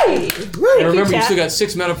 And remember, you still got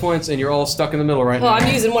 6 meta points, and you're all stuck in the middle right Well, now.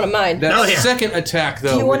 I'm using one of mine. That second attack,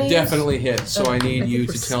 though, you would wanna definitely hit. So I need you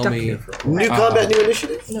to tell me. New combat, new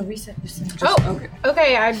initiative? No, reset.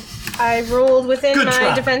 okay. I rolled within Good my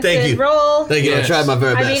try. defensive Thank you. roll. Thank you. I Yes. tried my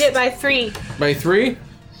very I best. beat it by 3. By 3.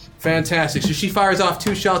 Fantastic. So she fires off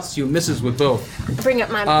 2 shots at you, misses with both. Bring up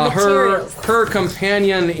my Her materials.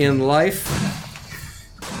 companion in life,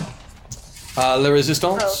 La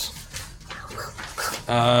Resistance,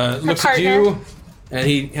 looks at you, and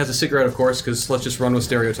he has a cigarette, of course, because let's just run with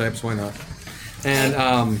stereotypes. Why not? And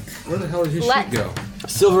where the hell did his Let- sheet go?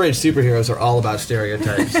 Silver Age superheroes are all about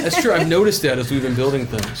stereotypes. That's true. I've noticed that as we've been building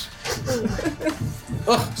things.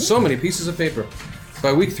 Oh, so many pieces of paper.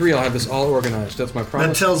 By week 3, I'll have this all organized. That's my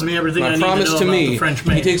promise. that tells me everything I My need to promise know to about me. the French He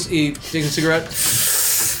maid. takes a cigarette,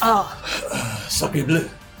 Sacre bleu.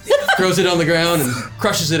 throws it on the ground, and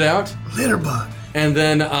crushes it out. Litterbug. And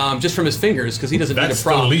then just from his fingers, because he doesn't need a That's the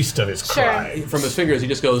prop. least of his Sure. crime. From his fingers, he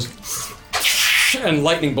just goes, and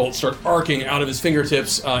lightning bolts start arcing out of his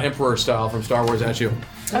fingertips, Emperor style from Star Wars at you.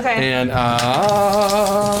 Okay. And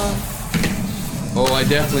I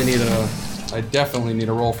definitely need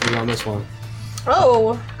a roll for you on this one.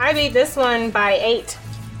 Oh, I beat this one by 8.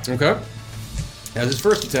 Okay. As his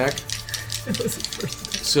first attack.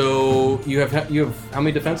 So you have how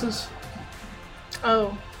many defenses?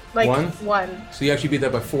 Oh, like One? 1. So you actually beat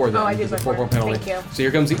that by 4 then. Oh, I did because by of 4. 4-point penalty. Thank you. So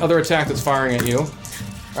here comes the other attack that's firing at you.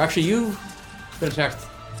 Or actually, you've been attacked.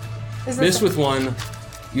 Is this Missed with 1.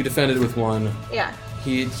 You defended with 1. Yeah.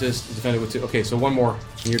 He just defended with 2. Okay, so 1 more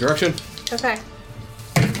in your direction. Okay.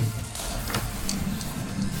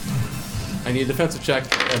 I need a defensive check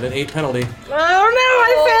and then 8 penalty. Oh no,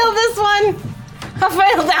 I failed this one. I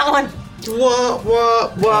failed that one.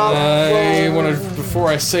 I want to, before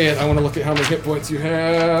I say it, I want to look at how many hit points you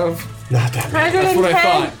have. Not that many. That's what I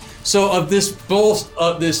 110. thought. So of this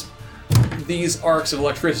these arcs of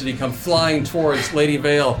electricity come flying towards Lady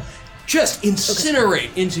Vale, just incinerate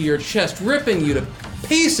into your chest, ripping you to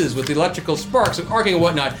pieces with the electrical sparks and arcing and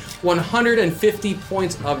whatnot. 150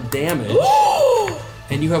 points of damage,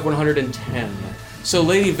 and you have 110. So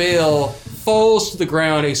Lady Vale falls to the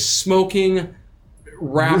ground, a smoking,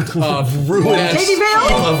 wrapped up mess Lady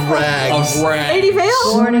Vale? Of rags. of rags. Lady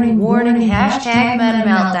Vale? Warning, hashtag Meta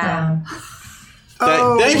Meltdown.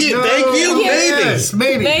 Thank you, maybe. Yes,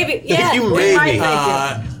 maybe. Maybe. Yeah. Thank you, maybe.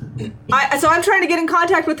 So I'm trying to get in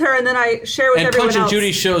contact with her, and then I share with And everyone Punch and else.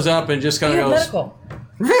 Judy shows up and just kind You of have goes. medical.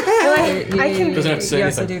 I can. Doesn't have to say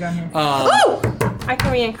Yes, I anything. do down here. I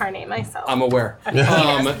can reincarnate myself. I'm aware. He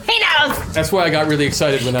knows. That's why I got really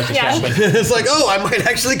excited when that just Yeah. happened. It's like, oh, I might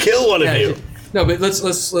actually kill one of you. No, but let's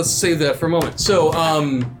save that for a moment. So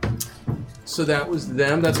So that was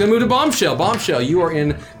them. That's going to move to Bombshell. Bombshell, you are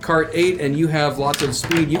in cart 8 and you have lots of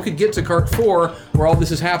speed. You could get to cart 4 where all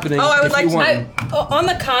this is happening. Oh, I would if like you to. want. On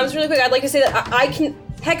the comms, really quick, I'd like to say that I can.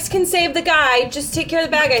 Hex can save the guy. Just take care of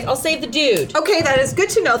the bad guys. I'll save the dude. Okay, that is good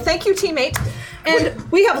to know. Thank you, teammate.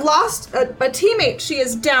 And we have lost a teammate. She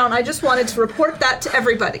is down. I just wanted to report that to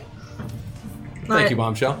everybody. Thank you,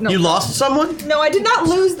 Bombshell. No. You lost someone? No, I did not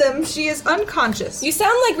lose them. She is unconscious. You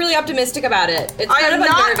sound like really optimistic about it. It's I kind am of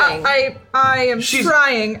not. unnerving. I am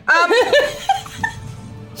trying.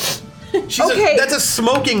 Okay. That's a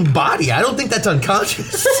smoking body. I don't think that's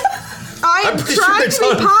unconscious. I'm pretty sure trying it's to be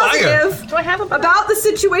on fire. positive Do I have a about the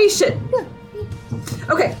situation.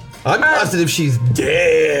 Okay. I'm positive she's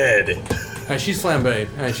dead. She's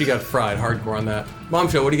flambéed. She got fried hardcore on that.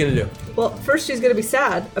 Bombshell, what are you going to do? Well, first she's going to be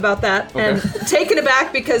sad about that Okay. and taken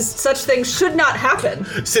aback because such things should not happen.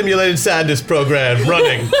 Simulated sadness program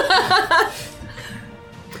running.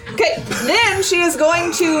 Okay, then she is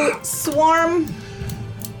going to swarm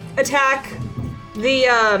attack the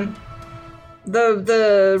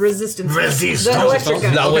resistance. Resistance. The electric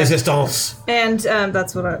guy. La resistance. And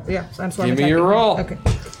that's what I'm swarming. Give me your roll. Okay.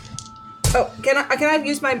 Oh, can I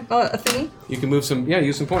use my thingy? You can move some,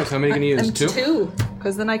 use some points. How many can you use? And 2? 2,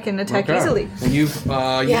 because then I can attack Okay. easily. And you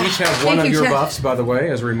each have one Thank of you, your Chad. buffs, by the way,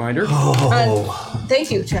 as a reminder.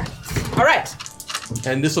 Thank you, Chad. All right.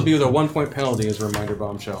 And this will be with a 1-point penalty as a reminder,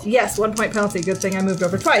 Bombshell. Yes, 1 point penalty. Good thing I moved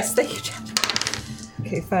over twice. Thank you, Chad.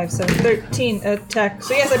 Okay, 5, 7, 13 attack.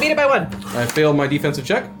 So yes, I beat it by 1. I failed my defensive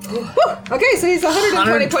check. Whew. Okay, so he's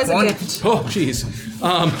 120 points of 120. damage. Oh, jeez.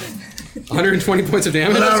 120 points of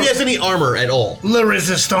damage. If he has any armor at all. La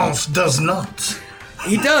Resistance does not.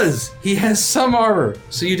 He does. He has some armor.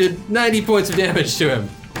 So you did 90 points of damage to him.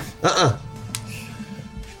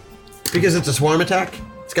 Because it's a swarm attack?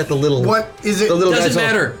 It's got the little... What is it? The little Doesn't guys all-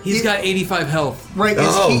 matter. He's got 85 health. Right?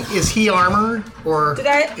 Is he armored or Did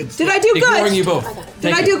I do Ignoring good? you both.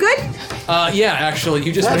 Did I do good? Yeah, actually,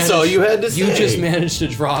 you just That's managed, all you had to You say. just managed to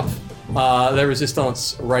drop the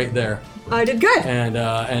resistance right there, I did good.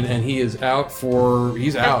 and he is out for.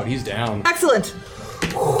 He's out. He's down. Excellent.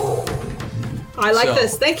 I like So-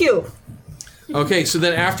 this. Thank you. Okay, so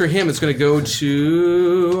then after him, it's going to go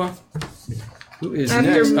to. Who is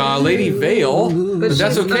After next? Lady Vale. But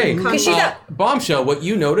that's she's okay. unconscious. Bombshell, what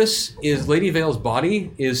you notice is Lady Vale's body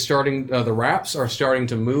is starting, the wraps are starting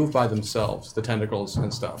to move by themselves, the tentacles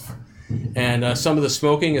and stuff. And some of the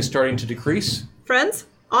smoking is starting to decrease Friends,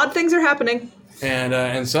 odd things are happening.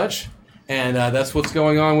 and such. And that's what's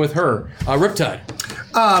going on with her. Riptide.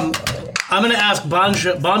 I'm gonna ask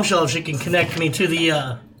Bombshell if she can connect me to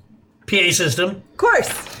the PA system. Of course.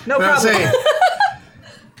 No And I'll problem. say,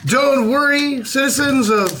 don't worry, citizens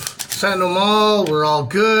of Sentinel Mall, we're all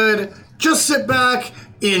good. Just sit back,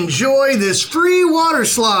 enjoy this free water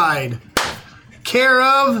slide. Care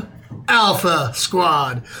of Alpha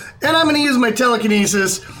Squad. And I'm going to use my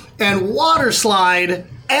telekinesis and water slide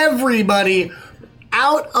everybody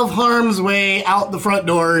out of harm's way, out the front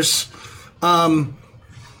doors.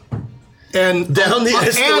 And Down the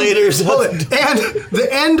escalators. And the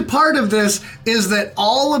end part of this is that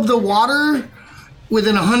all of the water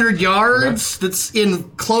within 100 yards that's in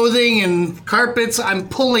clothing and carpets, I'm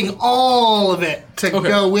pulling all of it to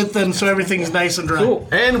go with them so everything's nice and dry. Cool.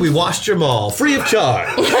 And we washed your mall, free of charge.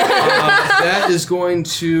 That is going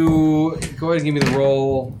to go ahead and give me the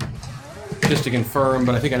roll just to confirm,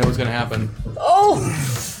 but I think I know what's going to happen. Oh!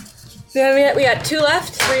 We got 2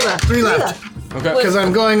 left? 3 left. 3 left. Okay. Because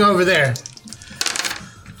I'm going over there.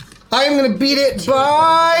 I'm going to beat it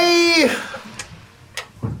by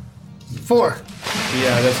 4.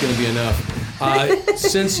 Yeah, that's going to be enough.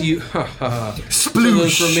 Since you, so those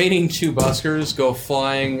Sploosh. remaining 2 buskers go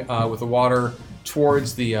flying with the water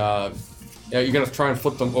towards the. You're going to try and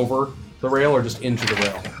flip them over the rail or just into the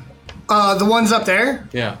rail. The ones up there?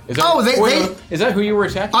 Yeah. Is that, Oh, is that who you were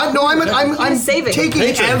attacking? I'm saving. taking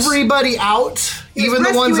Patrons. everybody out. Even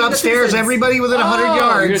the ones rescuing the upstairs, citizens. everybody within 100 You're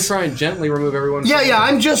going yards. to try and gently remove everyone. Yeah,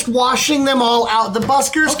 I'm just washing them all out. The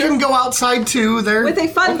buskers can go outside too. They're With a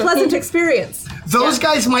fun, pleasant experience. those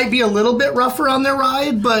guys might be a little bit rougher on their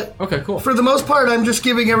ride, but Okay, cool. for the most part, I'm just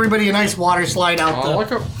giving everybody a nice water slide out Oh, look,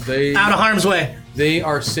 they out of harm's way. they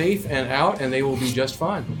are safe and out, and they will be just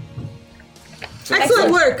fine.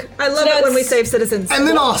 Excellent work. I love So it when we it's- save citizens. And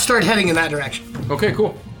then I'll start heading in that direction. Okay,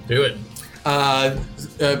 cool. Do it.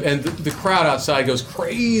 And the crowd outside goes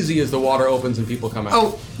crazy as the water opens and people come out.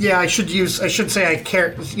 Oh, yeah, I should say I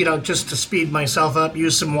care, just to speed myself up,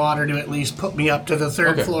 use some water to at least put me up to the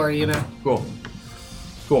 3rd Okay. floor, Cool.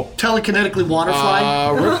 Cool. Telekinetically water fly.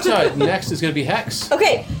 Riptide, next is going to be Hex.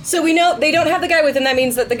 Okay, so we know they don't have the guy with him. That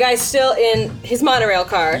means that the guy's still in his monorail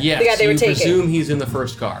car. Yes, the guy they were you taking. presume he's in the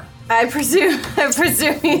first car. I presume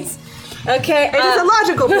he's. Okay. It is a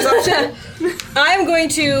logical presumption. I'm going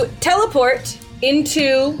to teleport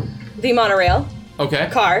into the monorail Okay.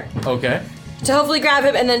 car Okay. to hopefully grab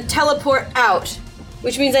him and then teleport out,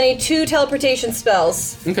 which means I need 2 teleportation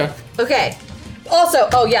spells. Okay. Okay. Also,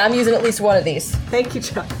 oh yeah, I'm using at least one of these. Thank you,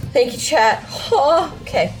 Chuck. Thank you, chat. Oh,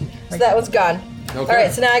 okay. So that one's gone. Okay. All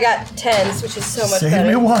right, so now I got 10s, which is so much Save better.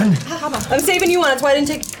 me one. I'm saving you one. That's why I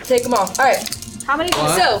didn't take them off. All right. How many?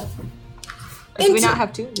 So. Do we into- not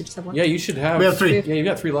have 2? We just have 1. Yeah, you should have. We have 3. Yeah, you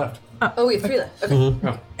got 3 left. Oh, we have 3 left. Okay.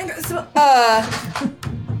 Oh.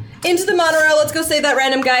 Into the monorail. Let's go save that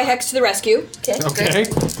random guy. Hex to the rescue. Okay. Okay.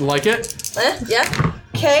 Like it? Yeah.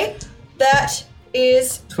 Okay. That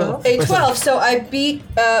is 12. a 12. So I beat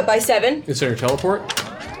by 7. Is there a teleport?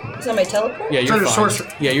 Is that my teleport? Yeah, you're Under fine. sorcery.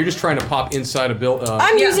 Yeah, you're just trying to pop inside a build.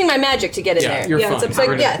 I'm using my magic to get in Yeah, there. you're Yeah, fine. it's So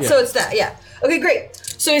We're yeah, gonna- so it's that. Yeah. Okay, great.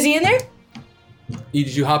 So is he in there?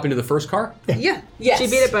 Did you hop into the first car? Yeah. Yes. She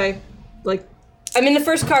beat it by, like, I'm in the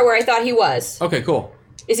first car where I thought he was. Okay, cool.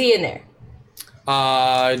 Is he in there?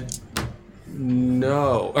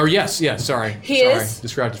 No. Or yes, sorry. He sorry. is?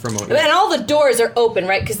 Distracted for a moment. And all the doors are open,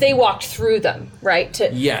 right? Because they walked through them, right?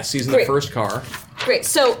 Yes, he's in Great. the first car. Great.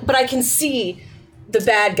 So, but I can see the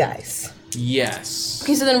bad guys. Yes.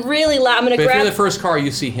 Okay, so then really loud. I'm gonna But if you're in grab. the first car,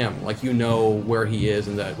 you see him. Like, you know where he is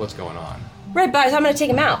and what's going on. Right, but I'm gonna take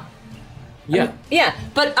him out. Yeah. Yeah,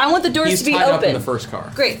 but I want the doors He's to be tied open. up in the first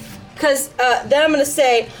car. Great. Because then I'm going to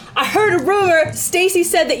say, I heard a rumor, Stacy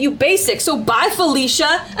said that you basic, so bye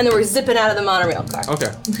Felicia, and then we're zipping out of the monorail car. Okay.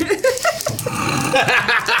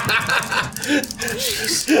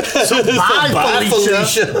 Bye,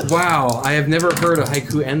 Felicia. Wow, I have never heard a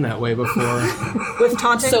haiku end that way before. with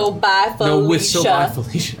taunting. So bye Felicia. No, with so bye,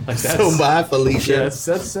 Felicia. Like that's, So bye, Felicia. yeah,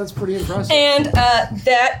 that's pretty impressive. And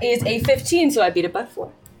that is a 15, so I beat it by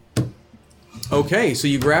 4. Okay, so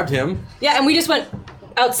you grabbed him. Yeah, and we just went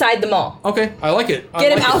outside the mall. Okay, I like it.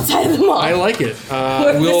 Get him outside of the mall. I like it.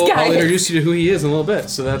 Whoever this guy I'll is. introduce you to who he is in a little bit.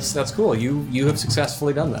 So that's cool. You have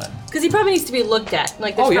successfully done that. Because he probably needs to be looked at.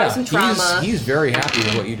 Like, there's Oh yeah, probably some trauma. he's very happy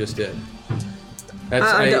with what you just did. That's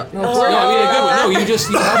I no, don't- no, I mean a good one. No, you helped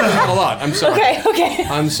him out a lot. I'm sorry. Okay.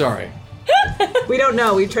 I'm sorry. We don't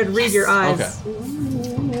know. We tried to read your eyes. Okay.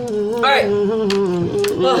 All right.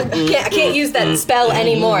 Well, I can't use that spell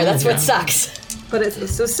anymore. That's what sucks. But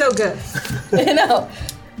it's so good. I know.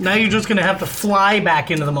 Now you're just gonna have to fly back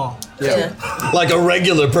into the mall Yeah. Like a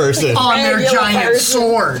regular person. on their Regular giant person.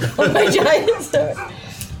 sword. Oh, my giant sword.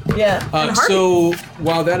 Yeah. So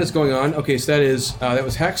while that is going on, okay, so that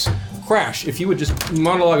was Hex. Crash, if you would just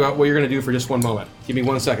monologue about what you're going to do for just one moment. Give me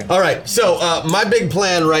 1 second. All right, so my big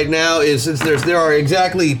plan right now is since there are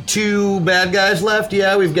exactly 2 bad guys left.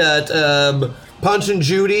 Yeah, we've got Punch and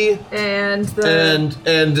Judy And the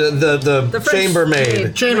and the French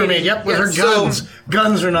chambermaid. Chambermaid, yep, with her Yes. guns.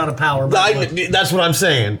 Guns are not a power. by the way. That's what I'm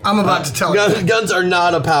saying. I'm about to tell you. Guns are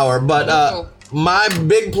not a power, but my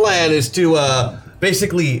big plan is to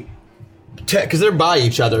basically. Because they're by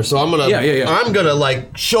each other, so I'm gonna I'm gonna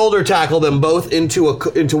like shoulder tackle them both into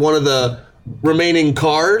one of the remaining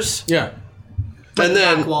cars, Yeah. and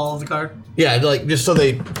then Back wall of the car. yeah, like just so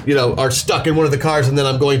they are stuck in one of the cars, and then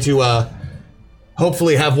I'm going to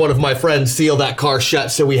hopefully have one of my friends seal that car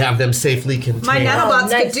shut so we have them safely contained. my nanobots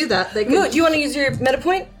nice. could do that. They Moot, could. do you want to use your meta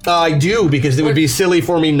point? I do because it would be silly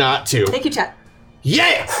for me not to. Thank you, chat.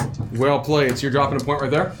 Yeah. Well played. So you're dropping a point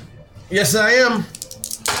right there? Yes, I am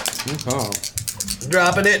Oh.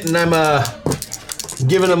 dropping it, and I'm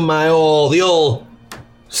giving them the old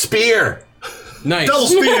spear. Nice. Double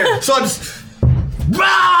spear. So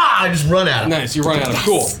I just run at him. Nice. You run out of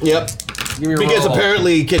Cool. Yep. Give me your Because roll.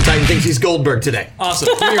 apparently Kid Titan thinks he's Goldberg today. Awesome.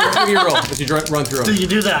 Give me your roll as you run through Do them. you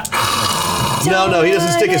do that? No, he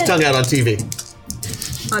doesn't stick his tongue out on TV.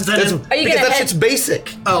 Then That's, it- Are you because gonna that shit's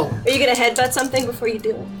basic. oh, Are you going to headbutt something before you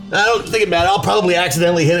do it? I don't think it matters. I'll probably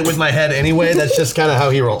accidentally hit it with my head anyway. That's just kind of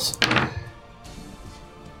how he rolls.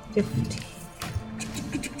 15.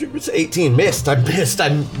 It's 18. Missed. I missed.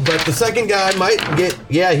 But the second guy might get.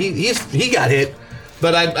 Yeah, he got hit.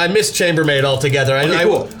 But I missed Chambermaid altogether. Okay,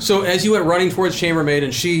 cool. So as you went running towards Chambermaid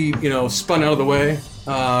and she, spun out of the way,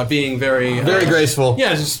 being very graceful.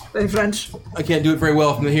 Yeah, just In French. I can't do it very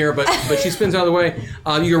well from here, but she spins out of the way.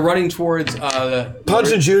 You're running towards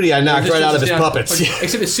Punch and Judy, I knocked right out of his Yeah. puppets.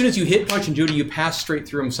 Except as soon as you hit Punch and Judy, you pass straight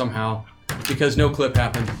through him somehow because no clip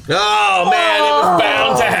happened. Oh man, it was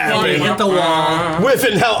bound to you hit happen. the wall.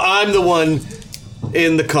 Whiffing how I'm the one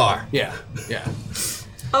in the car. Yeah.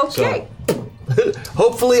 Okay.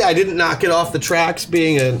 hopefully I didn't knock it off the tracks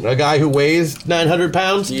being a guy who weighs 900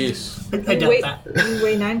 pounds. Yes. I doubt that. You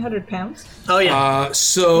weigh 900 pounds? Oh, yeah.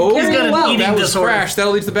 So He's got an well. eating that was disorder. Crash.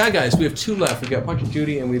 That'll lead to the bad guys. We have 2 left. We've got Punch and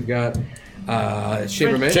Judy, and we've got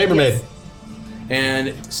Chambermaid. Chambermaid. And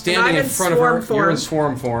And standing I'm in in front of her, swarm you're in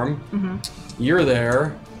form. swarm form. You're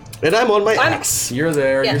there. And I'm on my axe. You're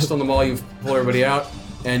there. Yeah. You're still in the mall. You've pulled everybody out,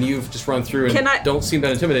 and you've just run through and Can I- don't seem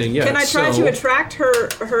that intimidating yet. Can I try so, to attract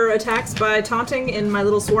her attacks by taunting in my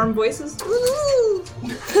little swarm voices? Ooh.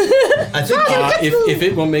 I think if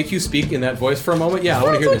it will make you speak in that voice for a moment, yeah, I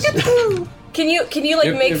want to hear this. Can you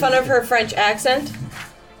like make fun of her French accent?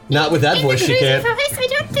 not with that voice she can't. I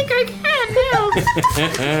don't think I can, no.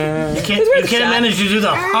 You can't manage to do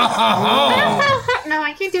the No,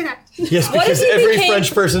 I can't do that. Yes, What because if you every became-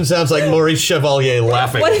 French person sounds like Maurice Chevalier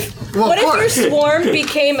laughing. What if Well, what of if your course. swarm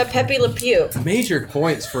became a Pepe Le Pew? Major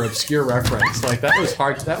points for obscure reference. Like that was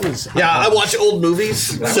hard. That was Yeah, I watch old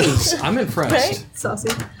movies. I'm impressed. Right? Saucy.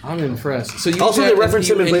 I'm impressed. So you Also, got- they reference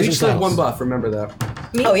you, him in and you Blazing each still have Saddles. one buff. Remember that.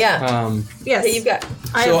 Oh yeah. Yes. You've got.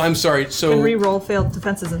 So I'm sorry. can So re-roll failed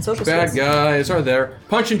defenses and social bad skills. guys are there.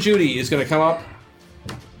 Punch and Judy is going to come up.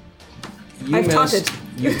 You I've missed. taunted.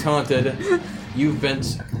 You taunted. You've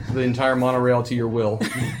bent the entire monorail to your will.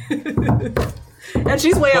 And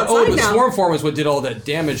she's way outside Oh, the now. swarm form is what did all that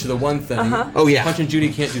damage to the one thing. Oh, yeah. Punch and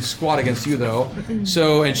Judy can't do squat against you though.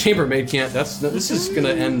 So and Chambermaid can't. This is gonna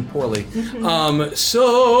end poorly.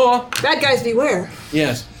 So Bad guys beware.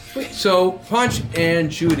 yes. So Punch and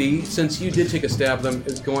Judy, since you did take a stab at them,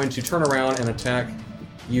 is going to turn around and attack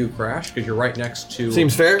you, Crash, because you're right next to.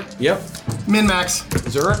 Seems fair. Yep. min-max.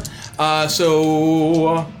 Zura.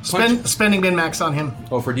 So Punch. Spending min-max on him.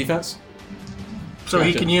 Oh, for defense. So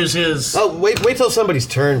he Gotcha. can use his... Oh, wait till somebody's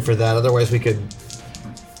turn for that. Otherwise, we could.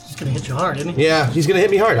 He's going to hit you hard, isn't he? Yeah, he's gonna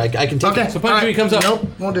hit me hard. I can take Okay. it. So Punch Judy comes up. Nope,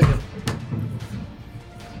 won't do you.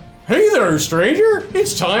 Hey there, stranger!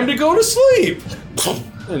 It's time to go to sleep!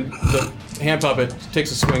 And the hand puppet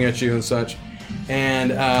takes a swing at you and such.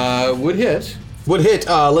 And would hit. Would hit.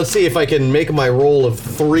 Let's see if I can make my roll of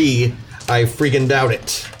 3. I freaking doubt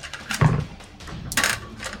it.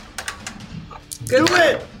 Good Do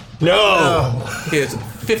it! No. Okay, it's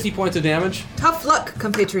 50 points of damage Tough luck,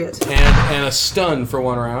 compatriot. and a stun for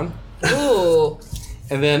 1 round. Ooh.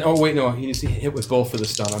 And then, oh wait, no, he needs to hit with both for the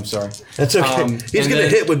stun, I'm sorry. That's okay. He's and gonna then-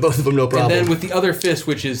 hit with both of them, no And problem. then with the other fist,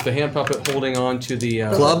 which is the hand puppet holding on to the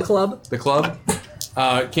Club? Club. The club.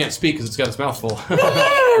 Can't speak because it's got its mouth full.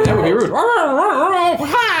 That would be rude.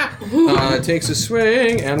 Takes a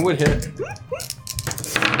swing and would hit.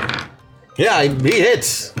 Yeah, he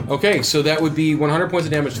hits. Okay, so that would be 100 points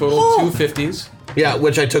of damage total, 2 50s. Yeah,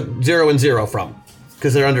 which I took 0 and 0 from,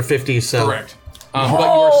 because they're under 50. So Correct. But you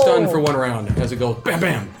are stunned for 1 round as it goes bam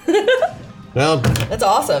bam. Well, That's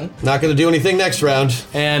awesome. not gonna do anything next round.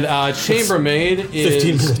 And Chambermaid 15 is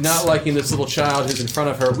minutes. not liking this little child who's in front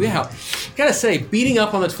of her. Wow, gotta say, beating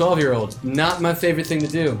up on the 12-year-old, not my favorite thing to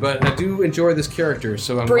do, but I do enjoy this character,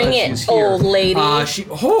 so I'm Bring glad it, she's here. old lady. Oh, she's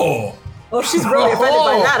Oh, she's really offended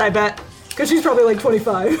by that, I bet. Because she's probably like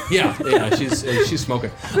 25. yeah, she's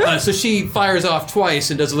smoking. So she fires off twice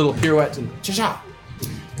and does a little pirouette and cha-cha.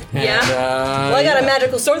 And, Yeah. Well, I got a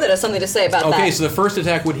magical sword that has something to say about that. Okay, so the first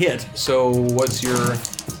attack would hit. So what's your?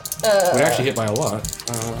 Would actually hit by a lot.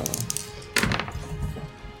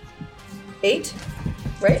 8,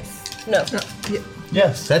 right? No.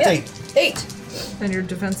 Yes. That's Yeah. 8. 8. And your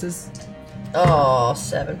defenses. Oh,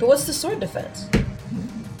 7. But what's the sword defense?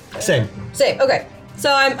 Same. Same. Okay.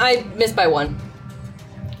 So I missed by 1.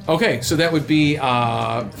 Okay, so that would be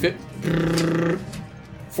 40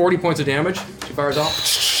 points of damage. She fires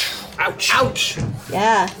off, Ouch. Ouch.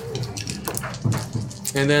 Yeah.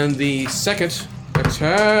 and then the second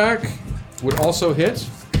attack would also hit.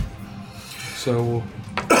 So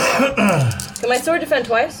Can my sword defend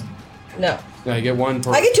twice? No. now you get 1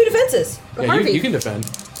 per. I get 2 defenses. Yeah, Harvey. you can defend.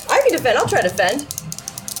 I can defend. I'll try to defend.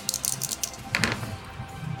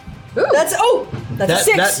 That's a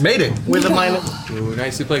 6. That made it. With a minus. Ooh,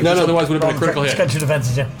 nicely played. No, which no. otherwise would have been a critical It's hit. got 2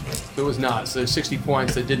 defenses, yeah. It was not. So 60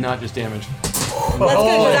 points that did not just damage. That's good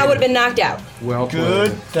because I would have been knocked out. Well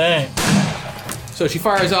played. Good thing. So she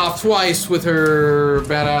fires off twice with her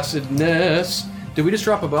badassedness. Did we just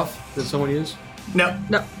drop a buff? Did someone use? No.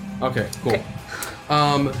 No. Okay, cool.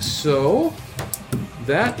 So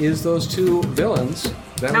that is those 2 villains.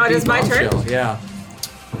 That Now would it be is my turn? Bombshell, Yeah.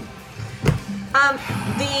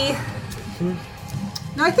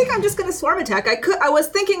 No, I think I'm just gonna swarm attack. I was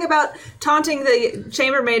thinking about taunting the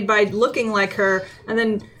chambermaid by looking like her, and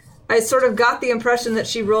then I sort of got the impression that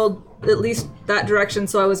she rolled at least that direction,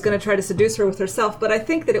 so I was going to try to seduce her with herself, but I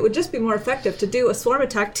think that it would just be more effective to do a swarm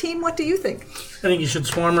attack. Team, what do you think? I think you should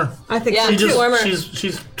swarm her. I think Yeah, so, too. swarm her.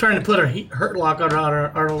 She's trying to put her hurt lock on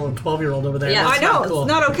our little 12-year-old over there. Yeah, That's I know, not cool. it's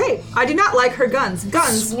not okay. I do not like her guns.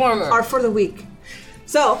 Guns Swarm her. are for the weak.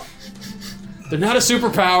 So, They're not a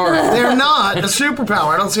superpower. They're not a superpower.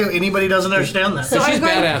 I don't see how anybody doesn't understand that. But she's I'm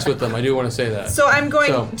going- badass with them. I do want to say that. so I'm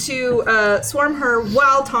going to swarm her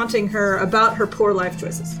while taunting her about her poor life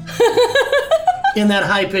choices. In that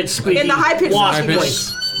high-pitched squeaky In the high-pitched wasp squeaky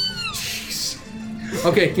voice.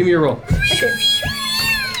 Okay, give me your roll. Okay.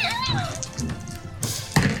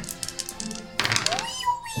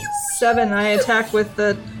 7. I attack with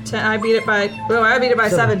the. I beat it by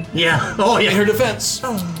 7. Yeah. Oh, In her yeah. defense.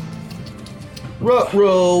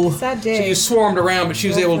 Roll. Sad So day. you swarmed around, but she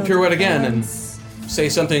was able to pirouette again and say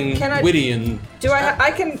something Can I- witty and. Do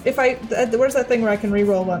I can if I where's that thing where I can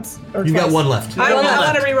re-roll once or You got twice? one left. I one want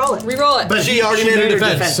left. to re-roll it. Reroll it. But She already made her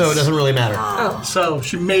defense, so it doesn't really matter. Oh, So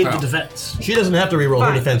she made Oh. the defense. She doesn't have to re-roll her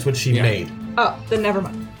Fine. defense, which she Yeah. made. then never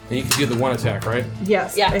mind. And you can do the one attack, right?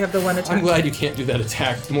 Yes, Yeah. I have the one attack. I'm glad you can't do that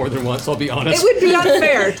attack more than once, I'll be honest. It would be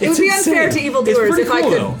unfair. It would be unfair to evildoers It's pretty if cool, I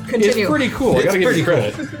could though. continue. It's pretty cool. I gotta give you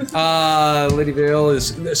pretty credit.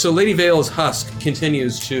 Lady Vale's husk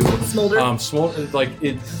continues to Smolder?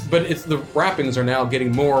 but it's the wrappings are now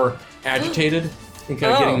getting more agitated and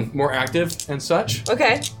kind of Oh. getting more active and such.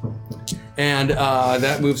 Okay. And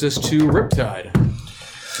that moves us to Riptide.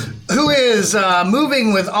 Who is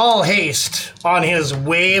moving with all haste on his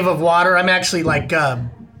wave of water. I'm actually like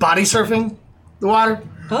body surfing the water.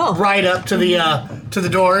 Oh. Right up to the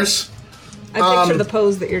doors. I picture the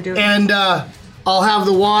pose that you're doing. And I'll have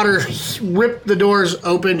the water rip the doors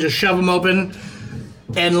open, just shove them open,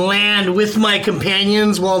 and land with my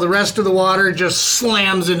companions while the rest of the water just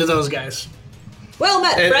slams into those guys. Well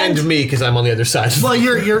met, friend. And me, because I'm on the other side. Well,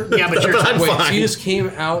 you're yeah, but you're I'm Wait, so fine. you just came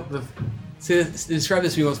out the. Describe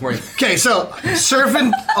this to me once more. okay. So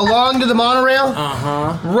surfing along to the monorail,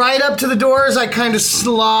 right up to the doors. I kind of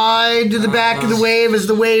slide to the back of the wave as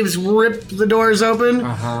the waves rip the doors open.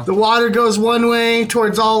 The water goes one way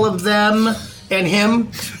towards all of them and him,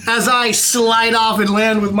 as I slide off and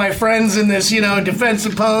land with my friends in this,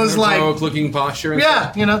 defensive pose, like. Heroic-looking posture. And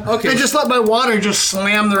Yeah, stuff. Okay. I just let my water just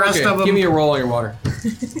slam the rest Okay, of them. give me a roll on your water.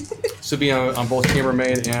 So be on both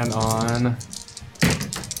Chambermaid and on.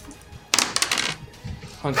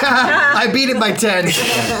 I beat it by 10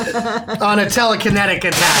 on a telekinetic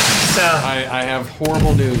attack. So I have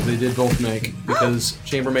horrible news. They did both make because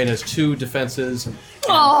Chambermaid has 2 defenses. And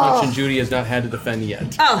Punch and Judy has not had to defend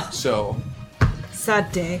yet. Oh. So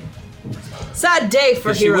Sad day. Sad day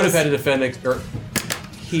for she would heroes. have had to defend, or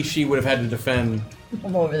she would have had to defend.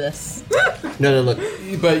 I'm over this. No, look.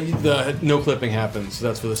 But the no clipping happens. So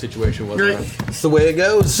that's what the situation was. Great. Right? It's the way it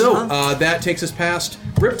goes. So that takes us past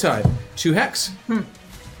Riptide to Hex.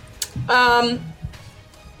 Well,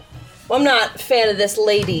 I'm not a fan of this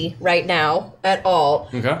lady right now at all.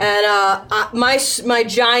 Okay. And my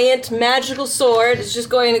giant magical sword is just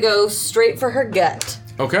going to go straight for her gut.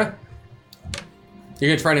 Okay. You're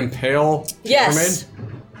gonna try and impale Yes.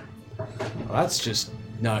 Chambermaid? Well, that's just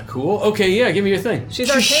not cool. Okay, yeah, give me your thing. She's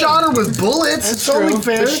she arcane. shot her with bullets. It's only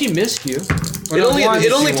fair. But she missed you. Or It no, only, one it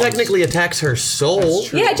missed only you once. technically attacks her soul. That's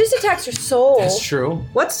true. Yeah, it just attacks her soul. That's true.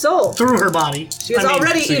 What soul? Through her body. She is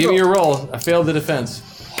already So evil. give me your roll. I failed the defense.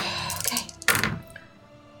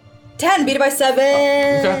 10, beat it by 7.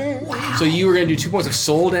 Okay. So you were gonna do 2 points of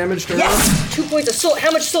soul damage to her? Yes, 2 points of soul. How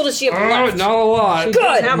much soul does she have left? Not a lot. She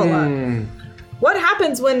doesn't have a lot. What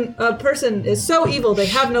happens when a person is so evil they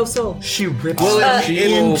have no soul? She ripped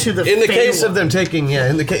into the In the case Feywild. of them taking,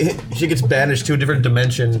 she gets banished to a different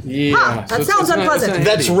dimension. Yeah. Ah, that sounds unpleasant.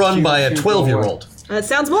 That's run by a 12-year-old. That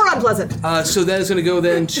sounds more unpleasant. So that is gonna go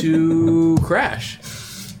then to Crash.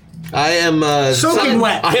 I am Soaking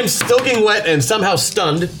wet. I am soaking wet and somehow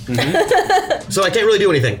stunned, so I can't really do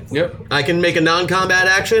anything. Yep. I can make a non-combat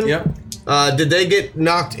action. Yep. Did they get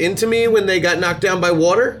knocked into me when they got knocked down by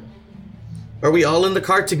water? Are we all in the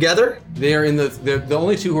car together? They are in the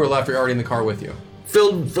only 2 who are left are already in the car with you.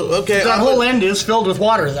 Filled. Okay. That whole end is filled with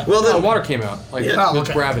water, though. Well The then. water came out. Like Yeah. Oh, with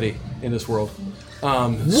okay. gravity in this world.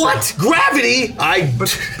 What? Gravity?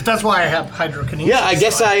 But that's why I have hydrokinesis. Yeah, I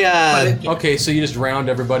guess I. Okay, so you just drowned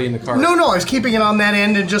everybody in the car. No, I was keeping it on that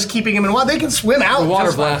end and just keeping them in water. They can swim out. The water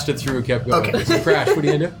just fine. blasted through and kept going. Okay. So Crash, what are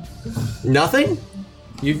you gonna do? Nothing.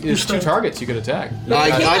 There's 2 targets you could attack.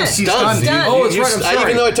 I'm He's stunned. stunned. Oh, it's right, I'm sorry.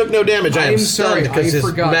 Even though I took no damage, I am I'm stunned sorry, because I his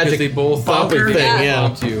forgot because magic they both bumper bunkered. thing. Yeah.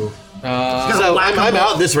 bumped you. So I'm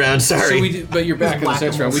out this round. Sorry. So we do, but you're back in the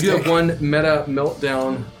next round. We do have one meta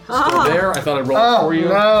meltdown still there. I thought I'd roll it Oh, for you.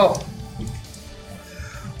 no.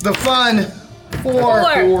 The fun. 4.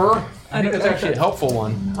 4. I think that's actually a helpful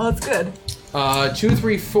one. Oh, that's good. 2,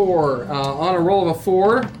 3, 4. On a roll of a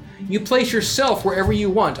 4, you place yourself wherever you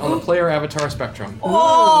want on the player avatar spectrum.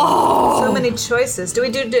 So many choices. Do we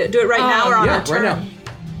do it right now or on our turn? right now.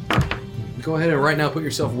 Go ahead and right now put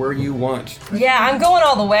yourself where you want. Yeah, I'm going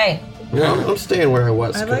all the way. Yeah, I'm staying where I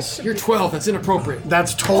was. I like 'cause to, You're 12. That's inappropriate.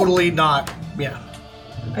 That's totally not. Yeah.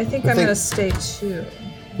 I think I'm think- gonna stay too.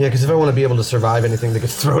 yeah, because if I want to be able to survive anything that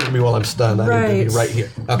gets thrown at me while I'm stunned, I need to be Right. right here.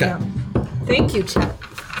 Okay. Yeah. Thank you, chat.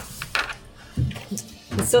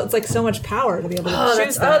 It's like so much power to be able to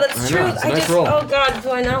choose that. That's I true. know, it's a I nice just. roll. Oh God, do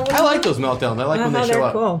I not? I like those meltdowns. I like when they Uh-huh, show they're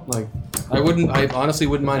up. cool. Like, I honestly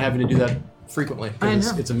wouldn't mind having to do that frequently. 'Cause I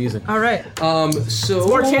it's, know. it's amusing. All right. So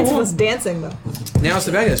More chance of us dancing, though. now it's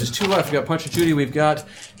the bad guys. There's 2 left. We've got Punch and Judy. We've got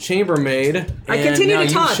Chambermaid. I and continue now to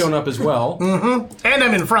taunt. you've shown up as well. And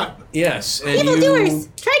I'm in front. Yes. And Evildoers,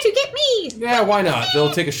 try to get me! Yeah, why not?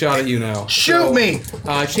 They'll take a shot at you now. Shoot me.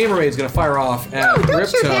 Chambermaid's going to fire off at don't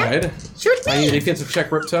shoot him. Riptide. Shoot I need a me! defensive check,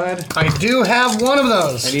 Riptide. I do have one of I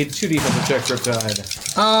those. need 2 defensive checks,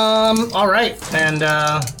 Riptide. All right. And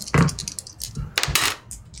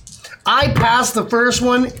I passed the first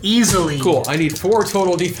one easily. Cool. I need 4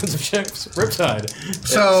 total defensive checks, Riptide.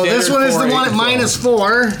 So this one is the one at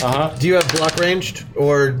 -4. Do you have block ranged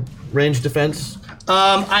or range defense?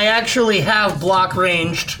 I actually have block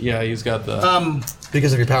ranged. Yeah, he's got the.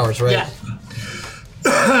 Because of your powers, right? Yeah.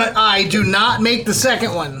 I do not make the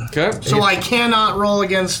second one. Okay. So I cannot roll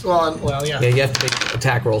against. Well, yeah. Yeah, you have to make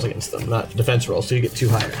attack rolls against them, not defense rolls, so you get 2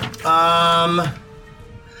 higher.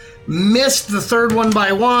 Missed the third one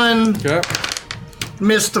by 1. Okay.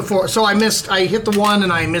 Missed the 4. So I hit the 1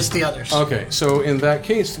 and I missed the others. Okay, so in that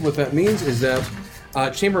case, what that means is that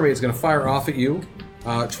Chambermaid is going to fire off at you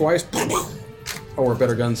twice, or a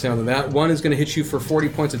better gun sound than that. One is going to hit you for 40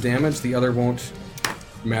 points of damage. The other won't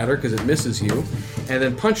matter because it misses you. And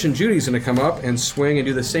then Punch and Judy's going to come up and swing and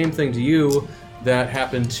do the same thing to you that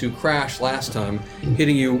happened to Crash last time,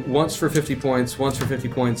 hitting you once for 50 points, once for 50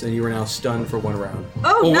 points, and you are now stunned for 1 round.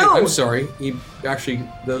 Oh, wait, no! I'm sorry. Actually,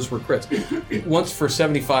 those were crits. Once for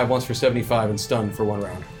 75, once for 75, and stunned for 1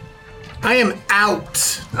 round. I am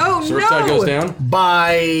out Oh, So no! Riptide goes down.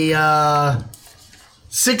 by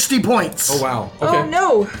 60 points. Oh wow. Okay. Oh,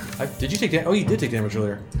 no! Did you take damage? Oh, you did take damage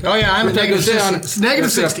earlier. Oh yeah, I'm at Riptide goes down. It's negative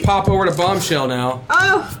It's gonna 60. pop over to Bombshell now.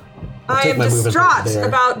 Oh! I take am my move as distraught there.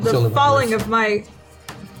 about Still the in my falling move. of my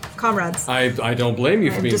comrades. I don't blame you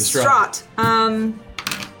for I'm being distraught.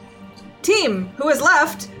 Team, who is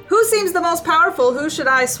left? Who seems the most powerful? Who should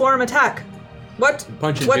I swarm attack? What?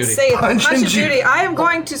 Punch and what Judy. say? Punch and Judy. Judy. I am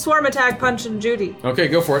going to swarm attack Punch and Judy. Okay,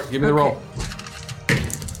 go for it. Give me the roll.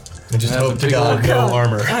 I just That's hope a to big God, old no God.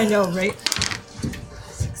 armor. I know, right?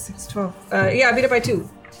 6, 12. Yeah, I beat it by 2.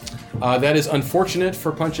 That is unfortunate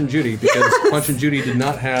for Punch and Judy because Yes! Punch and Judy did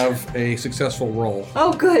not have a successful roll.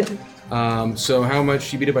 Oh, good. So how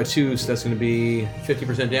much? You beat it by 2, so that's going to be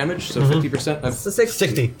 50% damage. So 50% of So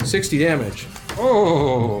 60. 60 damage.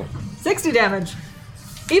 Oh. 60 damage.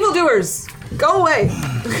 Evildoers, go away.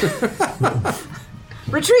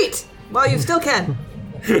 Retreat while you still can.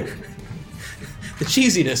 The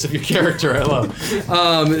cheesiness of your character, I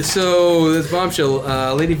love. So this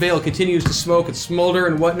Bombshell, Lady Vale continues to smoke and smolder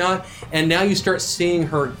and whatnot, and now you start seeing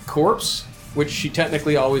her corpse, which she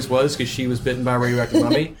technically always was because she was bitten by a radioactive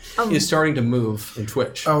mummy, is starting to move and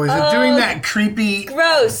twitch. Oh, is it doing that creepy?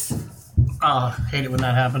 Gross. Hate it when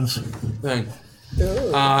that happens. Thing.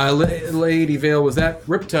 Lady Vale was that.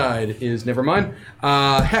 Riptide is never mind.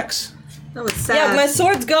 Hex. That was sad. Yeah, my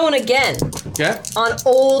sword's going again Okay. on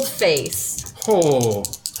old face. Oh,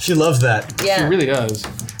 She loves that. Yeah. she really does.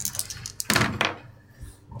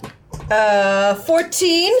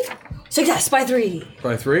 14. Success by 3.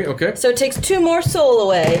 By 3. Okay. So it takes 2 more soul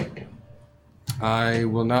away. I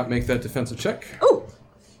will not make that defensive check. Oh,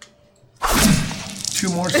 2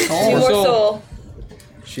 more 2 souls. more soul. soul.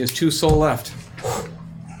 She has 2 soul left.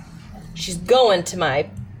 She's going to my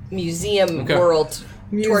museum Okay. world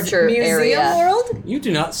torture museum area. world? You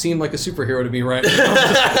do not seem like a superhero to me right now.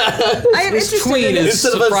 I am This interested queen in is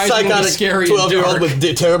Instead of a surprisingly psychotic scary and 12-year-old dark.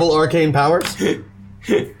 with terrible arcane powers. So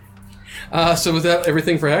was that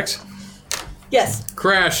everything for Hex? Yes.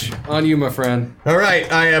 Crash on you, my friend. All right,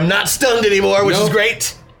 I am not stunned anymore, which is Nope.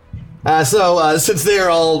 great. So since they're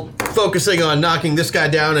all focusing on knocking this guy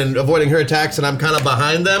down and avoiding her attacks, and I'm kind of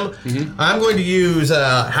behind them, I'm going to use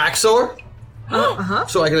Hacksaw.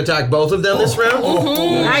 So I can attack both of them this round.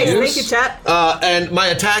 Nice, Yes. thank you, chat. And my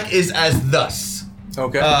attack is as thus.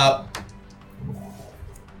 Okay.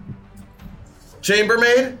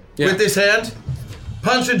 Chambermaid Yeah. with this hand.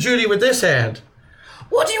 Punch and Judy with this hand.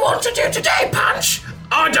 What do you want to do today, Punch?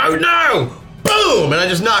 I don't know. Boom! And I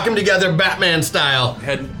just knock him together Batman style.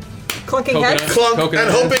 Head. Clunking Coconut. head. Clunk, Coconut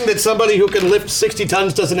and head. hoping that somebody who can lift 60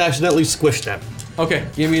 tons doesn't accidentally squish them. Okay,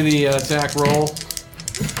 give me the attack roll.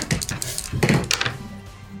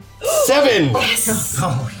 7.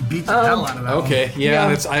 Oh, he beat the hell out of that. Okay,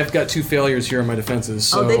 yeah, I've got 2 failures here on my defenses.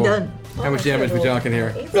 So Oh, they done. How much damage we talking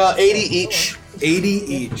here? 80 each. 80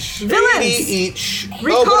 each. Villains. 80 each.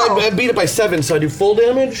 Recall. Oh, but I beat it by 7, so I do full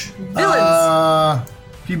damage? Villains.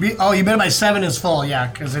 You beat it by 7 is full, yeah,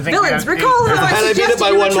 because I think Villains. we got Recall 8. how I Had I beat it suggested by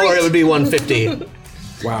you 1 more, retreat. it would be 150.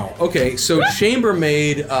 Wow. Okay, so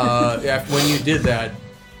Chambermaid, after when you did that,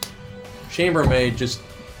 Chambermaid just,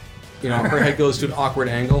 her head goes to an awkward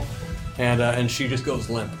angle, and she just goes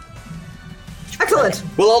limp. Excellent.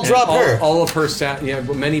 Well, I'll And drop her. all of her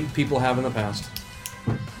what many people have in the past.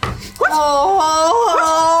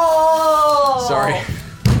 Oh. Sorry.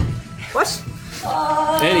 What?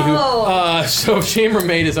 Anywho, so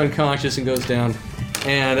Chambermaid is unconscious and goes down,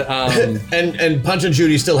 and And Punch and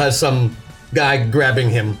Judy still has some guy grabbing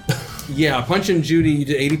him. yeah, Punch and Judy, you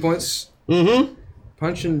did 80 points. Mm-hmm.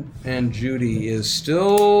 Punch and Judy is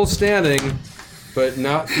still standing, but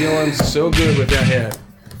not feeling so good with that head.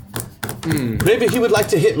 Maybe he would like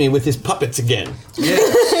to hit me with his puppets again.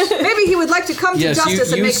 Yes, Maybe he would like to come to yes, justice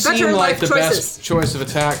and you make seem better like life the choices. best choice of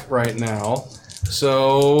attack right now.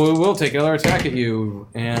 So we'll take another attack at you,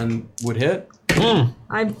 and would hit.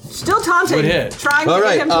 I'm still taunting, Good hit. trying to All get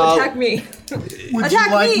right, him to attack me. Would Attack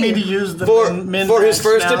you like me. me to use the For min-max his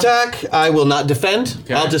first now? attack, I will not defend.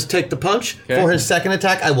 Okay. I'll just take the punch. Okay. For his second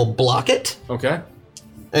attack, I will block it Okay.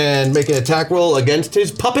 and make an attack roll against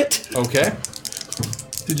his puppet. Okay.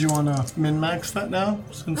 Did you want to min-max that now?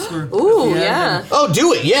 Since we're Ooh, at the end? yeah. Oh,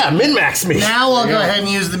 do it! Yeah, min-max me. Now I'll go Yeah. ahead and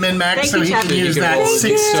use the min-max Thank so you, he Chad. can So You use can that roll.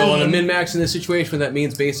 16. So on a min-max in this situation, what that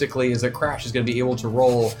means basically is that Crash is going to be able to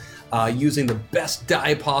roll using the best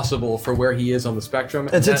die possible for where he is on the spectrum.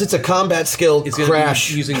 And since it's a combat skill, He's going Crash.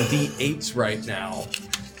 to be using D8s right now.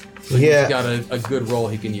 Yeah. He's got a good roll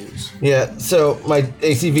he can use. Yeah, so my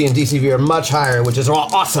ACV and DCV are much higher, which is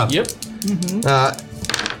awesome. Yep.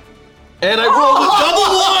 And I rolled a double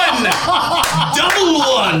 1! Double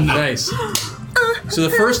 1! Nice. So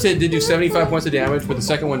the first hit did do 75 points of damage, but the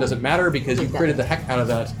second one doesn't matter because you critted the heck out of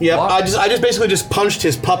that. Yep, block. I just basically just punched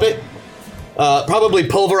his puppet, probably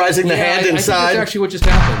pulverizing the hand I think inside. that's actually what just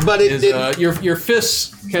happened. But it- is, it- your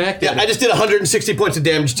fists connected. Yeah, I just did 160 points of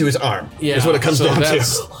damage to his arm. Yeah, is what it comes so down to.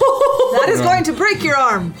 that's- That is going to break your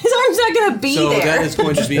arm. His arm's not gonna be So there. that is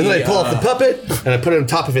going to be. And then I pull off the puppet, and I put it on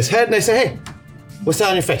top of his head, and I say, hey, what's that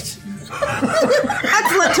on your face?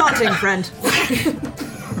 Excellent taunting, friend.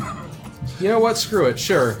 You know what? Screw it.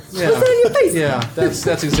 Sure. Yeah. What's that on your face? Yeah.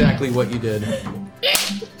 That's exactly what you did.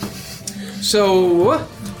 So,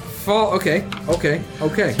 fall. Okay. Play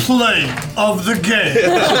of the game.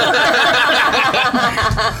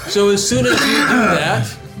 So as soon as you do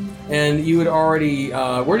that, and you had already,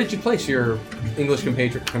 where did you place your English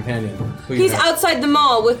companion? Who you He's had? outside the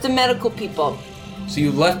mall with the medical people. So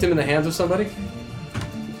you left him in the hands of somebody?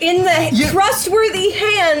 In the trustworthy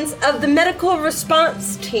hands of the medical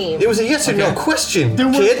response team. It was a yes or no Okay. question, There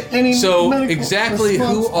weren't kid. any So medical exactly who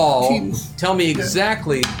response all? teams. Tell me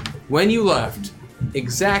exactly when you left.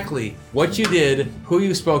 Exactly what you did, who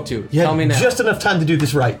you spoke to. You had Tell me now. just enough time to do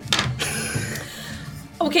this right.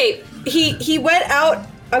 Okay, he went out.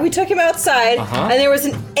 We took him outside, Uh-huh. and there was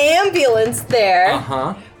an ambulance there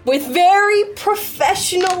Uh-huh. with very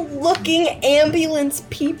professional-looking ambulance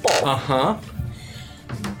people. Uh-huh.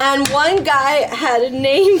 And one guy had a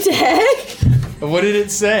name tag, What did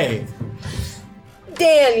it say?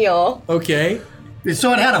 Daniel. Okay.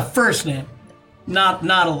 So it had a first name, not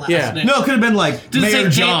a last Yeah. name. No, it could have been like Did it say Mayor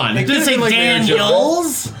John. Did it could've say been like Mayor John.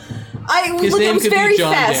 Daniels? His Look, name it was could be very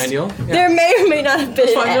John fast. Daniel. Yeah. There may or may not have been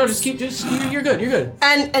It's an fine. No, S. you're good. You're good.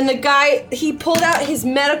 And the guy, he pulled out his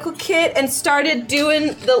medical kit and started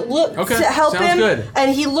doing the look Okay, to help sounds him. good.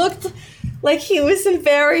 And he looked like he was in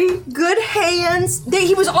very good hands.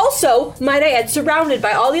 He was also, might I add, surrounded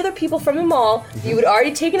by all the other people from the mall. You had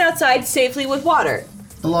already taken outside safely with water.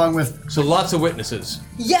 Along with So lots of witnesses.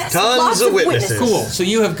 Yes, Tons lots of witnesses. Cool. So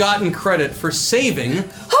you have gotten credit for saving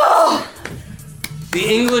the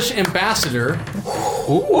English ambassador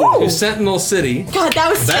to Sentinel City. God, that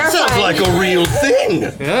was That terrifying. sounds like a real thing.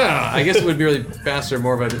 Yeah, I guess it would be really faster,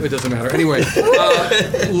 more of it doesn't matter. Anyway,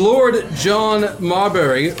 Lord John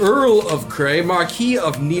Marbury, Earl of Cray, Marquis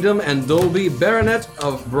of Needham and Dolby, Baronet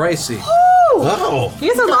of Bricey. Wow. He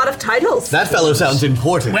has a lot of titles. That fellow sounds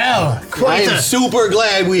important. well, I quite am a super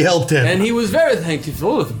glad we helped him. And he was very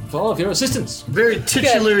thankful for all of your assistance. very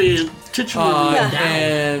titular.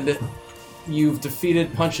 And you've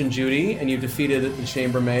defeated Punch and Judy, and you've defeated the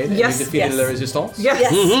Chambermaid, and Yes. you've defeated Yes. the Resistance.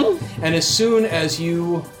 Yes. And as soon as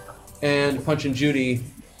you and Punch and Judy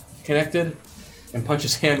connected, and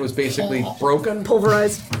Punch's hand was basically broken,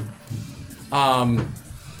 Pulverized. I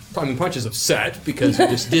mean, Punch is upset because you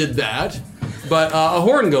just did that, but a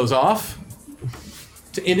horn goes off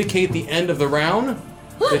to indicate the end of the round,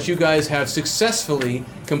 that you guys have successfully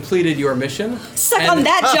completed your mission. Suck And- on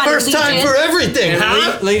that, Johnny First time Legion. for everything, And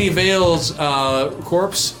huh? Lady Vale's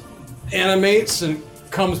corpse animates and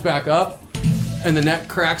comes back up, and the neck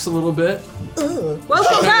cracks a little bit,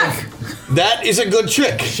 Welcome back. That is a good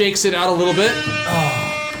trick. shakes it out a little bit,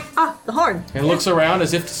 Ah, the horn. and looks around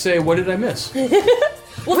as if to say, "What did I miss?"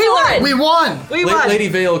 We'll fill her in. We won. We won. Lady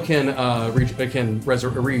Vale can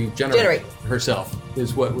regenerate Generate. herself,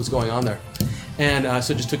 is what was going on there, and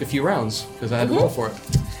so it just took a few rounds because I had to roll for it,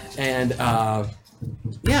 and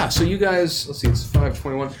yeah. So you guys, let's see, it's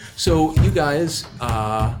 5:21. So you guys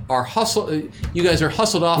are hustled. You guys are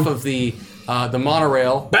hustled off of the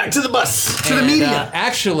monorail. Back to the bus. To the And, media.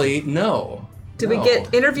 Actually, no. Did we No.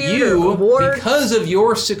 get interviewed You, or award? because of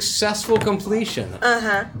your successful completion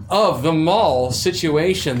of the mall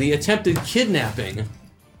situation, the attempted kidnapping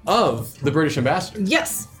of the British ambassador,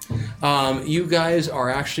 Yes. you guys are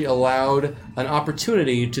actually allowed an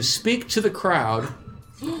opportunity to speak to the crowd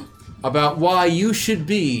about why you should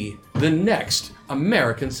be the next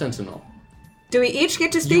American Sentinel. Do we each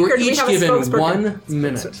get to speak, You or were do we each have a given spokesperson?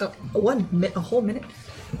 1 minute. A whole minute.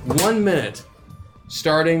 1 minute,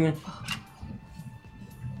 starting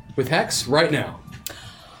with Hex right now.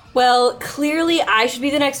 Well, clearly I should be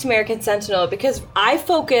the next American Sentinel because I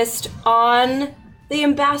focused on the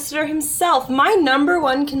ambassador himself. My number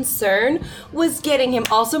one concern was getting him.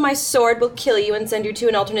 Also, my sword will kill you and send you to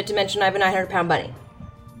an alternate dimension. I have a 900-pound bunny.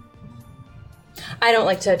 I don't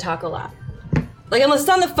like to talk a lot. Like, unless it's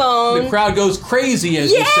on the phone. The crowd goes crazy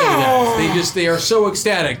as you say that. They are so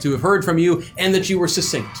ecstatic to have heard from you and that you were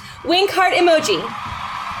succinct. Wink heart emoji.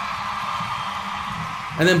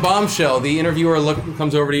 And then Bombshell, the interviewer,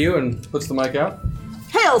 comes over to you and puts the mic out.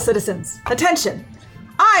 Hail, citizens! Attention!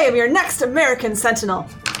 I am your next American Sentinel.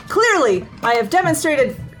 Clearly, I have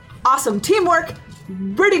demonstrated awesome teamwork,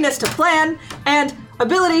 readiness to plan, and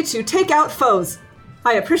ability to take out foes.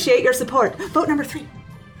 I appreciate your support. Vote number 3.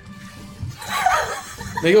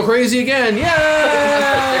 They go crazy again.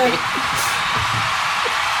 Yay!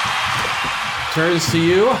 Turns to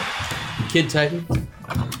you, Kid Titan.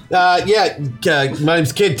 My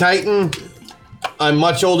name's Kid Titan. I'm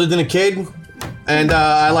much older than a kid, and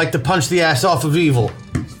I like to punch the ass off of evil.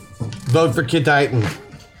 Vote for Kid Titan.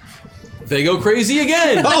 They go crazy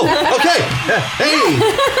again. Oh, okay. Hey,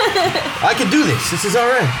 I can do this. This is all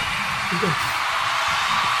right.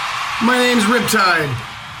 My name's Riptide,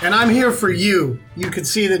 and I'm here for you. You could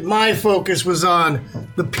see that my focus was on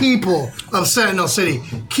the people of Sentinel City,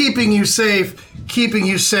 keeping you safe, keeping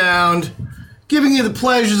you sound, giving you the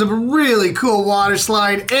pleasures of a really cool water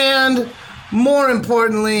slide, and more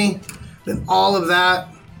importantly than all of that,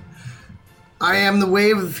 I am the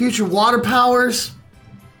wave of the future. Water powers,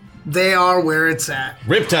 they are where it's at.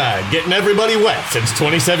 Riptide, getting everybody wet since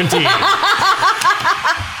 2017.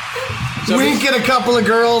 Wink at a couple of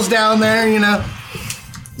girls down there, you know.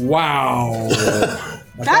 Wow.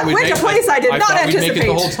 That went to a place I did not thought we'd make it the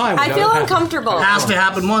anticipate. whole time. I without feel it happening. uncomfortable. Has to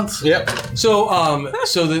happen once. Yep. So,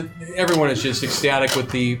 everyone is just ecstatic with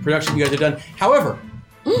the production you guys have done. However,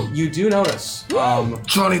 you do notice,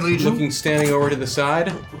 Johnny Legion. looking standing over to the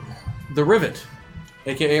side, the Rivet,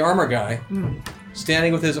 aka Armor Guy,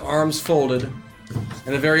 standing with his arms folded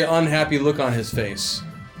and a very unhappy look on his face,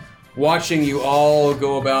 watching you all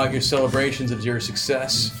go about your celebrations of your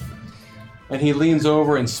success. And he leans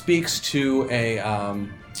over and speaks to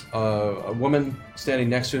a woman standing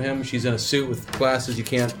next to him. She's in a suit with glasses. You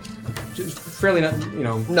can't, just fairly not,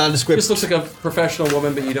 Nondescript. Just looks like a professional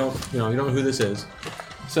woman, but you don't know who this is.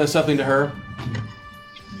 Says something to her,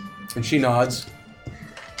 and she nods.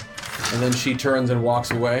 And then she turns and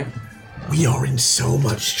walks away. We are in so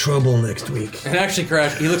much trouble next week. And actually,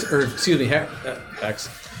 Crash, he looks, or excuse me, Hex.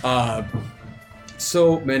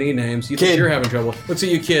 So many names. You think Kid. you're having trouble. Looks at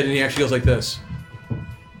you, Kid, and he actually goes like this.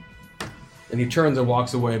 And he turns and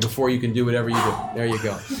walks away before you can do whatever you do. There you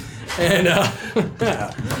go. And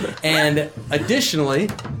and additionally,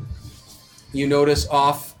 you notice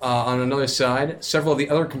off on another side, several of the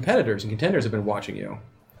other competitors and contenders have been watching you.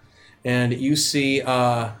 And you see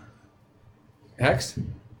Hex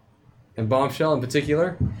and Bombshell in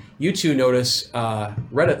particular. You two notice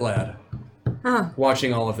Reddit Lad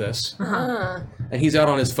watching all of this. And he's out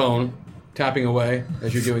on his phone, tapping away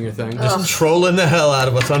as you're doing your thing. Just trolling the hell out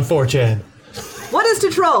of us on 4chan. What is to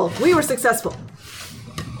troll? We were successful.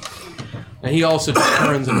 And he also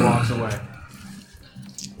turns and walks away.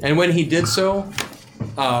 And when he did so,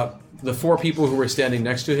 the 4 people who were standing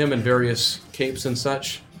next to him in various capes and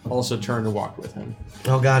such also turned and walked with him.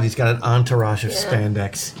 Oh God, he's got an entourage of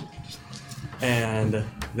spandex. And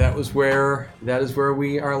that is where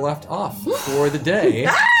we are left off for the day.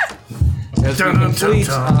 As we complete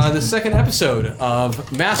the second episode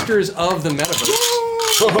of Masters of the Metaverse.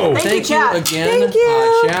 Oh, Thank you chat. again, Thank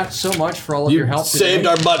you. chat, so much for all of your help saved today.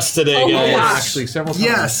 our butts today, Yeah, guys. actually, several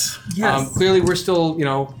times. Yes. Clearly, we're still,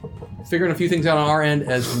 figuring a few things out on our end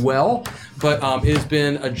as well. But it has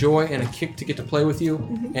been a joy and a kick to get to play with you.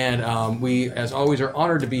 Mm-hmm. And we, as always, are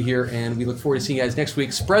honored to be here. And we look forward to seeing you guys next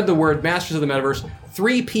week. Spread the word. Masters of the Metaverse,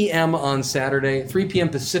 3 p.m. on Saturday, 3 p.m.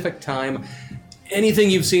 Pacific time. Anything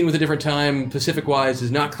you've seen with a different time, Pacific-wise,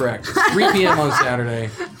 is not correct. It's 3 p.m. on Saturday,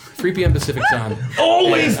 3 p.m. Pacific time.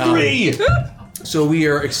 Always 3! So we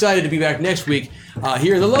are excited to be back next week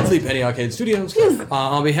here in the lovely Penny Arcade Studios.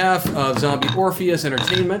 On behalf of Zombie Orpheus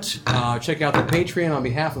Entertainment, check out the Patreon on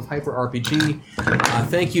behalf of Hyper RPG.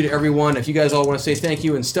 Thank you to everyone. If you guys all want to say thank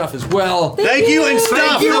you and stuff as well. Thank you and stuff.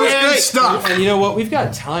 Thank you That was and great. stuff. And you know what? We've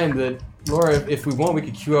got time that, Laura, if we want, we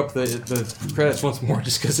could cue up the credits once more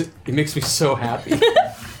just because it makes me so happy.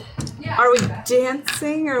 Are we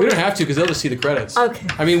dancing or We don't have to because they'll just see the credits. Okay.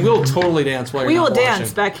 I mean, we'll totally dance while you're we will not dance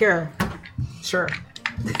watching. back here? Sure.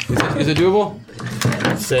 Is it doable?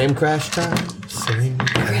 Same crash time. Same.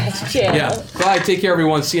 Yeah. Bye. Take care,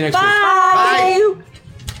 everyone. See you next week. Bye.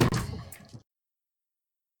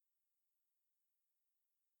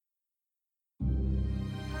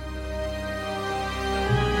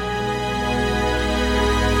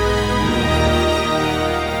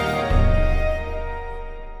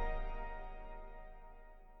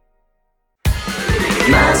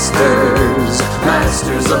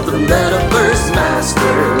 Masters of the Metaverse,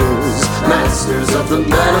 Masters of the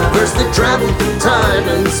Metaverse. They travel through time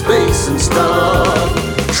and space and stuff.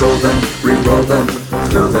 Troll them, re-roll them,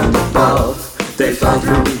 throw them above. They fly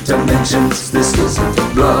through dimensions, this isn't a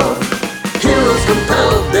bluff. Heroes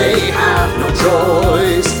compelled, they have no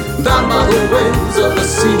choice. Bound by the winds of a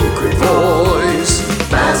secret voice.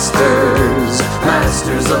 Masters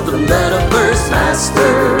of the Metaverse,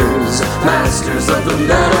 Masters of the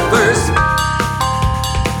Metaverse.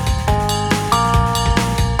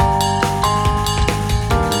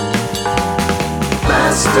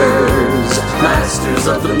 Masters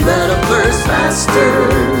of the Metaverse,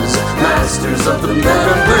 Masters of the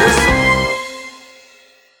Metaverse.